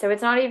 And so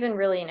it's not even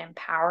really an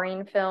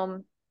empowering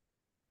film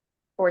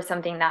or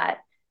something that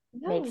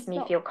No, makes it's me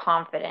not. feel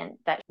confident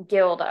that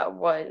Gilda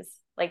was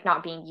like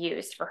not being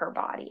used for her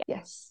body.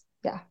 Yes,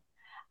 yeah.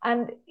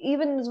 And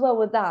even as well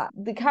with that,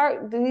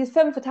 these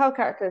femme fatale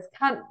characters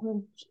can't.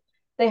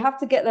 They have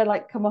to get their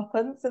like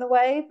comeuppance in a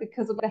way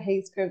because of the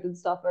Hays Code and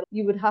stuff. And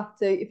you would have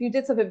to, if you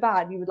did something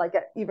bad, you would like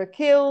get either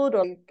killed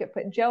or you get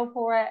put in jail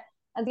for it.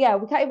 And yeah,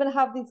 we can't even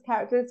have these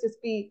characters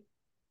just be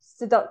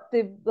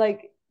seductive,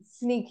 like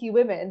sneaky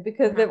women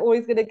because they're Mhm.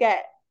 always going to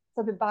get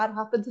something bad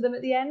happen to them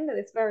at the end, and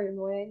it's very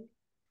annoying.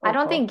 I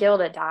don't Awful. think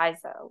Gilda dies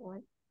though.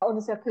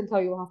 Honestly, I couldn't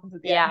tell you what happens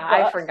at the Yeah, end,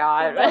 I but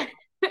forgot.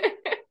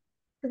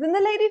 but then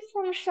the lady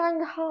from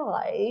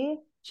Shanghai.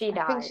 She I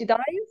think dies. she dies.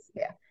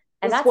 Yeah.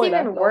 And The that's spoiler.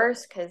 even Lol.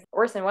 worse because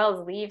Orson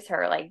Welles leaves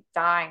her like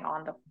dying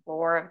on the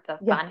floor of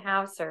the Yeah. fun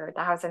house or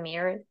the House of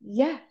Mirrors.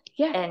 Yeah.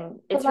 Yeah. And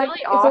But it's like,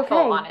 really it's awful,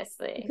 okay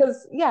honestly.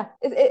 because yeah,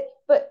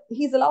 but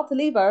he's allowed to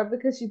leave her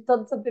because she's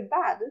done something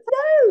bad. It's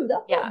like, no,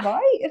 that's not Yeah.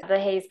 right. The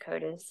Hays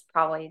Code is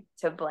probably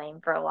to blame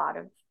for a lot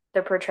of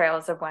the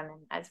portrayals of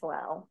women as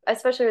well.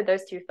 Especially with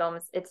those two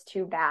films, it's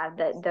too bad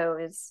that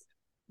those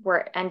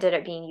were ended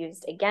up being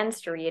used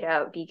against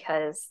Rita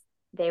because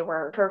they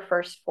were her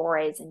first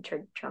forays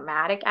into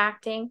dramatic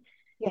acting.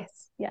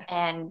 Yes. Yeah.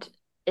 And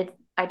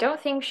I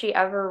don't think she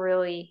ever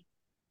really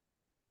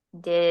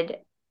did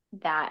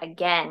that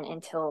again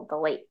until the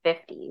late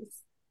 50s.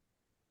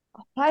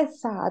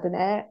 That's sad, isn't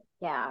it?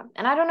 Yeah.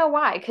 And I don't know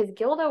why, because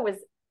Gilda was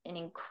an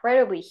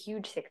incredibly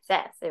huge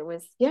success. It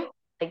was Yeah.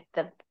 like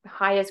the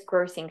highest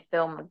grossing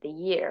film of the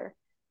year.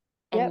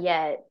 And Yep.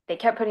 yet they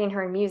kept putting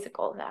her in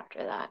musicals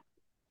after that.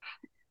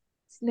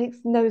 It makes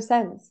no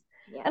sense.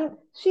 Yeah. And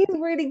she's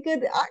really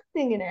good at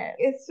acting in it.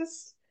 It's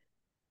just,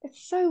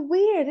 it's so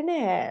weird, isn't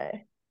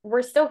it?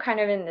 We're still kind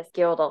of in this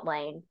Gilda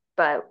lane,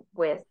 but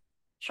with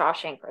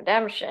Shawshank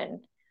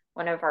Redemption,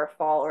 one of our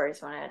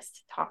followers wanted us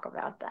to talk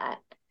about that.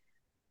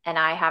 And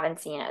I haven't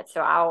seen it,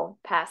 so I'll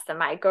pass the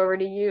mic over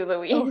to you, Oh,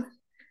 Louise.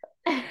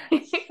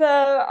 so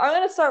I'm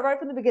gonna start right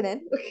from the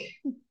beginning.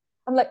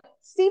 I'm like,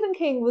 Stephen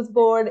King was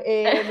born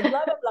in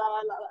blah blah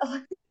blah blah.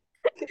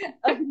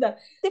 No.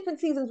 Different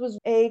Seasons was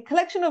a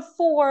collection of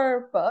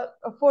four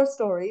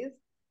stories.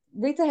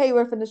 Rita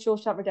Hayworth and the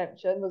Shawshank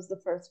Redemption was the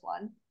first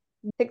one.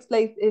 It takes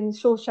place in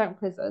Shawshank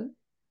Prison,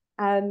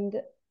 and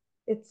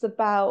it's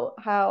about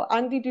how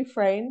Andy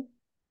Dufresne,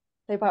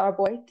 played by our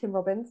boy Tim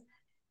Robbins,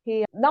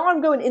 he now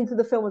I'm going into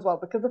the film as well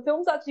because the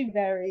film's actually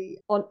very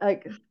on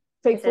like Is it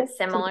faithful to the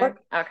similar? book,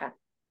 Okay.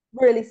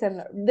 really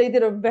similar. They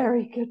did a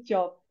very good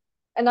job,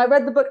 and I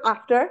read the book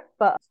after,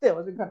 but still, it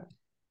was incredible.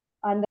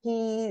 And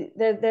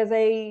there's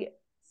a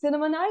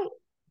cinema night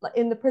like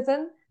in the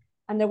prison,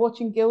 and they're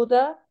watching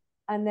Gilda,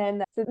 and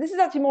then so this is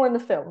actually more in the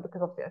film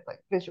because obviously it's like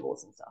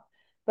visuals and stuff.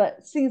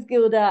 But sees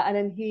Gilda, and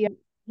then he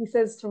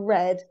says to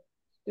Red,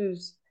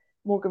 who's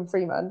Morgan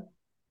Freeman,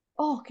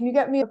 "Oh, can you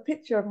get me a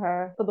picture of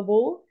her for the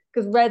wall?"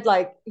 Because Red,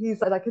 like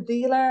he's like a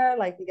dealer,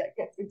 like he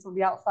gets things from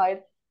the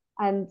outside,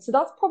 and so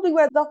that's probably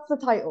where that's the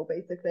title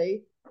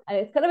basically, and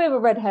it's kind of a bit of a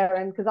red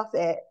herring because that's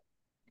it.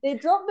 They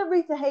dropped the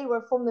Rita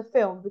Hayworth from the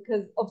film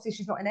because obviously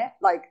she's not in it.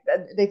 Like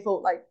they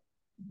thought, like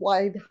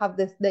why have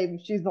this name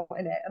if she's not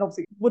in it, and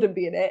obviously wouldn't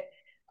be in it.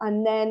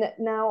 And then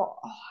now,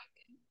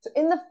 so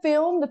in the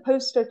film, the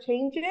poster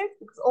changes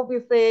because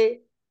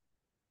obviously,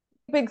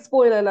 big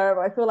spoiler alert.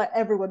 I feel like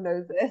everyone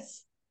knows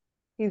this.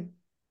 He's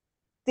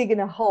digging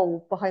a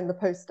hole behind the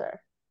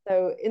poster.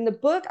 So in the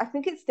book, I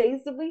think it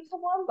stays the Rita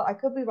one, but I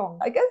could be wrong.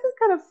 I guess it's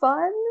kind of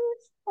fun,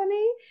 it's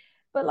funny,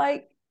 but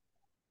like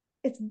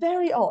it's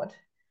very odd.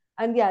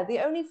 And yeah, the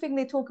only thing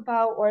they talk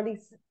about, or at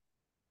least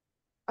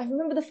I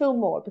remember the film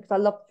more because I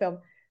love the film.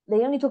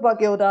 They only talk about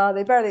Gilda.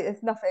 They barely,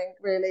 it's nothing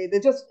really. They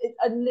just,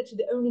 and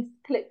literally the only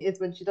clip is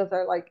when she does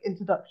her like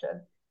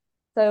introduction.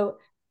 So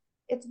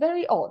it's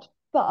very odd,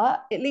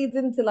 but it leads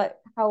into like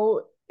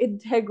how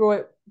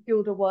integral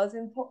Gilda was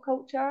in pop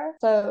culture.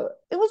 So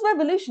it was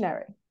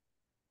revolutionary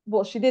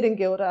what she did in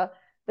Gilda.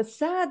 But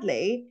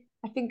sadly,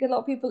 I think a lot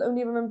of people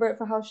only remember it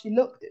for how she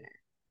looked in it,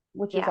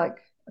 which is Yeah. like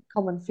a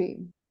common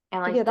theme.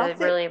 And So yeah, like the that's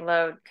it. really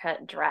low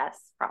cut dress,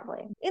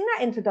 probably. In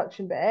that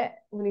introduction bit,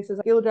 when he says,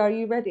 Gilda, are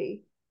you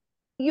ready?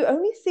 You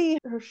only see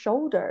her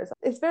shoulders.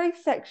 It's very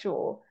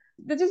sexual.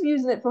 They're just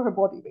using it for her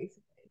body,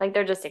 basically. Like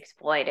they're just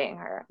exploiting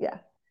her. Yeah.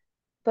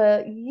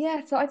 But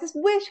yeah, so I just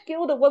wish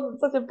Gilda wasn't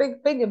such a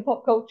big thing in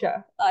pop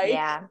culture. Like,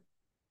 Yeah.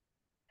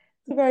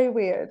 it's very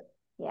weird.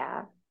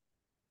 Yeah.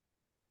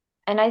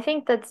 And I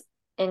think that's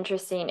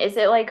interesting. Is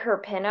it like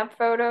her pinup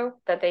photo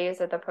that they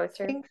use at the I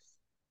poster? think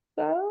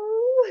so.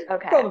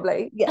 Okay.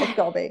 Probably. Yeah, it's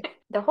gotta be.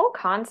 The whole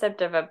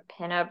concept of a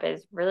pinup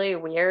is really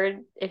weird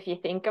if you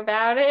think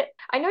about it.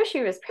 I know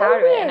she was So proud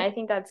of it, and weird. I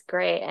think that's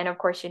great. And of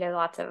course, she did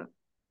lots of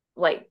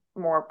like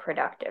more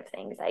productive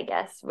things, I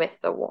guess, with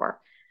the war.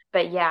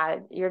 But yeah,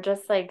 you're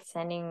just like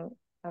sending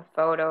a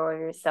photo of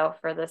yourself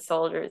for the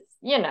soldiers,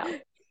 you know.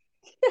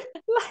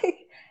 Like,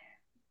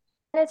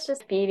 And it's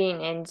just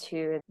feeding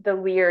into the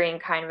leering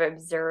kind of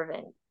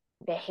observant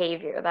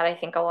behavior that I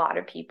think a lot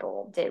of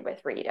people did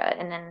with Rita,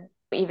 and then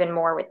even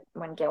more with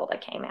when Gilda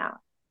came out.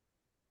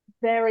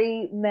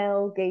 very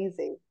male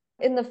gazing.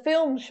 In the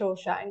film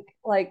Shawshank,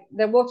 like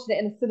they're watching it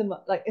in a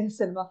cinema, like in a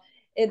cinema.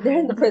 They're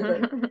in the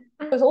prison.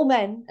 It's all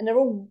men, and they're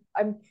all.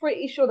 I'm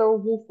pretty sure they're all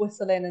wolf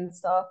whistling and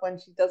stuff when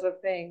she does her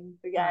thing.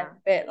 But yeah, it's Hmm.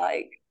 a bit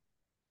like,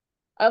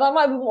 and that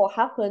might be what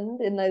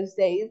happened in those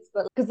days,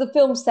 but because the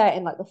film's set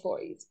in like the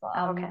 40s, but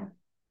Okay.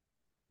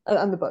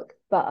 and the book,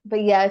 but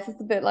yeah, it's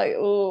just a bit like,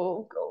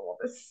 oh god,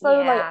 it's so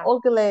like Yeah.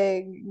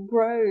 ogling,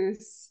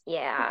 gross.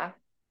 Yeah.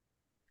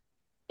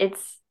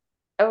 It's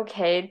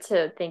okay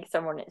to think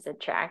someone is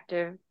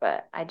attractive,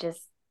 but I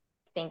just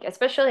think,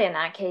 especially in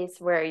that case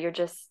where you're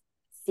just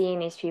seeing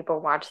these people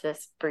watch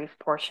this brief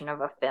portion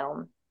of a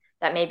film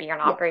that maybe you're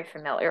not Yeah, very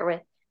familiar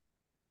with,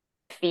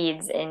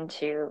 feeds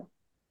into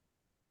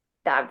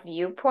that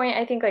viewpoint,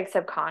 I think, like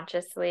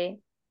subconsciously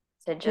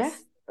to Yeah.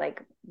 just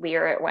like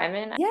leer at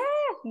women. Yeah,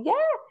 yeah.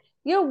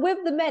 You're with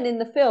the men in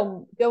the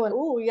film going,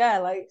 oh yeah,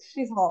 like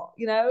she's hot,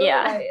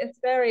 Yeah. Like it's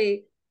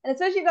very, and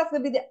especially if that's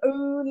gonna be the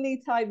only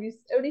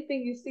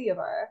thing you see of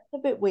her. It's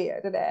a bit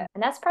weird, isn't it?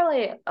 And that's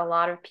probably a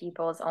lot of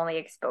people's only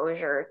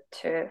exposure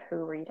to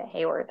who Rita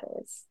Hayworth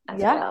is as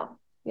Yeah, well.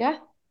 yeah.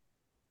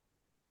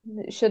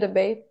 It shouldn't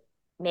be.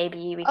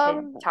 Maybe we could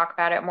Um, talk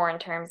about it more in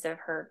terms of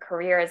her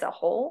career as a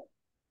whole,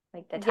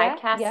 like the yeah,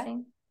 yeah.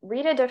 typecasting.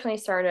 Rita definitely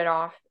started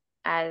off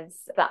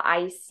as the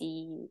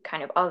icy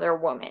kind of other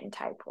woman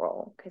type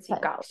role because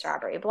you've got Thanks.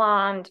 Strawberry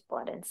Blonde,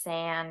 Blood and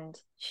Sand.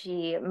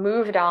 She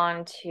moved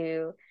on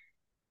to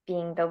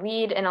being the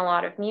lead in a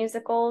lot of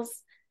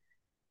musicals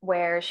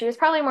where she was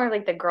probably more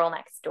like the girl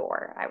next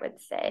door, I would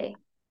say.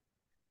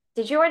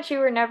 Did you watch You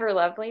Were Never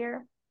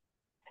Lovelier?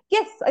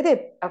 Yes, I did.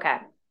 Okay.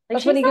 Like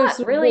That's when she's he goes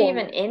to not really war.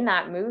 even in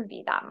that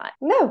movie that much.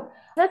 No.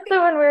 That's the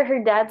one where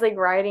her dad's like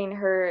writing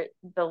her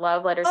the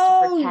love letters to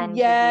Oh pretend to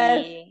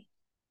yes. be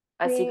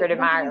a See, secret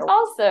admirer. these,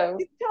 Also,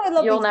 I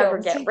love You'll these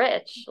Never films. Get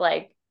Rich.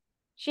 Like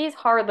she's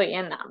hardly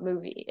in that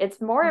movie. It's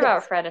more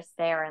about Yes. Fred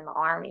Astaire in the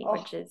army,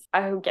 which Oh, is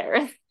who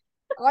cares?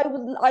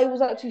 I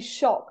was actually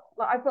shocked.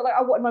 Like I felt like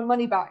I wanted my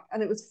money back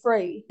and it was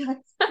free. I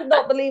could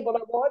not believe what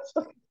I watched.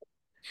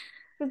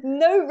 There's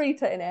no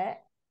Rita in it.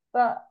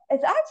 But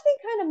it's actually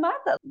kind of mad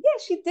that yeah,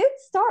 she did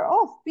start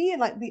off being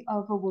like the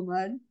other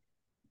woman.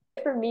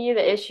 For me,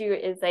 the issue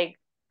is like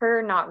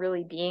her not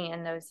really being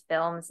in those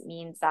films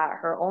means that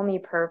her only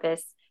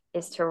purpose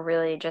is to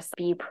really just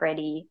be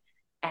pretty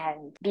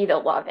and be the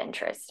love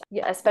interest,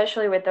 Yeah, yeah.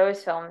 especially with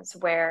those films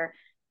where,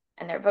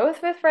 and they're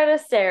both with Fred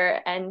Astaire,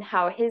 and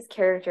how his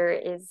character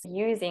is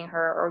using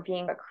her or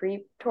being a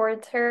creep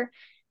towards her.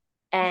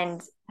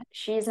 And Yes,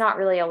 she's not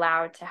really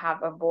allowed to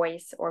have a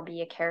voice or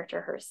be a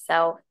character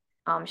herself.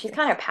 She's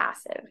kind yes. of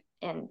passive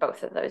in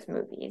both of those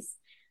movies.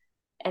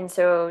 And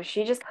so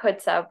she just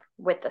puts up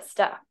with the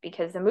stuff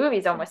because the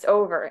movie's almost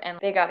over and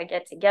they got to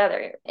get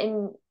together.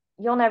 And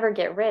You'll Never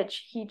Get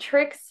Rich, he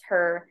tricks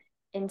her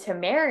into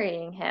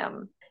marrying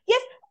him.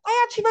 Yes,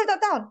 I actually wrote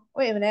that down.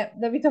 Wait a minute,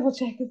 let me double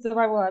check it's the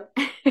right one.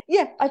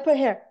 Yeah, I put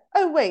here.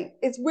 Oh wait,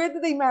 it's weird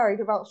that they married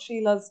without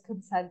Sheila's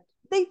consent.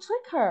 They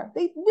trick her.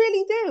 They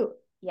really do. It's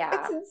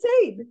Yeah.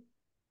 insane.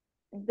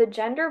 The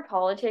gender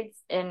politics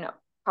in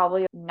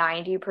probably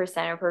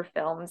 90% of her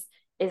films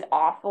is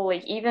awful,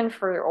 like even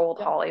for old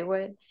Yeah,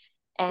 Hollywood.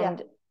 yeah.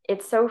 And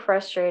it's so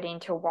frustrating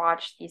to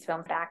watch these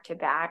films back to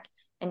back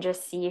and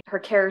just see her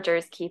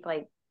characters keep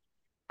like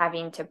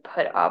having to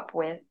put up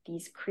with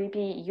these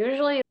creepy,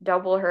 usually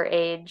double her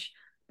age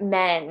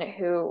men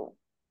who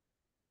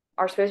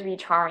are supposed to be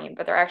charming,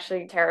 but they're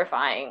actually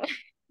terrifying.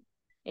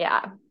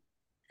 Yeah.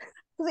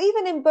 Because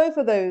even in both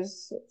of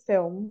those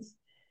films,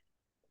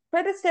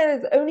 Fred Astaire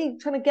is only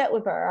trying to get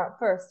with her at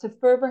first to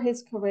further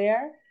his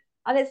career.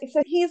 And it's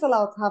so he's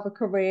allowed to have a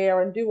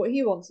career and do what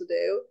he wants to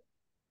do.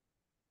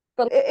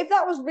 But if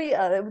that was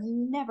Rita, it would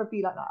never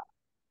be like that.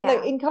 Like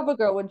Yeah. in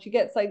CoverGirl, when she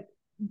gets like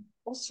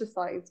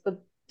ostracized for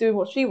doing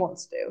what she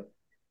wants to do,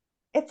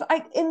 it's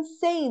like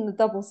insane the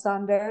double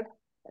standard.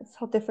 It's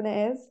how different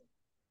it is.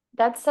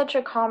 That's such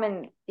a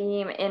common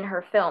theme in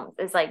her films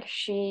is like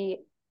she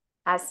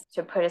has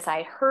to put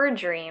aside her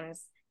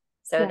dreams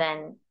so Yeah,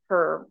 then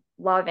her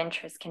love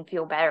interest can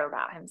feel better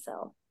about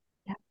himself.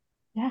 yeah,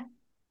 yeah.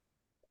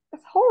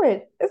 It's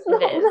horrid. It's It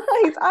not is.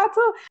 nice at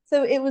all.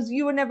 So it was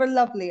You Were Never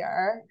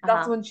Lovelier.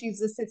 That's Uh-huh. when she's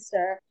the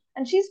sister.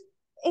 And she's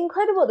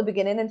incredible at the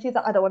beginning. And she's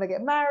like, I don't want to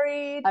get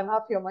married. I'm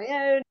happy on my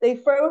own. They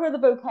throw her the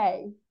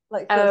bouquet,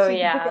 like, so Oh she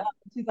can pick it yeah. up.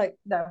 She's like,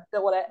 no,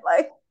 don't want it.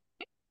 Like,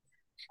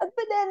 but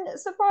then,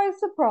 surprise,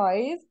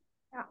 surprise,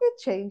 Yeah. it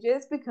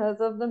changes because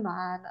of the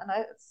man. And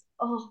it's,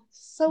 oh,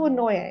 so Mhm.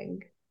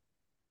 annoying.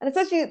 And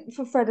especially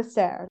for Fred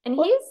Astaire. And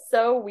What? he's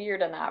so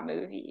weird in that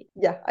movie.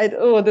 Yeah, I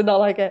did not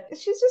like it.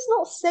 She's just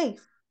not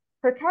safe.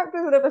 Her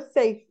characters are never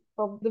safe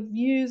from the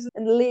views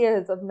and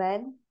leers of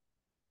men.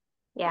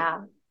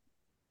 Yeah.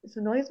 It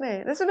annoys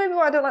me. This is maybe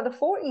why I don't like the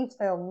 40s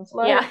films.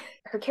 Yeah. Like,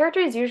 Her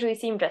characters usually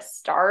seem to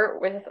start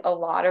with a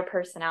lot of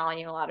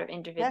personality, a lot of yes, yes.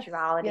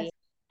 individuality,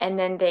 and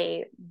then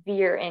they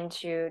veer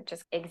into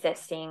just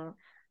existing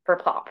for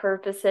plot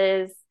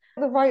purposes,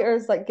 The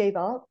writers like gave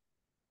up.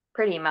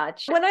 pretty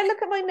much. When I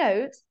look at my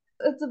notes,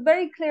 it's a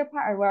very clear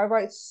pattern where I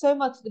write so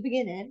much at the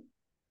beginning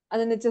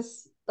and then it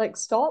just like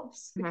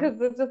stops Mhm. because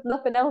there's just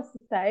nothing else to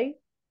say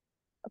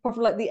apart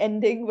from like the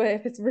ending where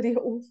if it's really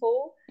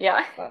awful.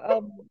 Yeah.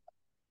 But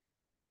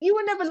You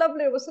Were Never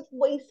Lovely was such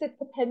wasted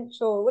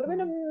potential. It would have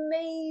been Mhm.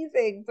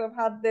 amazing to have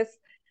had this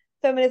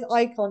feminist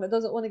icon that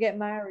doesn't want to get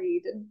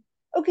married. And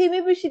okay,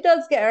 maybe she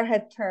does get her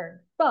head turned,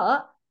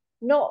 but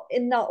not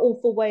in that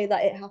awful way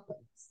that it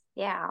happens.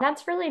 Yeah.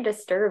 That's really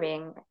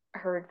disturbing.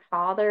 Her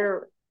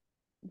father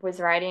was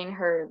writing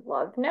her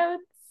love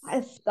notes,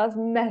 That's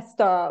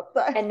messed up.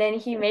 and then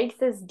he makes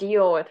this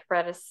deal with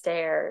Fred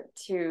Astaire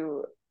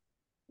to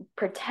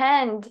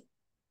pretend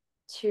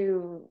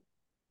to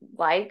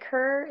like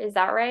her. Is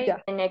that right? Yeah,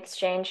 In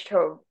exchange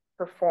to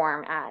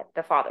perform at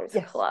the father's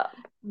Yes. club.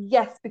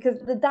 Yes, because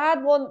the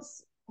dad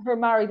wants her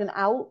married and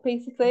out,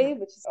 basically,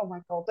 which is, oh my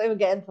God, don't even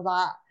get into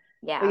that.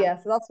 But Yeah. yeah,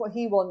 so that's what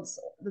he wants,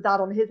 the dad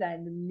on his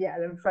end, and yeah,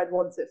 then Fred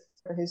wants it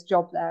for his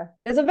job there.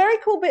 There's a very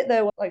cool bit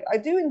though, like I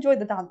do enjoy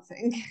the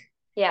dancing.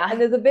 Yeah.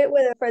 And there's a bit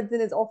where Fred's in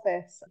his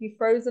office, he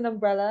throws an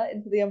umbrella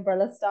into the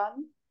umbrella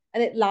stand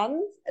and it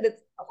lands, and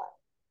it's, I'm like,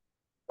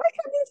 why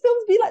can't these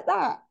films be like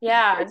that?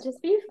 Yeah, It's,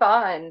 just be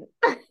fun.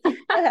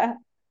 yeah.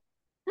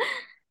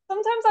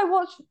 Sometimes I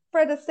watch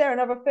Fred Astaire in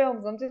other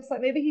films. I'm just like,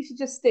 maybe he should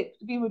just stick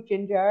to be with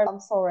Ginger. I'm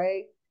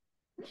sorry.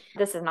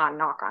 This is not a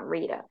knock on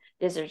Rita.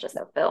 These are just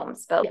No. the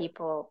films, but Yeah.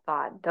 people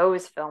thought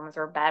those films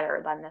were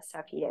better than the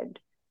stuff he did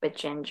with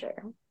Ginger.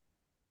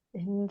 But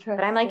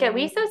I'm like, at Interesting.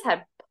 least those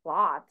had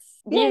plots.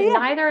 Yeah, These yeah.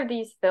 neither of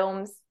these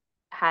films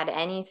had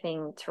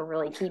anything to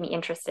really keep me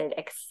interested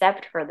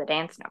except for the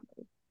dance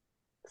numbers.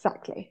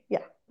 Exactly.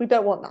 Yeah. We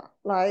don't want that.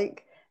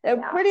 Like, they're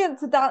Yeah. brilliant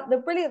to dance.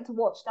 They're brilliant to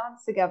watch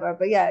dance together.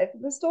 But yeah, if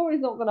the story's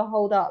not going to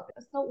hold up,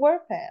 it's not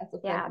worth it as a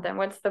Yeah, film. then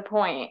what's the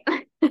point?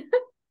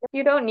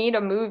 You don't need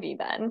a movie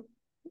then.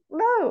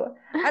 No.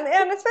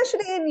 And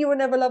especially in You Were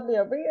Never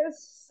Lovelier. Rita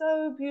is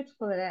so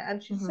beautiful in it,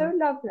 and she's so Mhm.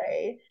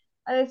 lovely.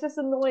 And it's just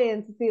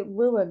annoying to see it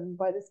ruined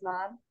by this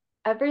man.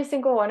 Every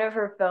single one of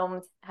her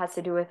films has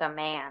to do with a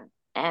man,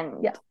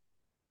 and Yeah.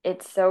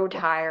 it's so Yes.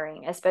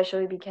 tiring,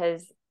 especially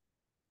because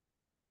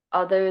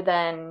other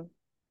than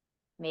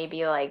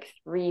maybe like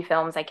three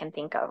films I can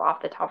think of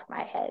off the top of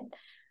my head,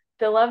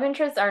 the love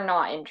interests are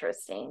not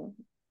interesting.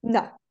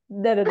 No.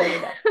 No, no, no, no,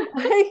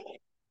 no. Like,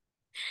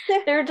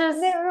 they're, They're just,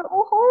 they're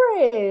all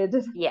horrid.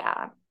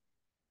 yeah,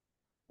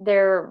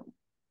 they're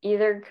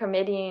either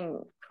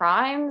committing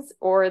crimes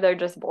or they're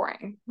just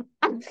boring.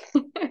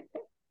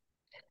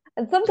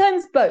 And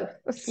sometimes both.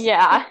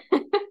 Yeah.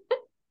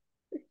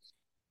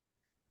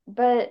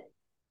 But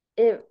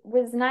it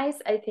was nice,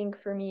 I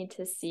think, for me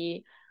to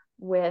see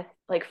with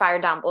like Fire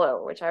Down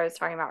Below, which I was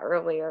talking about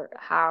earlier,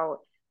 how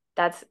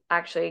that's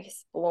actually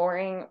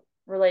exploring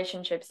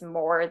relationships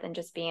more than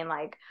just being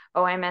like,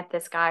 oh, I met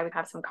this guy, we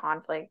have some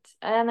conflict,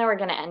 and then we're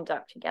going to end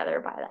up together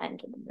by the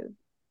end of the movie.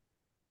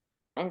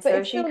 And But so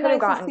it's she still could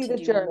have nice to gotten see to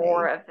the do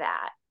more journey. of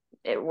that.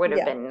 It would have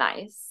Yeah. been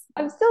nice.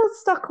 I'm still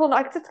stuck on,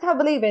 I just can't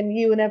believe in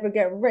You Will Never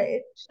Get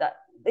Rich that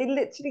they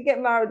literally get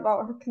married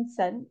without her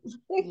consent.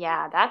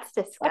 Yeah, that's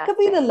That could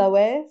be the disgusting.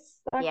 lowest.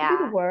 That could be the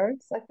Yeah,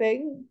 worst, I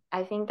think.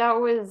 I think that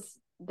was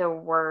the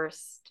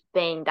worst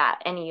thing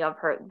that any of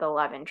the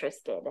love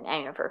interest did in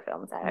any of her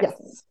films that I've seen.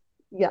 Yes.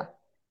 Yeah.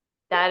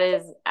 That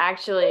is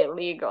actually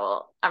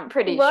illegal, I'm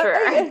pretty sure.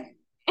 Right?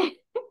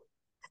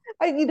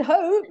 I need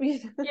hope.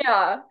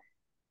 Yeah.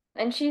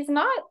 And she's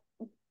not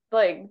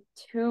like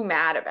too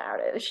mad about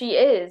it. She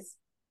is.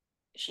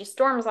 She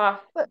storms off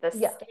But the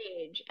yeah,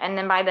 stage, and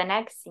then by the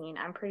next scene,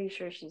 I'm pretty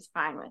sure she's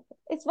fine with it.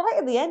 it's right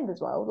at the end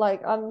as well.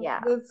 Like, Yeah.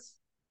 there's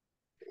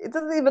it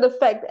doesn't even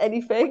affect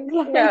anything.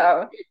 Like,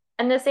 No.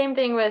 And the same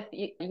thing with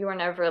You Were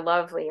Never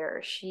Lovelier.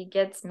 She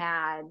gets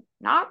mad,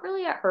 not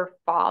really at her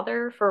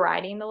father for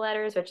writing the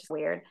letters, which is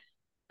weird,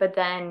 but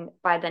then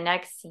by the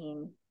next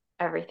scene,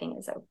 everything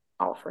is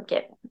all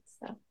forgiven.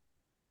 So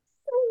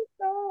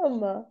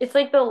dumb. it's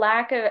like the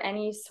lack of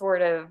any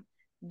sort of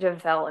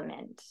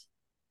development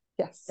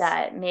Yes.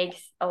 that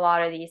makes a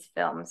lot of these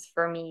films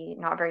for me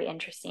not very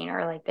interesting,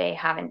 or like they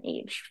haven't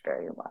aged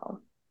very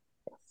well.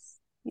 Yes.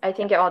 I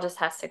think Yeah. it all just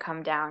has to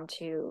come down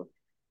to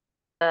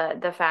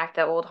the fact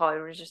that old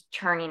Hollywood was just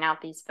churning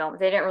out these films.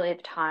 They didn't really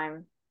have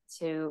time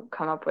to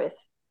come up with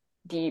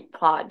deep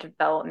plot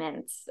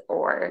developments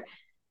or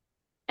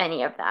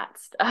any of that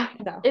stuff.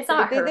 No. It's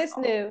not They her just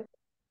fault. knew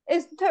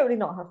it's totally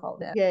not her fault.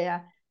 Yeah. Yeah, yeah.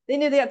 They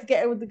knew they had to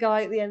get her with the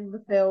guy at the end of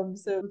the film,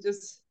 so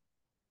just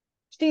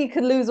she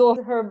could lose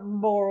all her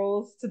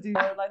morals to do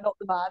so, like not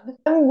the man.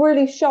 I'm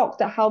really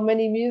shocked at how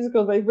many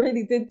musicals they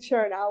really did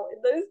churn out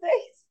in those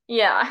days.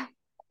 Yeah.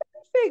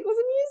 It was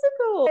a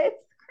musical.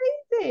 It's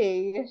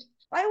crazy.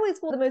 I always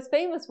thought the most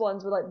famous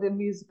ones were like the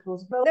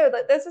musicals, but no,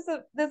 like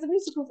there's a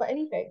musical for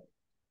anything.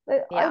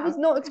 Like, I Yeah. was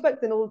not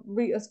expecting all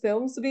Rita's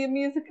films to be a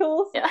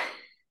musical, Yeah.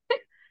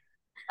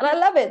 and I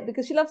love it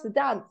because she loves to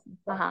dance and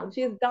stuff, Uh-huh. and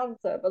she is a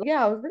dancer. But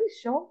yeah, I was really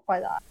shocked by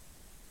that.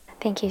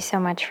 Thank you so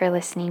much for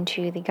listening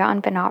to the Gone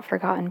But Not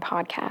Forgotten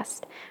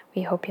podcast.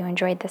 We hope you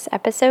enjoyed this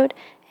episode,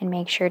 and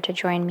make sure to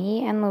join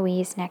me and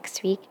Louise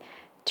next week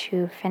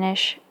to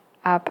finish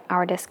up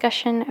our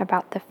discussion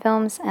about the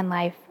films and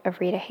life of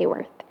Rita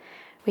Hayworth.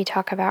 We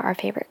talk about our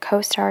favorite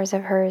co-stars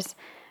of hers,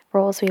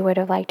 roles we would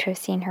have liked to have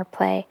seen her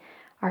play,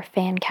 our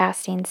fan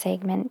casting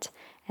segment,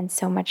 and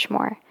so much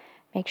more.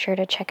 Make sure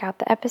to check out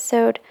the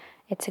episode.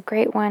 It's a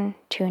great one.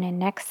 Tune in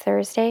next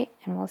Thursday,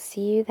 and we'll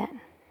see you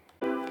then.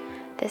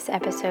 This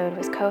episode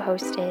was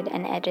co-hosted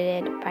and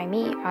edited by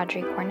me,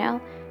 Audrey Cornell,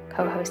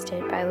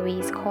 co-hosted by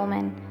Louise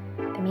Coleman.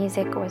 The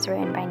music was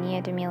written by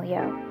Nia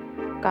D'Amelio.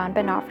 Gone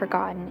But Not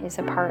Forgotten is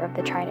a part of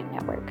the Trident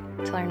Network.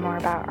 To learn more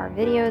about our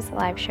videos,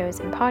 live shows,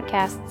 and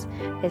podcasts,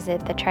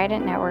 visit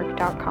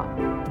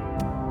thetridentnetwork.com.